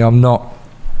know me, I'm not,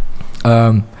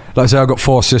 like I say, I've got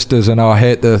 4 sisters, and I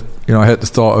hate the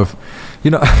thought of,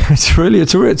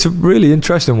 it's a really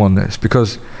interesting one, this,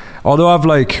 because although I've,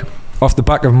 like, off the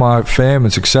back of my fame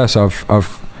and success, in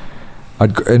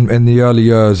the early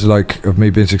years, like, of me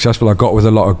being successful, I got with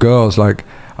a lot of girls. Like,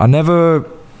 I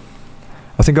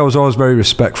think I was always very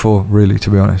respectful, really, to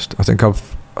be honest. I think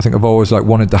I've always, like,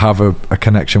 wanted to have a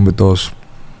connection with those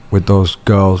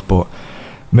girls, but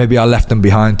maybe I left them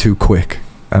behind too quick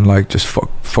and, like, just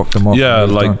fucked them off. Yeah,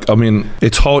 like, I mean,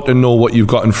 it's hard to know what you've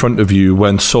got in front of you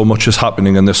when so much is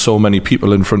happening and there's so many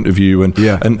people in front of you, and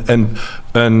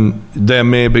and there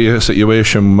may be a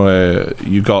situation where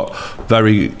you got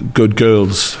very good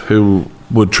girls who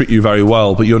would treat you very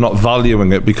well, but you're not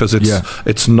valuing it because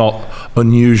it's not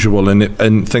unusual,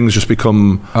 and things just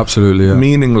become absolutely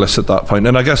meaningless at that point.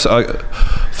 And I guess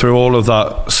through all of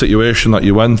that situation that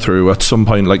you went through, at some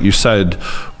point, like you said,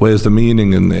 where's the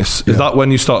meaning in this? Is that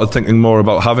when you started thinking more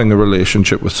about having a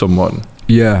relationship with someone?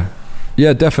 Yeah,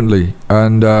 definitely.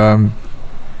 And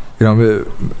you know,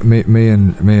 me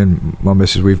and my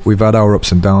missus, we've had our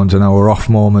ups and downs and our off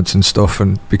moments and stuff,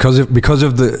 and because of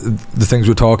the things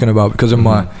we're talking about, because of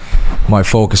my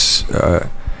focus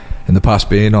in the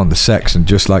past being on the sex and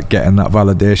just like getting that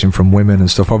validation from women and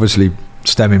stuff, obviously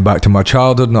stemming back to my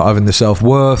childhood, not having the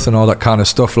self-worth and all that kind of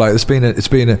stuff, like it's been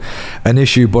an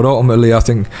issue. But ultimately, I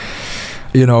think,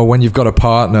 you know, when you've got a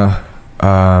partner, you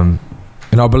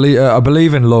know, I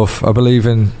believe in love, I believe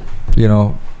in, you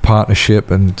know,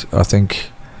 partnership, and I think,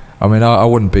 I mean, I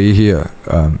wouldn't be here.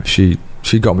 She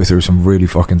got me through some really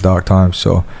fucking dark times,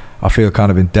 so I feel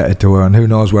kind of indebted to her, and who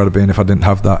knows where I'd been if I didn't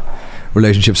have that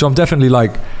relationship. So I'm definitely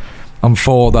like, I'm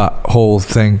for that whole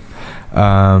thing.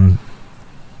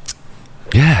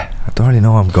 Yeah, I don't really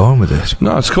know where I'm going with this.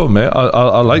 No, it's cool, mate.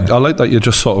 I like that you're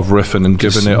just sort of riffing and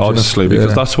giving it honestly,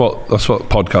 because that's what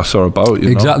podcasts are about.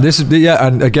 You know? This is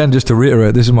and again, just to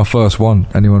reiterate, this is my first one.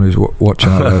 Anyone who's watching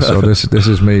out there, so this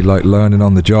is me like learning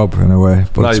on the job in a way.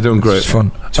 But you're doing great. It's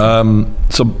fun.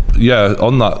 So yeah,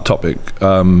 on that topic,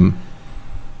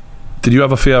 did you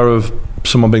ever fear of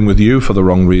someone being with you for the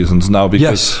wrong reasons now?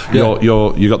 Because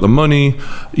you got the money,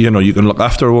 you know, you can look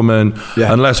after a woman,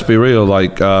 and let's be real,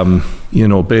 like you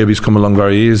know, babies come along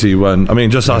very easy when, I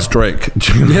mean, just ask Drake.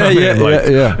 You know what I mean?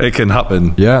 Like, it can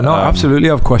happen. Yeah, no, absolutely.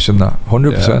 I've questioned that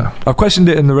 100%. I've questioned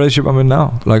it in the relationship I'm in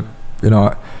now. Like, you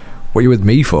know, what are you with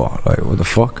me for? Like, what the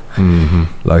fuck?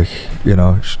 Mm-hmm. Like, you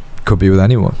know, could be with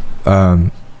anyone.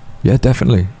 Yeah,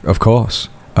 definitely, of course.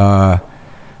 But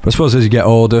I suppose as you get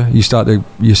older, you start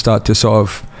to sort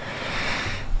of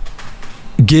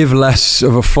give less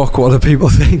of a fuck what other people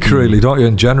think, really, don't you,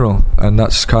 in general? And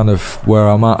that's kind of where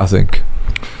I'm at, I think.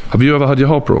 Have you ever had your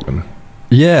heart broken?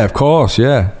 Yeah, of course,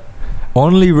 yeah.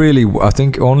 Only really, I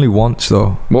think only once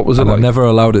though. What was it like? I never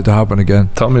allowed it to happen again.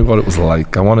 Tell me what it was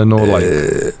like. I want to know, like,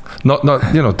 not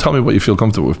you know, tell me what you feel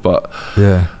comfortable with, but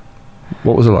yeah,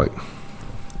 what was it like?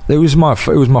 It was my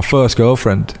first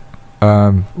girlfriend.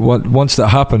 Once that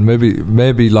happened,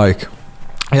 maybe like,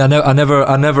 yeah, I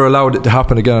never allowed it to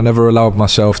happen again. I never allowed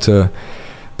myself to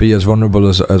be as vulnerable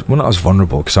as well, not as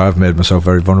vulnerable, because I've made myself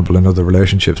very vulnerable in other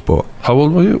relationships. But how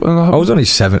old were you when that happened? I was only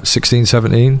 16,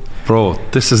 17. Bro,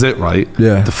 this is it, right?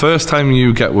 Yeah. The first time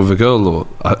you get with a girl, though,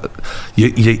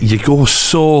 you go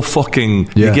so fucking,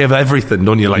 you give everything,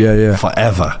 don't you? Like,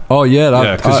 forever. Oh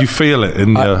yeah, because you feel it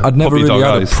in your I'd never really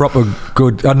had eyes.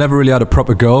 I'd never really had a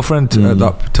proper girlfriend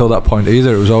till that point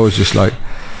either. It was always just like,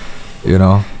 you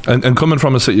know. And coming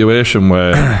from a situation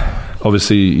where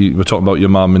obviously you were talking about your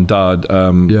mum and dad,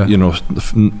 you know,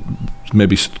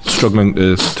 maybe struggling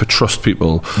to trust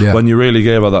people. When you really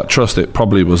gave her that trust, it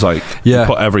probably was like you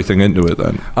put everything into it.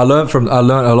 Then I learned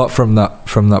a lot from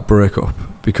that breakup,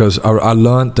 because I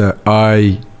learned that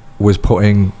I was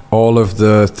putting all of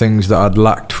the things that I'd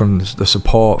lacked from the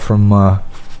support from my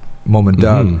mum and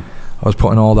dad. I was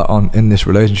putting all that on in this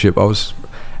relationship.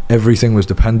 Everything was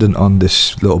dependent on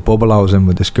this little bubble I was in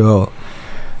with this girl,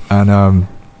 and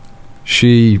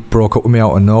she broke up with me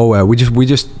out of nowhere. We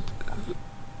just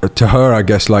to her, I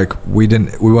guess, like we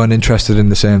weren't interested in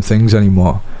the same things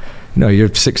anymore. You know,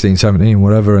 you're 16, 17,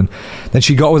 whatever. And then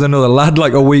she got with another lad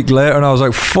like a week later, and I was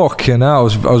like, fucking hell.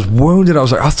 I was wounded. I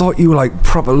was like, I thought you were like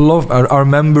proper love. I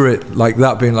remember it like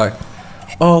that, being like,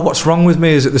 oh, what's wrong with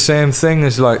me? Is it the same thing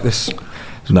as like this?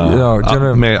 No, you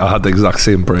know, mate, I had the exact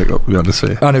same breakup, to be honest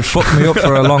with you. And it fucked me up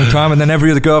for a long time. And then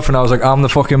every other girlfriend, I was like, I'm the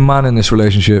fucking man in this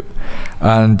relationship,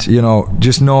 and you know,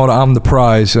 just know that I'm the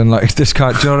prize, and like this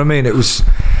kind. Do you know what I mean? It was.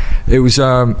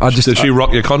 Did she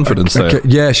rock your confidence there?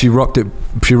 Yeah, she rocked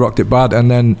it bad,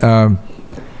 and then I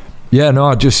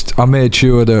made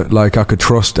sure that like I could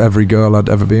trust every girl I'd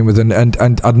ever been with, and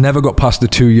I'd never got past the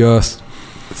 2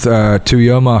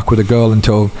 year mark with a girl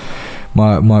until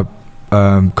my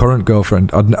current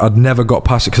girlfriend. I'd never got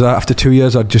past it, because after 2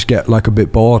 years I'd just get like a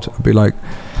bit bored. I'd be like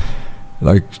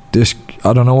this,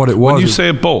 I don't know what it was. When you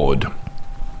say bored,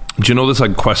 do you know this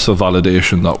like quest for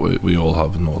validation that we all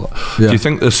have and all that? Do you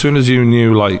think as soon as you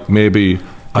knew like maybe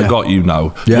I got you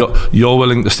now. You're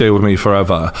willing to stay with me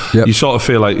forever. You sort of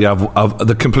feel like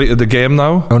I've completed the game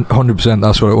now. 100%,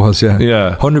 that's what it was.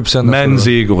 Yeah 100%. Men's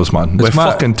egos, man. We're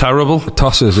fucking terrible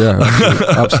tossers.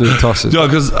 Absolute tossers.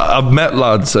 Because I've met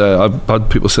lads, I've had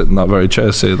people sit in that very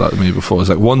chair say that to me before. It's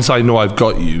like, once I know I've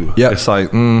got you, it's like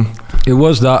it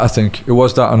was that. I think it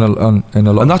was that in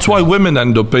a lot, and that's why women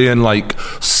end up being like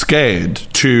scared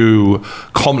to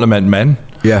compliment men.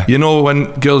 You know,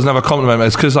 when girls never compliment men,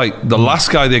 it's because like the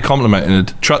last guy they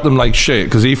complimented treated them like shit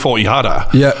because he thought he had her.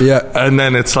 And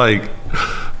then it's like,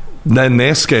 then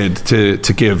they're scared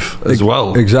to give as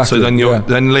well. Exactly. So then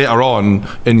then later on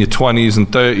in your 20s and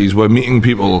 30s, we're meeting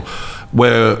people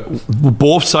where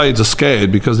both sides are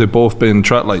scared because they've both been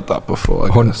treated like that before.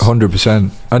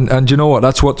 100%. And you know what?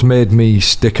 That's what's made me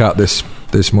stick at this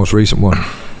most recent one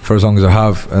for as long as I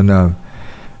have, and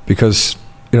because,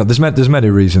 you know, there's many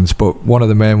reasons, but one of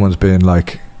the main ones being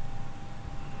like,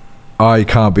 I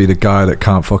can't be the guy that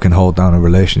can't fucking hold down a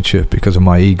relationship because of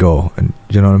my ego, and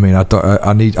you know what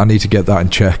I mean. I need to get that in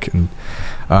check and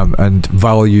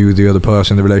value the other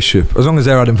person in the relationship, as long as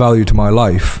they're adding value to my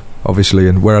life, obviously,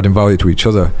 and we're adding value to each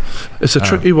other. It's a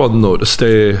tricky one though to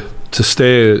stay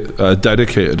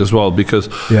dedicated as well, because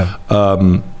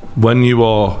when you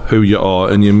are who you are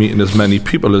and you're meeting as many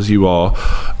people as you are.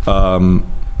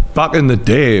 Back in the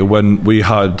day when we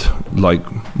had, like,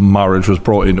 marriage was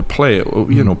brought into play,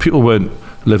 you know, people weren't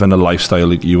living a lifestyle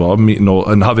like you are, meeting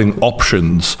and having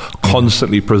options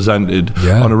constantly presented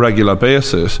on a regular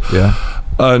basis.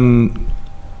 And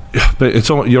but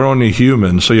you're only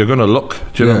human, so you're going to look.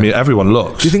 Do you know what I mean? Everyone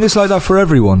looks. Do you think it's like that for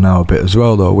everyone now a bit as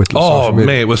well, though? With social media?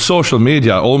 Mate, with social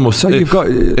media, almost. So you've got,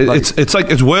 it's like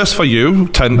it's worse for you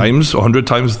 10 times, 100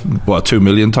 times, 2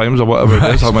 million times, or whatever it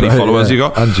is. How many followers you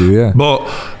got? And you, But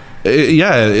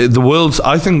the world's,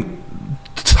 I think,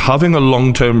 having a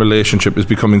long-term relationship is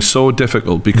becoming so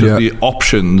difficult because the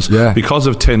options, because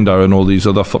of Tinder and all these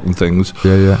other fucking things,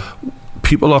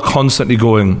 people are constantly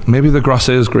going, maybe the grass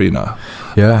is greener,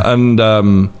 and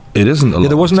it isn't a lot.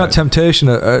 There wasn't that temptation,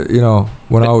 you know,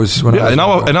 when I was in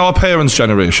our parents'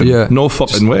 generation. No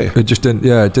fucking way. It just didn't.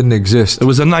 It didn't exist. It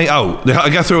was a night out. They had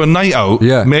to get through a night out.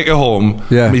 Make it home.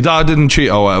 My dad didn't cheat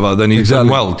or whatever. Then he's done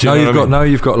well. Now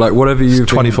you've got like whatever you've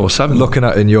 24/7 looking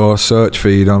at in your search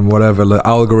feed on whatever, the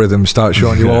algorithm starts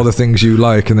showing you all the things you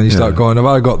like, and then you start going, have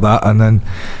I got that? And then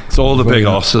it's all the big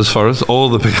horses for us. All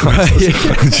the big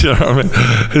horses. Do you know what I mean?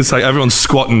 It's like everyone's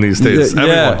squatting these days.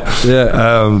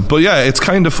 Everyone. But it's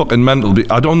kind of fucking mental.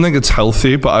 I don't think it's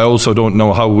healthy, but I also don't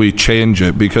know how we change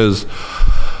it, because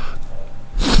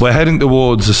we're heading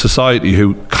towards a society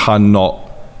who cannot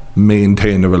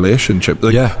maintain a relationship.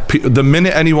 The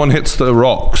minute anyone hits the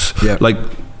rocks, like,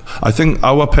 I think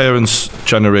our parents'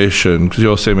 generation, because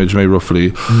you're the same age as me roughly,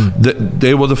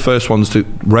 they were the first ones to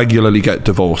regularly get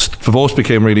divorced. Divorce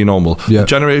became really normal. The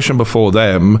generation before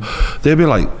them, they'd be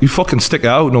like, you fucking stick it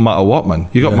out no matter what, man.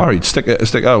 You got married, stick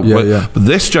it out. But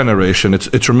this generation,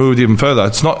 it's removed even further.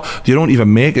 It's not, you don't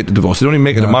even make it to divorce. They don't even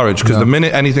make it to marriage, because the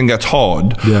minute anything gets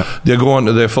hard, they go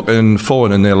onto their fucking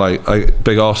phone and they're like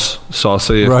big ass,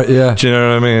 saucy. Right, Do you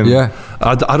know what I mean?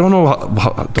 I don't know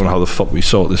how the fuck we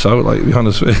sort this out, like, to be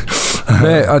honest with you.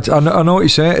 Mate, I know what you're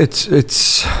saying. It's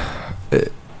a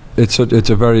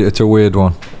weird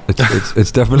one.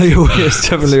 It's definitely a weird.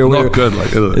 It's not good,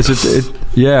 like, is it?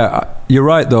 You're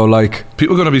right though. Like,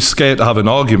 people are going to be scared to have an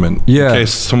argument in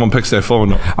case someone picks their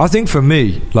phone up. I think for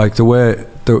me, like,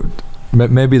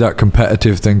 maybe that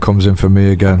competitive thing comes in for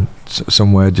me again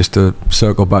somewhere, just to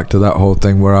circle back to that whole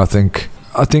thing where I think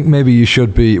maybe you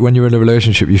should be, when you're in a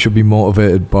relationship, you should be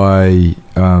motivated by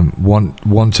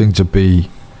wanting to be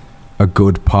a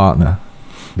good partner,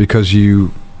 because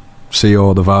you see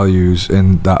all the values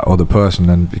in that other person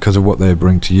and because of what they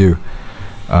bring to you.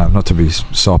 Not to be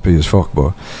soppy as fuck,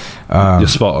 but you're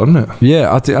spot on, isn't it?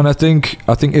 Yeah, I think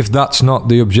if that's not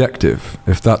the objective,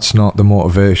 if that's not the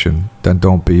motivation, then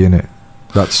don't be in it.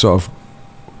 That's sort of,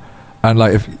 and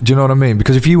like, do you know what I mean?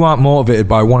 Because if you aren't motivated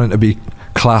by wanting to be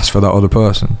class for that other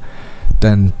person,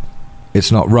 then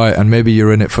it's not right, and maybe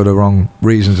you're in it for the wrong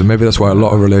reasons, and maybe that's why a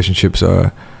lot of relationships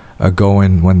are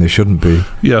going when they shouldn't be.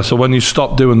 So when you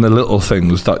stop doing the little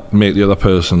things that make the other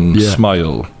person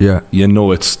smile, you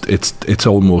know it's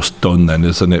almost done then,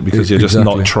 isn't it? Because you're just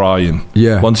not trying.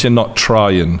 Once you're not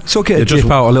trying, it's okay to dip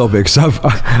out a little bit, because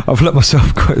I've let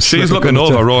myself go. She's looking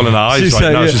over, rolling her eyes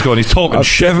right now. She's going, he's talking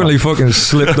shit. I've definitely fucking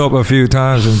slipped up a few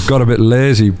times and got a bit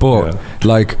lazy, but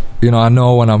like, you know, I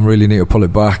know when I'm really need to pull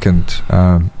it back, and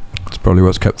it's probably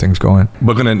what's kept things going.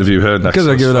 We're going to interview her next. Because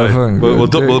I give it that thing.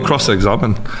 We'll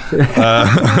cross-examine.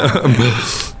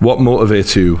 What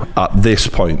motivates you at this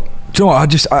point Do you know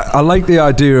what? I like the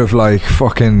idea of like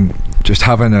fucking just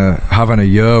having a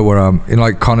year where I'm, you know,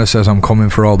 like Connor says, I'm coming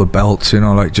for all the belts, you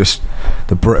know, like just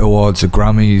the Brit Awards, the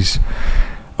Grammys.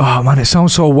 Oh man, it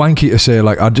sounds so wanky to say,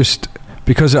 like,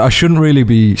 because I shouldn't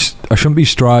be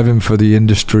striving for the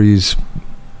industry's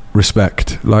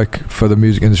respect, like for the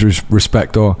music industry's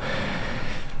respect, or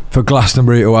for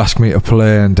Glastonbury to ask me to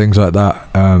play and things like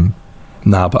that.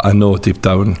 Nah, but I know deep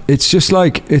down it's just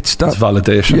like it's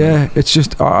validation. Yeah, it's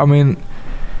just, I mean,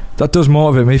 that does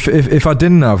motivate me. If I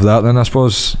didn't have that, then I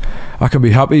suppose I can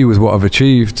be happy with what I've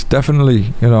achieved.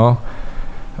 Definitely, you know.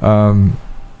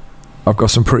 I've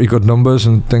got some pretty good numbers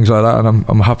and things like that, and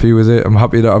I'm happy with it. I'm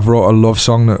happy that I've wrote a love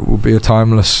song that will be a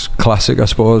timeless classic, I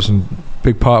suppose, and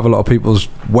big part of a lot of people's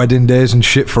wedding days and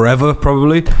shit forever,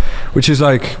 probably, which is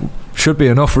like, should be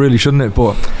enough, really, shouldn't it?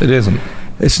 But it isn't.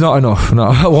 It's not enough. No,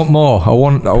 I want more. I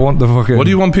want the fucking. What do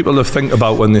you want people to think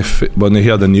about when they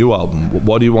hear the new album?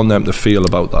 What do you want them to feel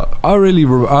about that? I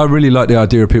really like the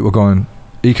idea of people going,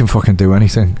 he can fucking do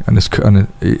anything, and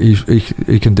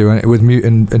he can do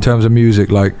anything in terms of music.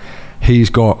 Like,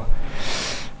 he's got.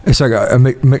 It's like a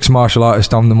mixed martial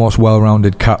artist. I'm the most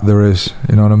well-rounded cat there is.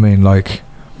 You know what I mean? Like,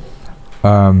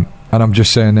 and I'm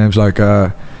just saying names like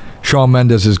Shawn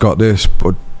Mendes has got this,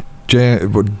 but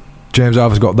James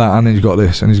Arthur's got that, and he's got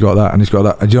this, and he's got that, and he's got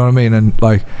that. Do you know what I mean? And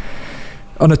like,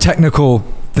 on a technical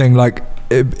thing, like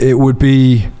it would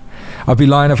be, I'd be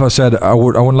lying if I said I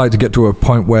wouldn't like to get to a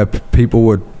point where people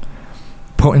would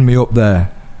putting me up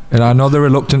there, and I know they're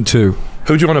reluctant to.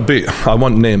 Who do you want to beat? I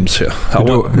want names here.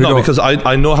 Because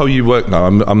I know how you work now.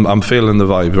 I'm feeling the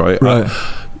vibe, right?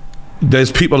 Right.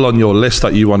 There's people on your list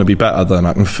that you want to be better than.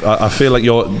 I feel like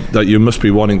you must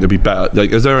be wanting to be better. Like,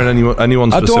 is there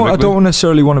anyone specifically? I don't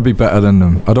necessarily want to be better than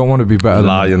them. I don't want to be better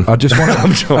Lying. than them. I just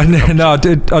want to. No, I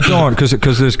don't,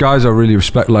 because there's guys I really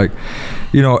respect. Like,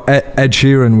 you know, Ed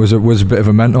Sheeran was a bit of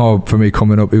a mentor for me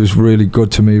coming up. He was really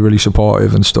good to me, really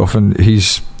supportive and stuff. And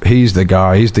he's the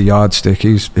guy. He's the yardstick.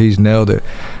 He's nailed it.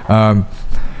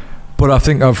 But I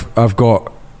think I've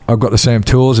got the same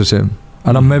tools as him.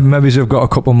 And maybe I've got a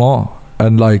couple more,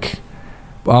 and like,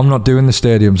 I'm not doing the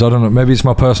stadiums. I don't know. Maybe it's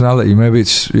my personality. Maybe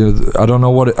it's, you know, I don't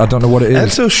know what it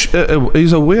is.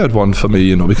 He's a weird one for me,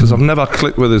 you know, because I've never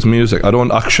clicked with his music. I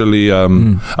don't actually.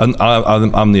 And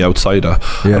I'm the outsider.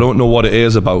 Yeah. I don't know what it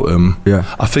is about him.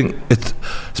 Yeah. I think it's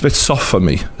a bit soft for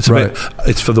me. It's a bit.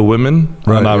 It's for the women,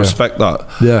 and I respect that.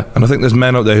 Yeah. And I think there's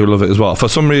men out there who love it as well. For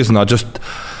some reason, I just.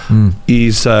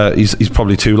 He's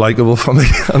probably too likable for me.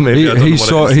 He's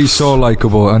so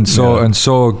likable and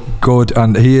so good,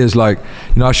 and he is, like,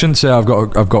 you know, I shouldn't say I've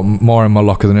got more in my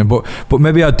locker than him, but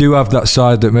maybe I do have that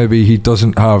side that maybe he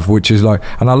doesn't have, which is like,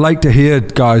 and I like to hear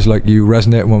guys like you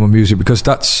resonate with my music, because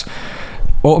that's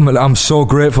ultimately, I'm so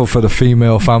grateful for the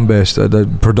female fan base, the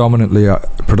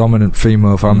predominant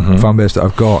female fan base that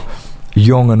I've got,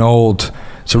 young and old.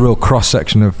 It's a real cross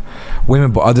section of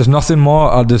women, but there's nothing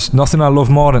I love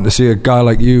more than to see a guy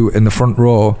like you in the front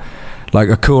row, like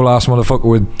a cool ass motherfucker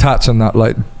with tats and that,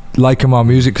 like liking my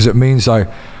music, because it means like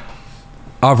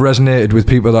I've resonated with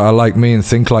people that are like me and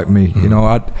think like me. You know,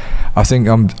 I think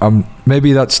I'm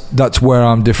maybe that's where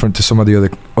I'm different to some of the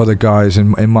other guys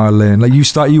in my lane. Like,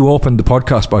 you opened the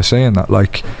podcast by saying that,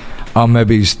 like, I'm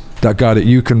maybe that guy that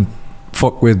you can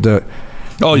fuck with.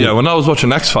 When I was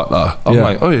watching X Factor, I'm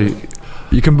like, oh.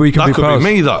 You can be that could be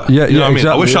me, that. Yeah, you know what exactly, I mean?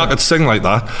 I wish I could sing like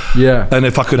that. Yeah. And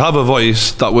if I could have a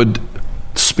voice that would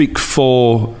speak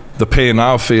for the pain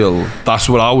I feel, that's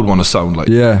what I would want to sound like.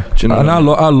 Yeah. Do you know and I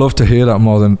love to hear that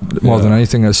more than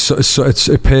anything.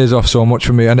 It pays off so much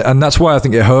for me, and that's why I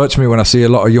think it hurts me when I see a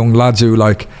lot of young lads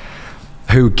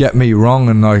who get me wrong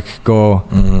and like go,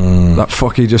 that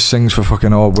fuck, he just sings for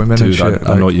fucking old women. Dude, and shit.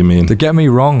 I know what you mean. They get me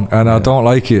wrong, and I don't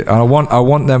like it, and I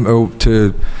want them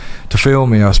to feel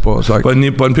me, I suppose. Like,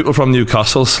 when people from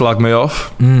Newcastle slag me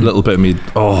off, a little bit of me,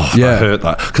 I hurt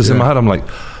that, because in my head I'm like,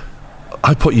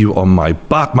 I put you on my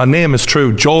back. My name is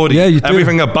true, Geordie. Yeah, you do.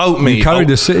 Everything about me. You carry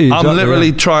the city. I'm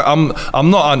literally trying. I'm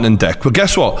not Anton Deck, but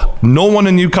guess what? No one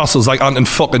in Newcastle's like Anton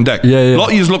fucking Deck. Yeah. A lot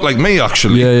of you look like me,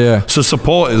 actually. Yeah. So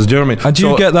supporters, do you know what I mean? And do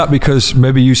you get that because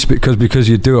maybe you speak because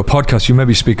you do a podcast, you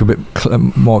maybe speak a bit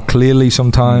more clearly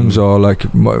sometimes, or like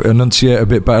enunciate a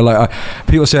bit better. Like,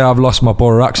 people say I've lost my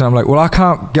Borough accent. I'm like, well, I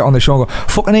can't get on the show and go,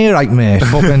 fucking here, right, mate.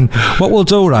 Fucking what we'll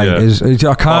do, right, is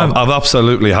I can't. I've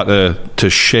absolutely had to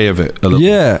shave it a little.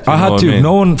 Yeah, I had to. I mean?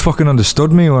 No one fucking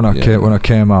understood me when I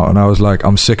came out, and I was like,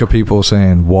 I'm sick of people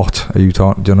saying, "What are you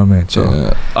talking?" Do you know what I mean?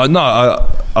 So,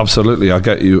 absolutely, I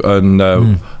get you. And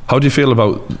how do you feel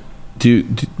about?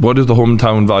 What is the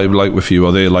hometown vibe like with you?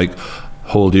 Are they like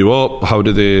hold you up? How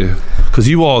do they? Because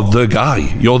you are the guy.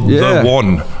 You're the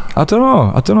one. I don't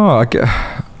know.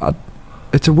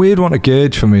 It's a weird one to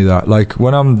gauge for me. That like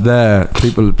when I'm there,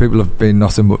 people have been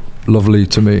nothing but lovely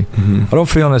to me. I don't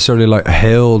feel necessarily like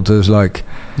hailed as like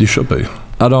you should be.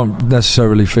 I don't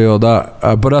necessarily feel that,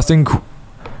 but I think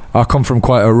I come from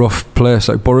quite a rough place.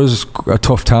 Like Borough's a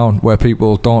tough town where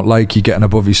people don't like you getting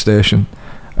above your station.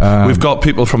 We've got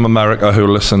people from America who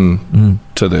listen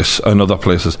to this and other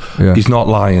places. Yeah. He's not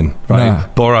lying, right? Nah.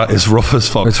 Borough is rough as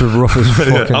fuck. It's rough as fuck.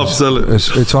 Yeah, absolutely.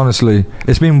 It's honestly,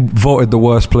 it's been voted the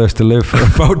worst place to live for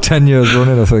about 10 years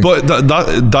running, I think. But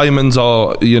that diamonds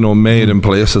are, made in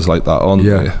places like that, aren't they?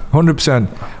 100%.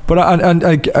 But I and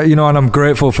I'm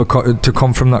grateful to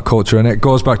come from that culture, and it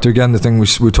goes back to again the thing we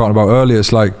were talking about earlier.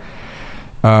 It's like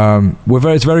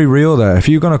it's very real there. If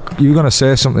you're gonna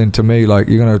say something to me, like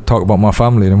you're gonna talk about my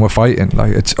family, and we're fighting,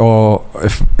 like it's or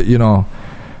if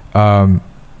I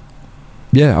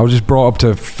was just brought up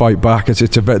to fight back.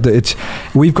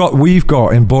 We've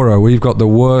got in Borough, we've got the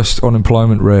worst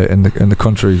unemployment rate in the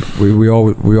country. We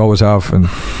always have, and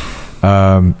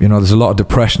there's a lot of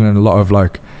depression and a lot of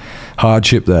like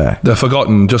hardship there. They're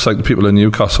forgotten, just like the people in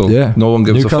Newcastle. Yeah, no one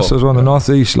gives a fuck. Newcastle is one of the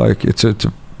northeast. Like it's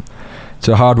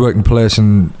a hard-working place,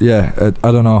 and I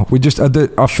don't know.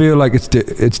 I feel like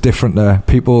it's different there.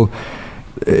 People,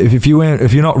 if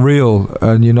you're not real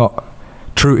and you're not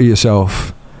true to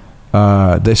yourself,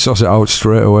 they suss it out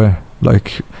straight away.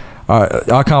 Like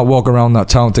I can't walk around that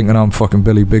town thinking I'm fucking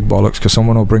Billy Big Bollocks because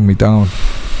someone will bring me down.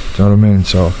 Do you know what I mean?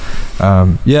 So I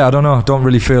don't know. I don't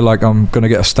really feel like I'm gonna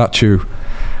get a statue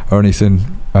or anything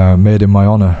made in my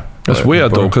honour. That's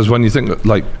weird though, because when you think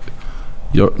like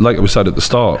we said at the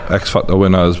start, X Factor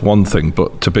winner is one thing,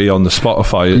 but to be on the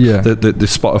Spotify, the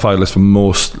Spotify list for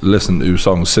most listened to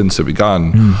songs since it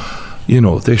began,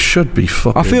 they should be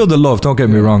fucking. I feel the love. Don't get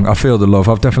me wrong. I feel the love.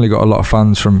 I've definitely got a lot of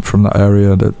fans from that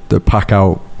area that pack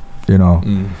out, the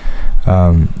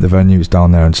venues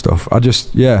down there and stuff. I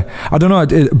don't know.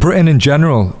 Britain in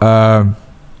general,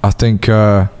 I think.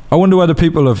 I wonder whether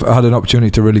people have had an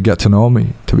opportunity to really get to know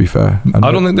me, to be fair.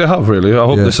 I don't think they have, really. I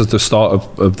hope this is the start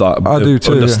of that. I do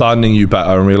too, understanding you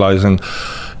better and realising,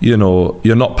 you're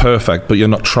not perfect, but you're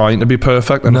not trying to be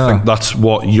perfect. And I think that's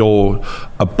what you're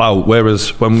about.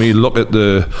 Whereas when we look at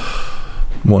the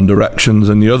One Directions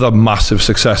and the other massive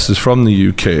successes from the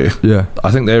UK,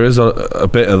 I think there is a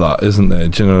bit of that, isn't there?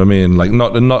 Do you know what I mean? Like,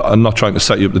 I'm not trying to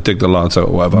set you up to dig the lads out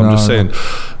or whatever. I'm just saying,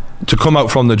 to come out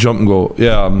from the jump and go,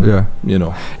 Yeah,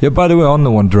 by the way, on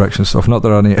the One Direction stuff, not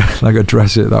that I need like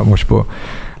address it that much, but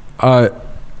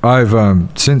I've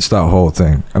since that whole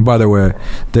thing, and by the way,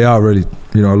 they are really,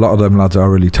 a lot of them lads are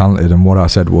really talented, and what I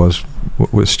said was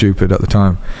stupid at the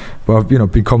time, but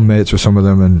I've become mates with some of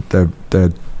them, and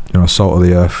they're salt of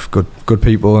the earth, good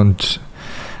people, and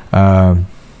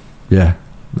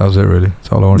that was it really.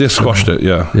 That's all I wanted. They squashed it,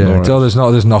 yeah.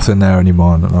 There's nothing there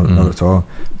anymore, not at all.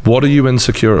 What are you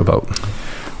insecure about?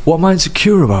 What am I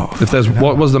insecure about?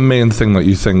 What was the main thing that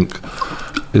you think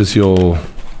is your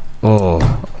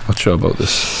not sure about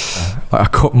this? I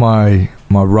cut my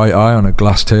right eye on a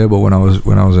glass table when I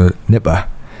was a nipper,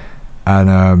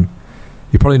 and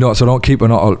you probably noticed I don't keep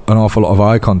an awful lot of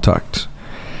eye contact,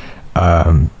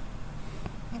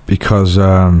 because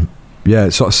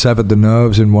it sort of severed the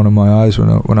nerves in one of my eyes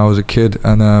when I was a kid,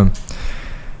 and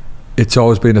it's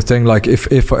always been a thing. Like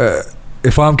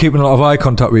if I'm keeping a lot of eye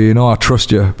contact with you, I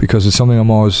trust you, because it's something I've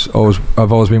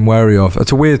always been wary of.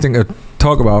 It's a weird thing to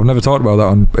talk about. I've never talked about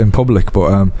that in public,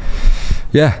 but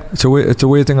it's a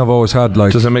weird thing I've always had.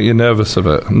 Like, does it make you nervous a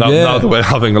bit? Now that we're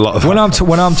having a lot of when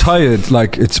I'm tired,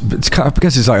 like it's kind of, I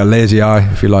guess it's like a lazy eye,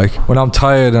 if you like. When I'm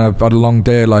tired and I've had a long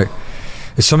day, like,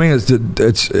 it's something it's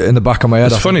in the back of my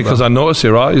head. It's funny because I noticed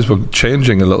your eyes were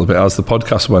changing a little bit as the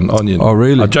podcast went on. Oh,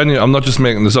 really? I'm not just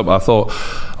making this up. I thought,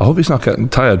 I hope he's not getting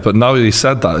tired. But now he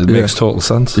said that, it makes total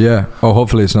sense. Yeah. Oh,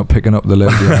 hopefully it's not picking up the lid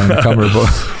behind the camera.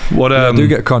 But I do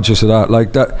get conscious of that.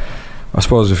 Like that, I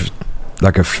suppose, if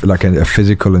like a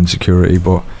physical insecurity,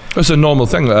 but it's a normal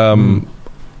thing.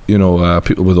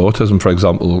 People with autism, for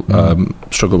example,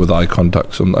 struggle with eye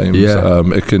contact sometimes.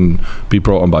 It can be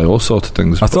brought on by all sorts of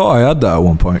things. I thought I had that at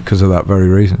one point because of that very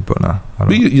reason, but no.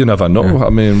 You never know. Yeah. I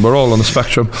mean, we're all on the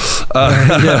spectrum.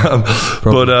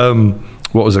 But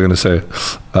what was I going to say?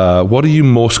 What are you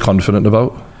most confident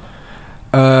about?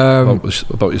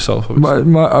 About yourself?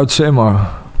 I'd say my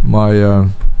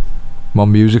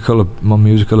musical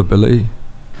ability.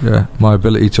 Yeah, my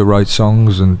ability to write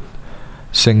songs and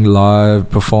sing live,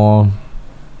 perform.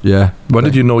 When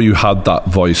did you know you had that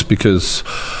voice? Because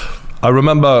I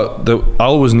remember I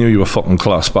always knew you were fucking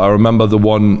class, but I remember the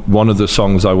one of the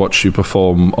songs I watched you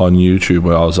perform on YouTube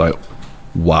where I was like,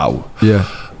 wow.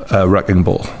 Wrecking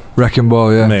Ball. Wrecking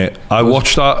Ball, yeah. Mate, I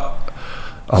watched that.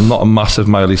 I'm not a massive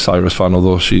Miley Cyrus fan,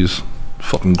 although she's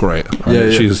fucking great.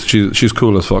 She's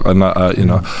cool as fuck, and you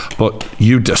know. But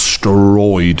you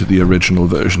destroyed the original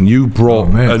version. You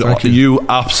brought, you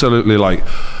absolutely like.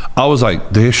 I was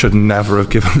like, they should never have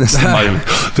given this to Miley.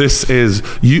 This is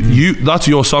you. That's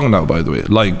your song now, by the way.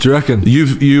 Like, do you reckon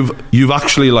you've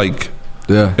actually like,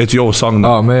 it's your song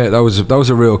now. Oh mate, that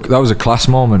was a class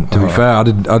moment. To be fair,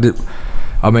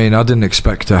 I didn't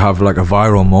expect to have like a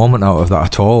viral moment out of that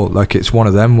at all. Like, it's one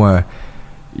of them where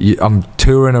I'm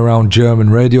touring around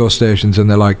German radio stations and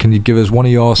they're like, can you give us one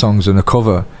of your songs and a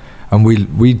cover? And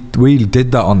we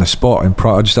did that on the spot. And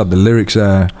I just had the lyrics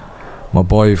there. My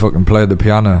boy fucking played the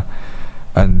piano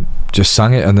and just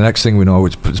sang it, and the next thing we know,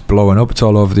 it's blowing up. It's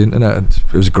all over the internet.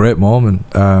 It was a great moment.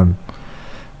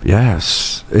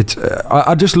 Yes, it's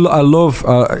I love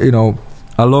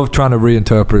I love trying to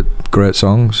reinterpret great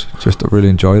songs. Just I really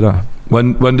enjoy that.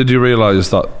 When did you realise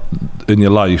that in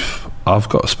your life, I've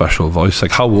got a special voice?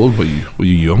 Like, how old were you? Were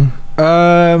you young?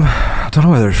 I don't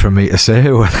know whether it's for me to say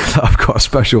when I've got a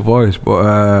special voice,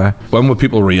 but when were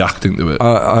people reacting to it?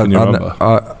 Can you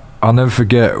remember? I'll never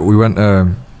forget. We went.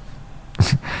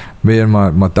 Me and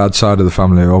my dad's side of the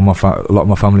family, a lot of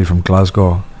my family from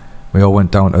Glasgow. We all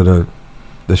went down to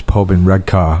this pub in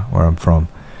Redcar, where I'm from,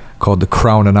 called the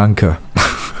Crown and Anchor.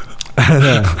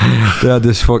 And, they had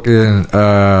this fucking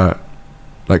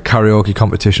like karaoke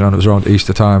competition, and it was around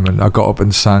Easter time, and I got up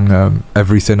and sang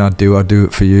 "Everything I Do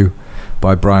It For You"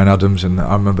 by Bryan Adams, and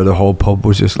I remember the whole pub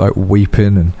was just like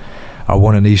weeping, and I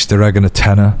won an Easter egg and a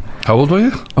tenner. How old were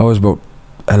you? I was about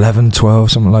 11,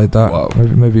 12, something like that. Wow.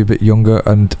 Maybe a bit younger,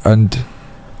 and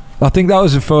I think that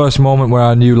was the first moment where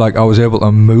I knew like I was able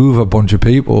to move a bunch of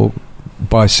people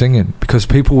by singing, because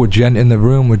people were in the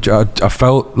room. I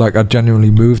felt like I genuinely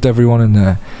moved everyone in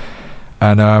there,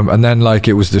 and then like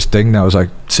it was this thing that I was like,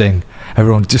 sing,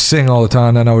 everyone just sing all the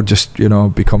time, and I would just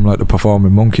become like the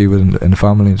performing monkey in the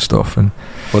family and stuff. And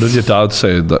what did your dad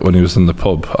say that when he was in the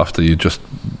pub after you just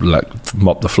like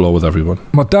mopped the floor with everyone?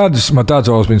 My dad's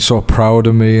always been so proud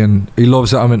of me, and he loves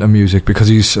that I'm into music, because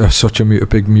he's such a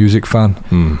big music fan.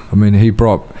 I mean, he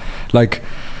brought like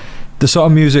the sort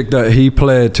of music that he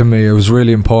played to me. It was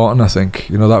really important, I think.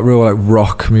 That real like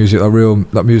rock music,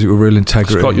 that music with real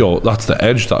integrity. It's got that's the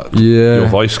edge that your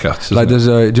voice gets, like there's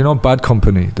do you know Bad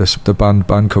Company, the band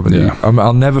Company? Yeah.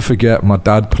 I'll never forget my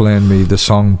dad playing me the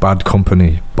song Bad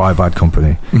Company by Bad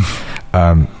Company,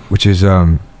 which is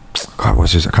God,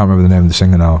 what's this? I can't remember the name of the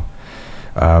singer now,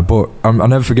 but I'll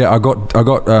never forget, I got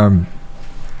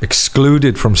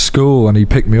excluded from school, and he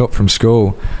picked me up from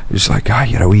school. He was like,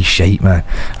 you're a wee shite, man.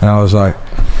 And I was like,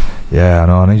 yeah, I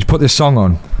know. And he put this song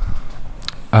on,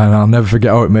 and I'll never forget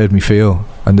how it made me feel.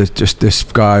 And this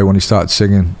guy, when he started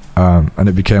singing, and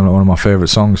it became like one of my favourite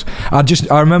songs. I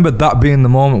remember that being the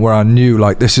moment where I knew,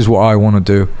 like, this is what I want to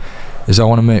do, is I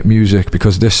want to make music,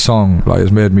 because this song like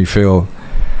has made me feel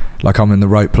like I'm in the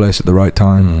right place at the right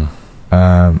time.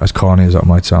 As corny as that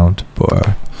might sound, but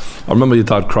I remember your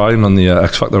dad crying on the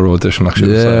X Factor audition.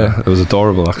 Actually, it was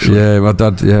adorable. Actually, my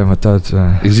dad. He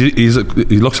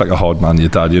looks like a hard man, your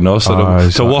dad. So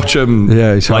to watch him,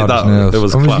 he's like that, it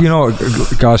was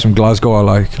class. Guys from Glasgow I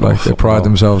like they pride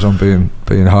themselves on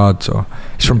being hard. So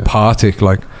he's from Partick,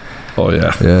 like. Oh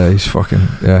yeah, he's fucking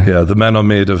The men are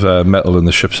made of metal and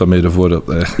the ships are made of wood up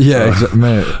there. Yeah, exactly,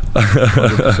 mate.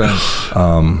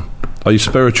 100%. Are you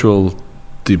spiritual?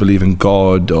 Do you believe in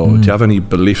God, or do you have any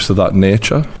beliefs of that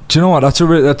nature? Do you know what?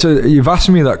 You've asked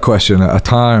me that question at a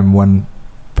time when,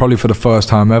 probably for the first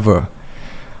time ever,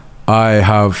 I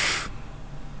have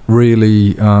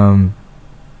really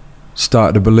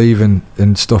started to believe in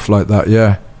stuff like that.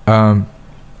 Yeah, I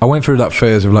went through that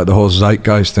phase of like the whole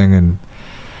zeitgeist thing, and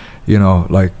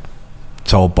like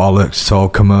it's all bollocks, it's all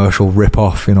commercial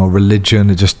rip-off. Religion,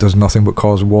 it just does nothing but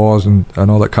cause wars and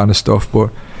all that kind of stuff.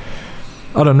 But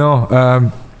I don't know.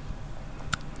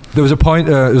 There was a point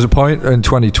in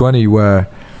 2020 where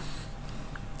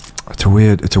it's a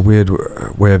weird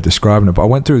way of describing it, but I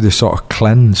went through this sort of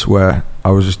cleanse where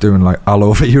I was just doing like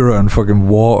aloe vera and fucking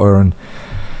water, and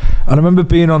I remember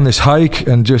being on this hike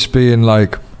and just being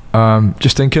like,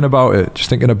 just thinking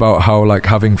about how like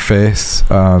having faith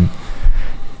and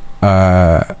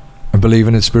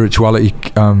believing in spirituality.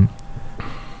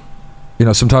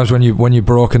 Sometimes when you're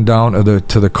broken down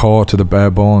to the core, to the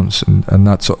bare bones, and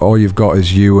that's all you've got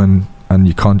is you and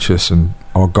your conscious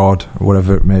or God, or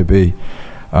whatever it may be.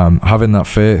 Having that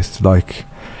faith, like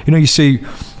you see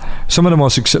some of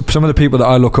the people that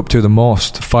I look up to the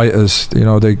most, fighters.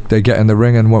 They get in the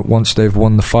ring, and once they've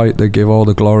won the fight, they give all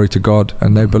the glory to God,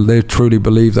 and they truly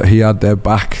believe that He had their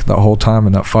back that whole time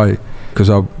in that fight. Because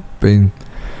I've been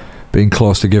been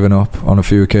close to giving up on a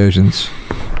few occasions.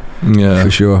 Yeah,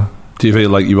 for sure. Do you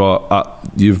feel like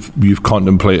you've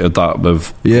contemplated that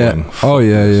with? Yeah. Oh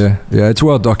yeah. It's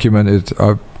well documented.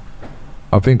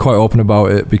 I've been quite open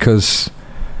about it because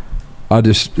I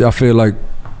feel like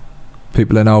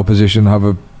people in our position have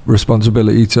a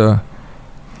responsibility to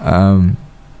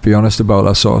be honest about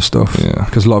that sort of stuff. Yeah.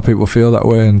 Because a lot of people feel that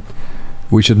way, and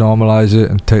we should normalise it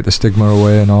and take the stigma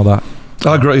away and all that.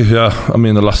 I agree, yeah. I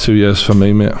mean, the last 2 years for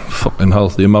me, mate, fucking hell,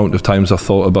 the amount of times I've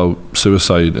thought about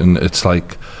suicide, and it's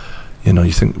like, you know,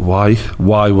 you think, why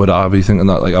would I be thinking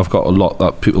that? Like, I've got a lot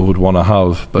that people would want to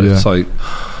have, but it's like,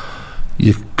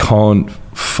 you can't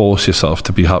force yourself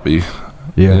to be happy.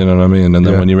 Yeah. You know what I mean? And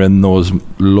then when you're in those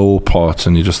low parts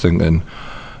and you're just thinking,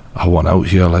 I want out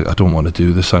here, like, I don't want to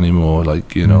do this anymore,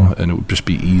 like, you know, and it would just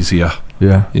be easier.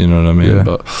 Yeah. You know what I mean?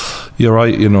 But you're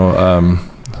right, you know,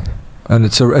 and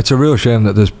it's a real shame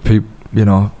that there's people, you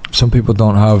know, some people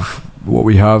don't have what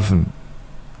we have, and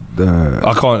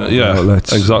I can't. Yeah,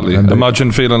 outlets, exactly. And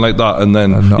imagine feeling like that, and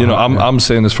then you know, I'm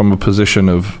saying this from a position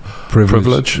of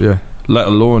privilege. Yeah. Let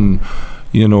alone,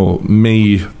 you know,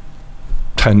 me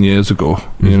 10 years ago.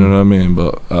 You know what I mean?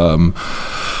 But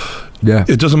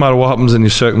it doesn't matter what happens in your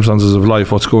circumstances of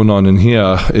life. What's going on in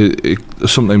here,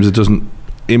 sometimes it doesn't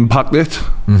impact it.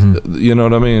 You know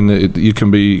what I mean? You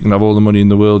can have all the money in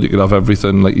the world, you could have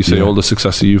everything, like you say, all the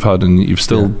success that you've had, and you've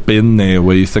still been there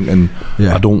where you're thinking,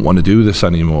 I don't want to do this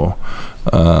anymore.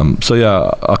 So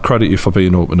yeah, I credit you for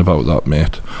being open about that,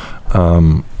 mate.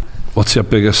 What's your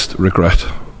biggest regret?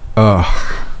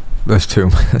 There's too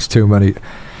many.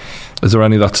 Is there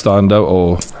any that stand out,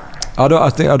 or I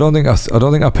don't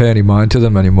think I pay any mind to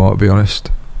them anymore, to be honest.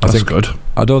 That's good.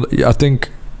 I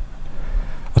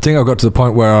think I got to the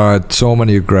point where I had so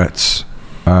many regrets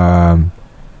that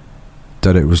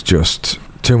it was just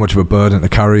too much of a burden to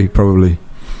carry, probably.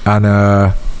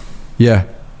 And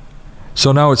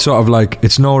so now it's sort of like,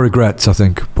 it's no regrets, I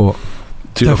think, but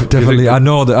definitely I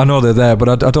know they're there,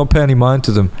 but I don't pay any mind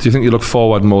to them. Do you think you look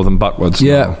forward more than backwards?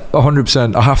 Yeah,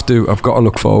 100%. I've got to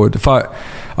look forward. If I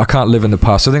can't live in the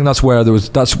past. I think that's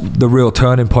the real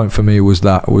turning point for me, was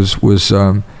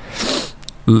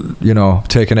you know,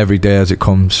 taking every day as it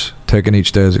comes, taking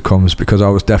each day as it comes, because I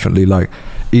was definitely like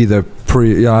either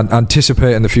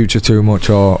anticipating the future too much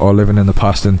or living in the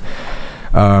past. And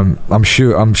I'm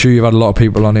sure you've had a lot of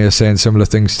people on here saying similar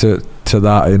things to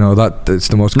that. You know, that it's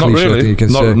the most cliche thing you can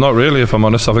say. Not really, if I'm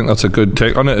honest. I think that's a good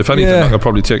take on it. If anything, I could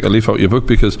probably take a leaf out of your book,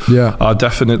 because I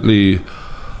definitely,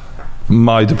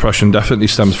 my depression definitely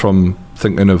stems from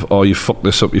thinking of, oh, you fucked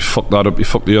this up, you fucked that up, you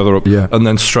fucked the other up, and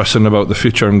then stressing about the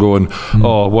future and going,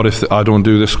 oh, what if I don't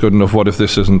do this good enough, what if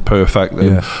this isn't perfect,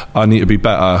 and I need to be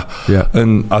better.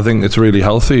 And I think it's really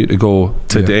healthy to go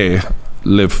today,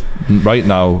 live right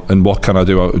now, and what can I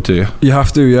do out of today? You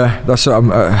have to, that's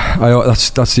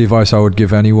that's the advice I would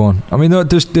give anyone. I mean,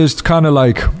 there's kind of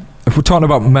like, if we're talking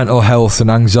about mental health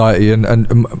and anxiety, and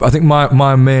I think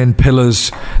my main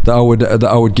pillars that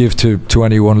I would give to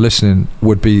anyone listening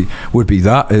would be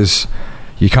that is,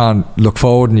 you can't look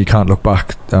forward and you can't look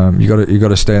back. You got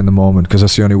to stay in the moment, because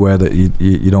that's the only way that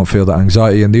you don't feel that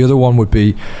anxiety. And the other one would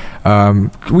be,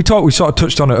 we sort of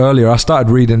touched on it earlier. I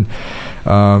started reading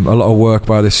a lot of work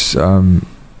by this author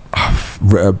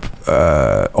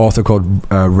called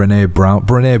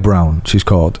Brené Brown, she's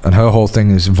called, and her whole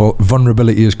thing is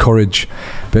vulnerability is courage,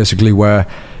 basically, where,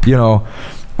 you know,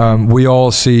 we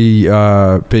all see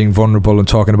being vulnerable and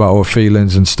talking about our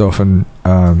feelings and stuff, and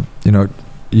you know,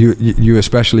 you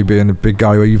especially being a big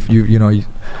guy, where you know,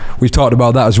 we've talked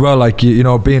about that as well, like, you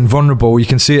know, being vulnerable, you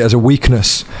can see it as a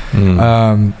weakness.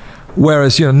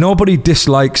 Whereas, you know, nobody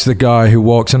dislikes the guy who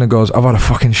walks in and goes, I've had a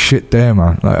fucking shit day,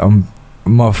 man, like,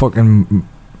 my fucking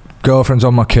girlfriend's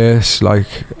on my case, like,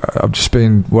 I've just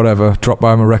been dropped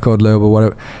by my record label,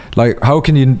 whatever. Like, how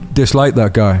can you dislike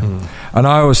that guy? And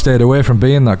I always stayed away from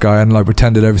being that guy and like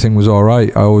pretended everything was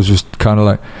alright. I was just kind of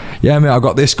like, yeah, mate, I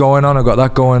got this going on, I got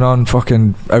that going on,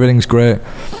 fucking everything's great.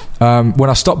 When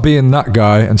I stopped being that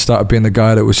guy and started being the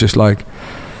guy that was just like,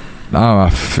 nah, I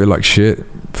feel like shit,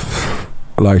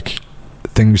 like,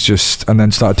 things just, and then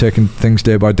started taking things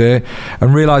day by day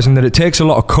and realizing that it takes a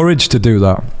lot of courage to do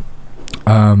that.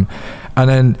 And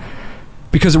then,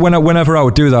 because whenever I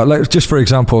would do that, like, just for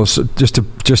example, so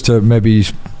just to maybe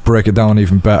break it down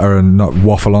even better and not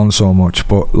waffle on so much,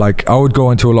 but like, I would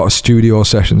go into a lot of studio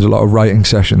sessions, a lot of writing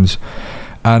sessions,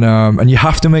 and you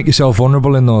have to make yourself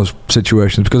vulnerable in those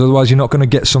situations, because otherwise you're not going to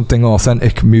get something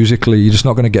authentic musically. You're just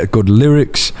not going to get good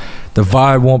lyrics. The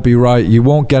vibe won't be right. You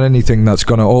won't get anything that's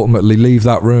going to ultimately leave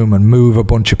that room and move a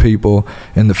bunch of people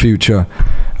in the future.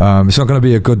 It's not going to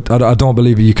be a good. I don't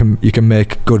believe you can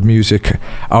make good music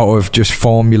out of just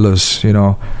formulas, you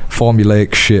know,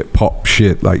 formulaic shit, pop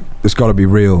shit. Like, it's got to be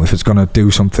real if it's going to do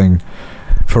something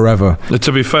forever.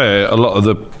 To be fair, a lot of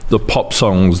the pop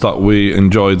songs that we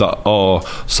enjoy that are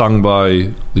sung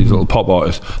by these little pop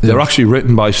artists, they're actually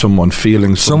written by someone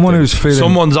feeling something. Someone who's feeling.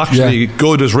 Someone's actually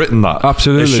good has written that.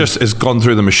 Absolutely. It's gone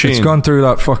through the machine. It's gone through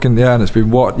that fucking, and it's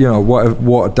been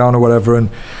watered down or whatever. And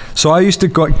so I used to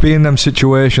be in them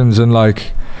situations, and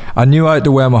like, I knew I had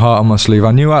to wear my heart on my sleeve.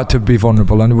 I knew I had to be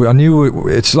vulnerable, and I knew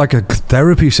it's like a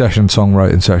therapy session,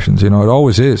 songwriting sessions, you know. It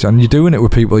always is, and you're doing it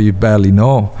with people you barely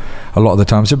know a lot of the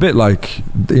time. It's a bit like,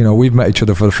 you know, we've met each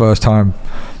other for the first time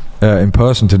in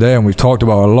person today, and we've talked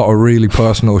about a lot of really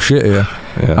personal shit here,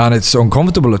 and it's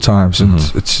uncomfortable at times, and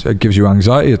it gives you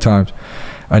anxiety at times.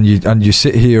 And you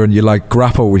sit here and you like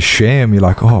grapple with shame. You're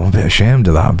like, oh, I'm a bit ashamed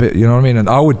of that. A bit, you know what I mean? And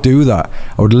I would do that.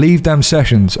 I would leave them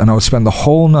sessions and I would spend the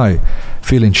whole night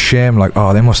feeling shame. Like,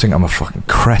 oh, they must think I'm a fucking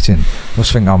cretin. They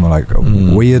must think I'm like a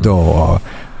weirdo. Or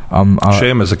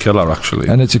shame is a killer, actually.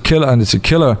 And it's a killer.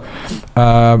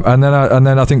 And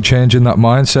then I think changing that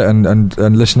mindset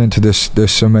and listening to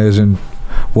this amazing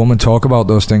woman talk about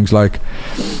those things, like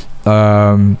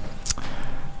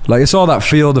it's all that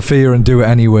feel the fear and do it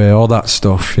anyway, all that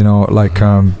stuff, you know. Like,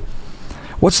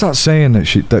 what's that saying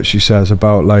that she says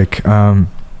about like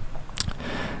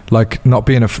not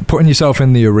being putting yourself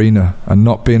in the arena and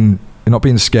not being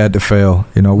scared to fail.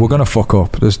 You know, we're gonna fuck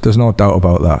up. There's no doubt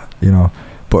about that. You know,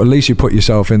 but at least you put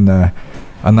yourself in there,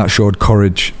 and that showed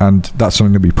courage, and that's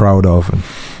something to be proud of. And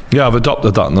yeah, I've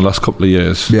adopted that in the last couple of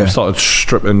years. Yeah. I've started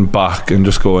stripping back and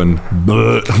just going,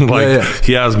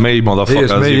 he has me, motherfuckers.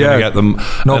 You're gonna get them.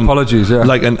 No apologies. Yeah.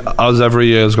 Like, and as every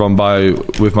year's gone by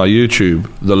with my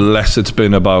YouTube, the less it's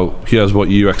been about here's what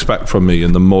you expect from me,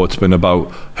 and the more it's been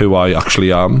about who I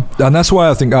actually am. And that's why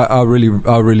I think I really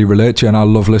relate to you, and I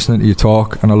love listening to you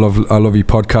talk, and I love your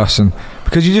podcasts, and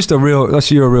because you're just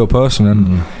you're a real person,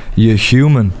 and you're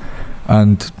human,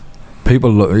 and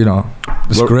people look, you know.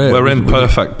 It's great. We're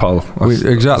imperfect, pal.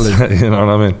 Exactly. You know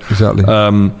what I mean? Exactly.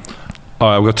 All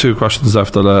right, I've got two questions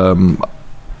after.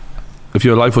 If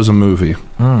your life was a movie,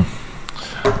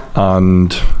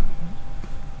 and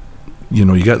you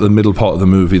know, you get the middle part of the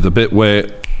movie, the bit where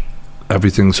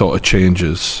everything sort of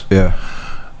changes. Yeah.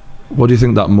 What do you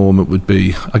think that moment would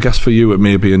be? I guess for you, it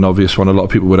may be an obvious one. A lot of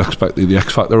people would expect the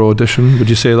X Factor audition. Would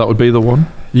you say that would be the one?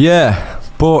 Yeah,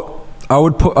 but I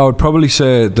would probably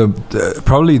say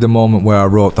probably the moment where I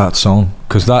wrote that song,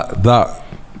 because that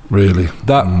really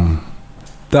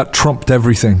that trumped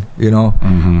everything, you know,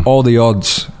 all the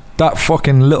odds. That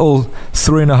fucking little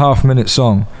 3.5 minute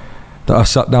song that I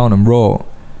sat down and wrote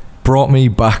brought me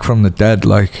back from the dead,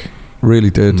 like, really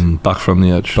did. Back from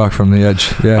the edge. Back from the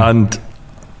edge. Yeah. And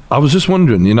I was just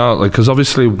wondering, you know, like, because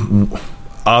obviously,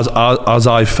 as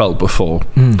I felt before.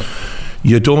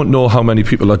 You don't know how many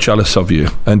people are jealous of you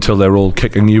until they're all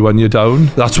kicking you when you're down.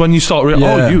 That's when you start you're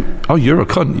a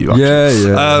cunt, you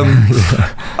actually.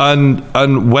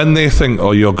 And when they think,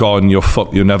 oh, you're gone, you're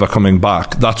fucked, you're never coming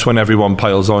back, that's when everyone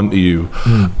piles onto you.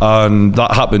 And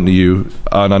that happened to you,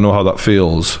 and I know how that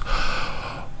feels.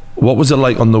 What was it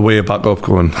like on the way back up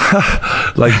going?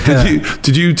 Like,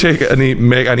 did you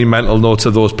make any mental notes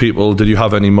of those people? Did you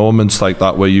have any moments like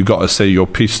that where you got to say your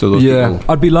piece to those people? Yeah,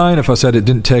 I'd be lying if I said it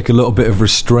didn't take a little bit of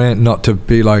restraint not to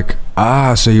be like,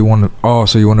 so you want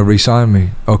to re-sign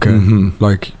me? Okay.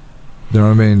 Like, you know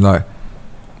what I mean? Like,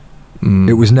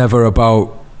 it was never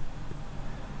about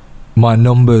my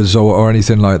numbers or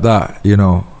anything like that, you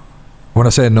know. When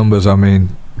I say numbers, I mean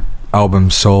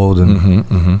albums sold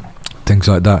and things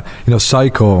like that. You know,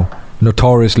 Psycho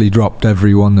notoriously dropped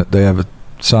everyone that they ever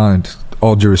signed.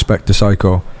 All due respect to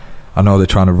Psycho, I know they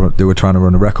were trying to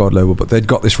run a record label, but they'd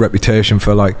got this reputation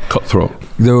for like cutthroat.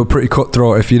 They were pretty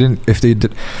cutthroat. If you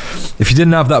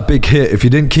didn't have that big hit, if you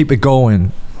didn't keep it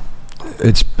going,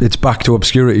 it's back to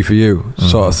obscurity for you,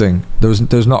 sort of thing.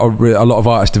 There's not a lot of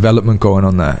artist development going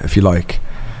on there, if you like.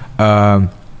 And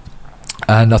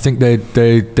I think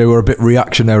they were a bit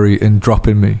reactionary in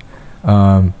dropping me.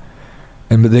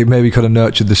 And they maybe could have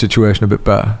nurtured the situation a bit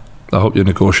better. I hope you're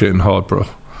negotiating hard, bro.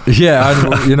 Yeah,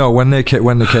 and you know, when they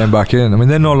came back in, I mean,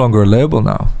 they're no longer a label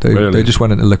now. They just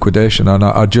went into liquidation, and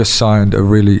I just signed a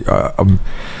really a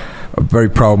very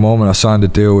proud moment. I signed a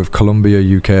deal with Columbia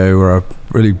UK, where a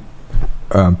really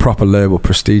proper label,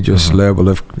 prestigious label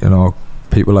of, you know,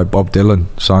 people like Bob Dylan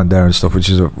signed there and stuff, which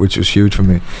was huge for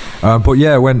me. But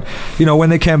yeah, when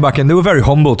they came back in, they were very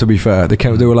humble, to be fair.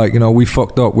 They were like, you know, we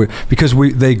fucked up because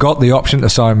they got the option to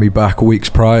sign me back weeks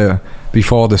prior,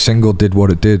 before the single did what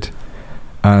it did,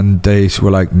 and they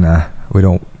were like, nah, we're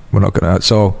not gonna.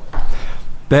 So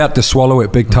they had to swallow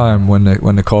it big time when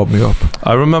they called me up.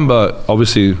 I remember,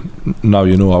 obviously, now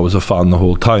you know I was a fan the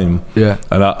whole time. Yeah.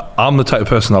 And I'm the type of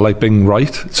person I like being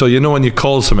right. So you know when you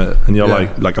call something and you're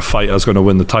like a fighter's going to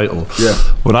win the title. Yeah.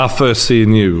 When I first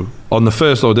seen you on the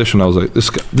first audition, I was like,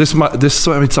 this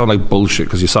might sound like bullshit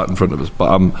because you sat in front of us,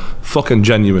 but I'm fucking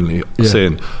genuinely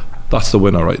saying, that's the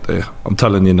winner right there. I'm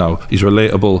telling you now. He's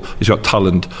relatable, he's got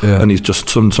talent, and he's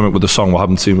just done something with the song I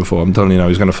haven't seen before. I'm telling you now,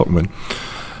 he's going to fucking win.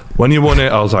 When you won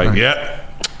it, I was like,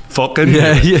 fucking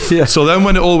yeah. So then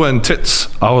when it all went tits,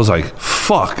 I was like,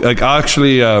 fuck. Like, I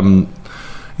actually,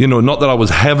 you know, not that I was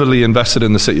heavily invested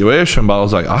in the situation, but I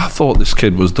was like, I thought this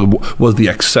kid was the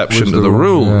exception to the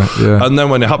rule. Yeah. And then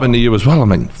when it happened to you as well, I'm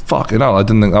like, fucking hell, I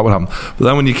didn't think that would happen. But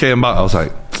then when you came back, I was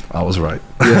like, I was right.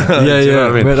 Yeah. You know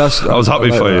what I mean? Mate, I was happy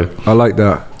for you. I like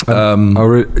that.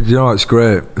 You know, it's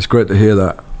great. It's great to hear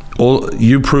that.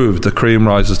 You proved the cream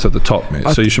rises to the top, mate.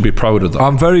 So you should be proud of that.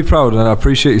 I'm very proud, and I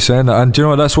appreciate you saying that. And do you know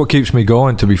what? That's what keeps me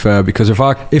going, to be fair. Because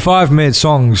if I've made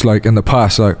songs like in the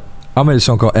past, like I made a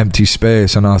song called Empty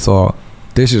Space, and I thought,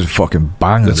 this is a fucking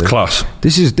banger. It's class.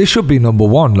 This should be number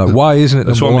one. Like, why isn't it number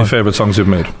one? It's one of my favourite songs you've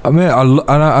made. I mean,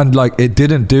 and like, it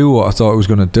didn't do what I thought it was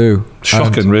going to do.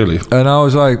 Shocking, really. And I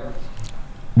was like,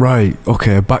 right,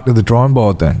 okay, back to the drawing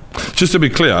board then. Just to be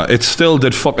clear, it still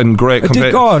did fucking great. It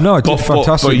did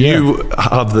fantastic. But you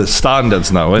have the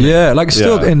standards now, innit? Yeah, like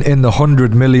still in the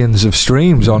 100 millions of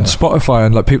streams on Spotify,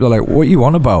 and like people are like, what are you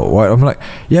on about? I'm like,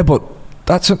 yeah, but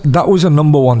that was a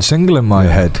number one single in my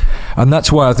head. And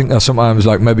that's why I think that sometimes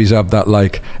like maybe I have that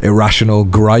like irrational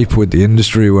gripe with the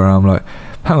industry where I'm like,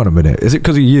 hang on a minute, is it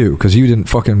because of you? Because you didn't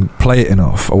fucking play it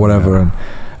enough or whatever.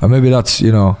 And maybe that's,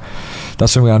 you know,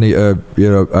 that's something I need to, you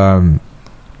know,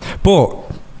 but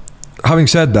having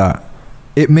said that,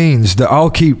 it means that I'll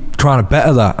keep trying to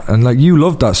better that. And like, you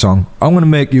loved that song, I'm going to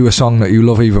make you a song that you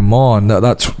love even more, and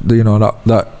that's, you know,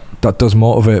 that does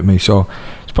motivate me. So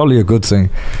it's probably a good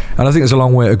thing. And I think there's a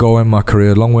long way to go in my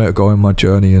career, a long way to go in my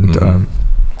journey, and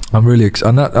I'm really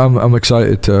I'm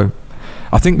excited to.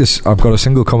 I think I've got a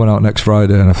single coming out next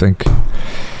Friday, and I think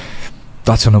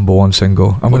that's a number one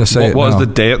single. I'm going to say it now. What was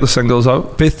the date the single's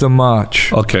out? 5th of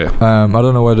March. Okay. I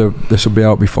don't know whether this will be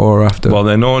out before or after. Well,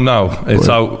 they know now. It's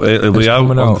out. It'll be out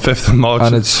on the 5th of March.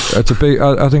 And it's a big.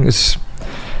 I think it's.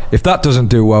 If that doesn't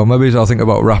do well, maybe I'll think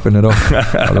about wrapping it up.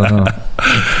 I don't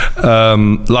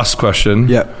know. Last question.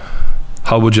 Yeah.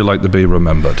 How would you like to be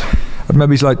remembered? I'd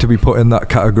maybe like to be put in that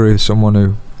category as someone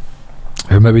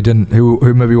who maybe didn't,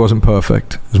 who maybe wasn't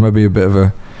perfect. There's maybe a bit of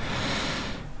a.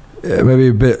 Maybe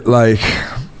a bit like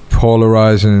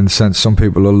polarizing in the sense some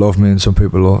people will love me and some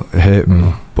people will hate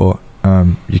me, but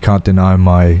you can't deny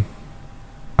my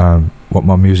what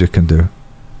my music can do.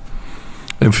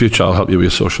 In future, I'll help you with your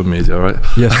social media, right?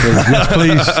 Yes, please. Yes,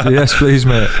 please. Yes, please,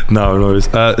 mate. No.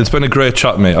 It's been a great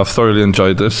chat, mate. I've thoroughly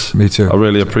enjoyed this. Me too. I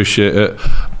really appreciate it.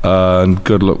 And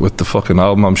good luck with the fucking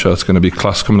album. I'm sure it's going to be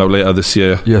class, coming out later this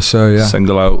year. Yes, sir, yeah.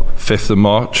 Single out 5th of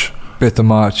March. 5th of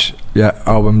March, yeah.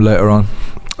 Album later on.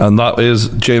 And that is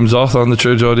James Arthur on the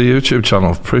True Geordie YouTube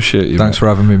channel. Appreciate you. Thanks for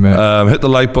having me, mate. Hit the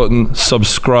like button,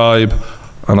 subscribe,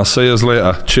 and I'll see you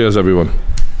later. Cheers, everyone.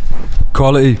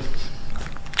 Quality.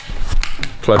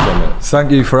 Pleasure, mate.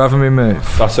 Thank you for having me, mate.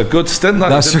 That's a good stint.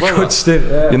 That's a good stint.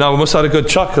 Yeah. You know, we must have had a good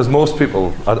chat, because most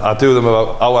people, I do them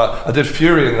about hour. I did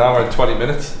Fury in an hour and 20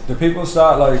 minutes. Do people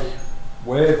start like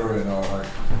wavering or like?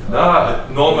 Nah,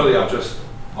 normally I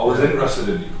was interested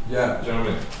in you. Yeah. Do you know what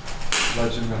I mean?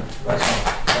 Legend, mate.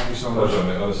 Thank you so much. Pleasure,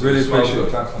 mate. Really appreciate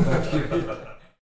it. Thank you.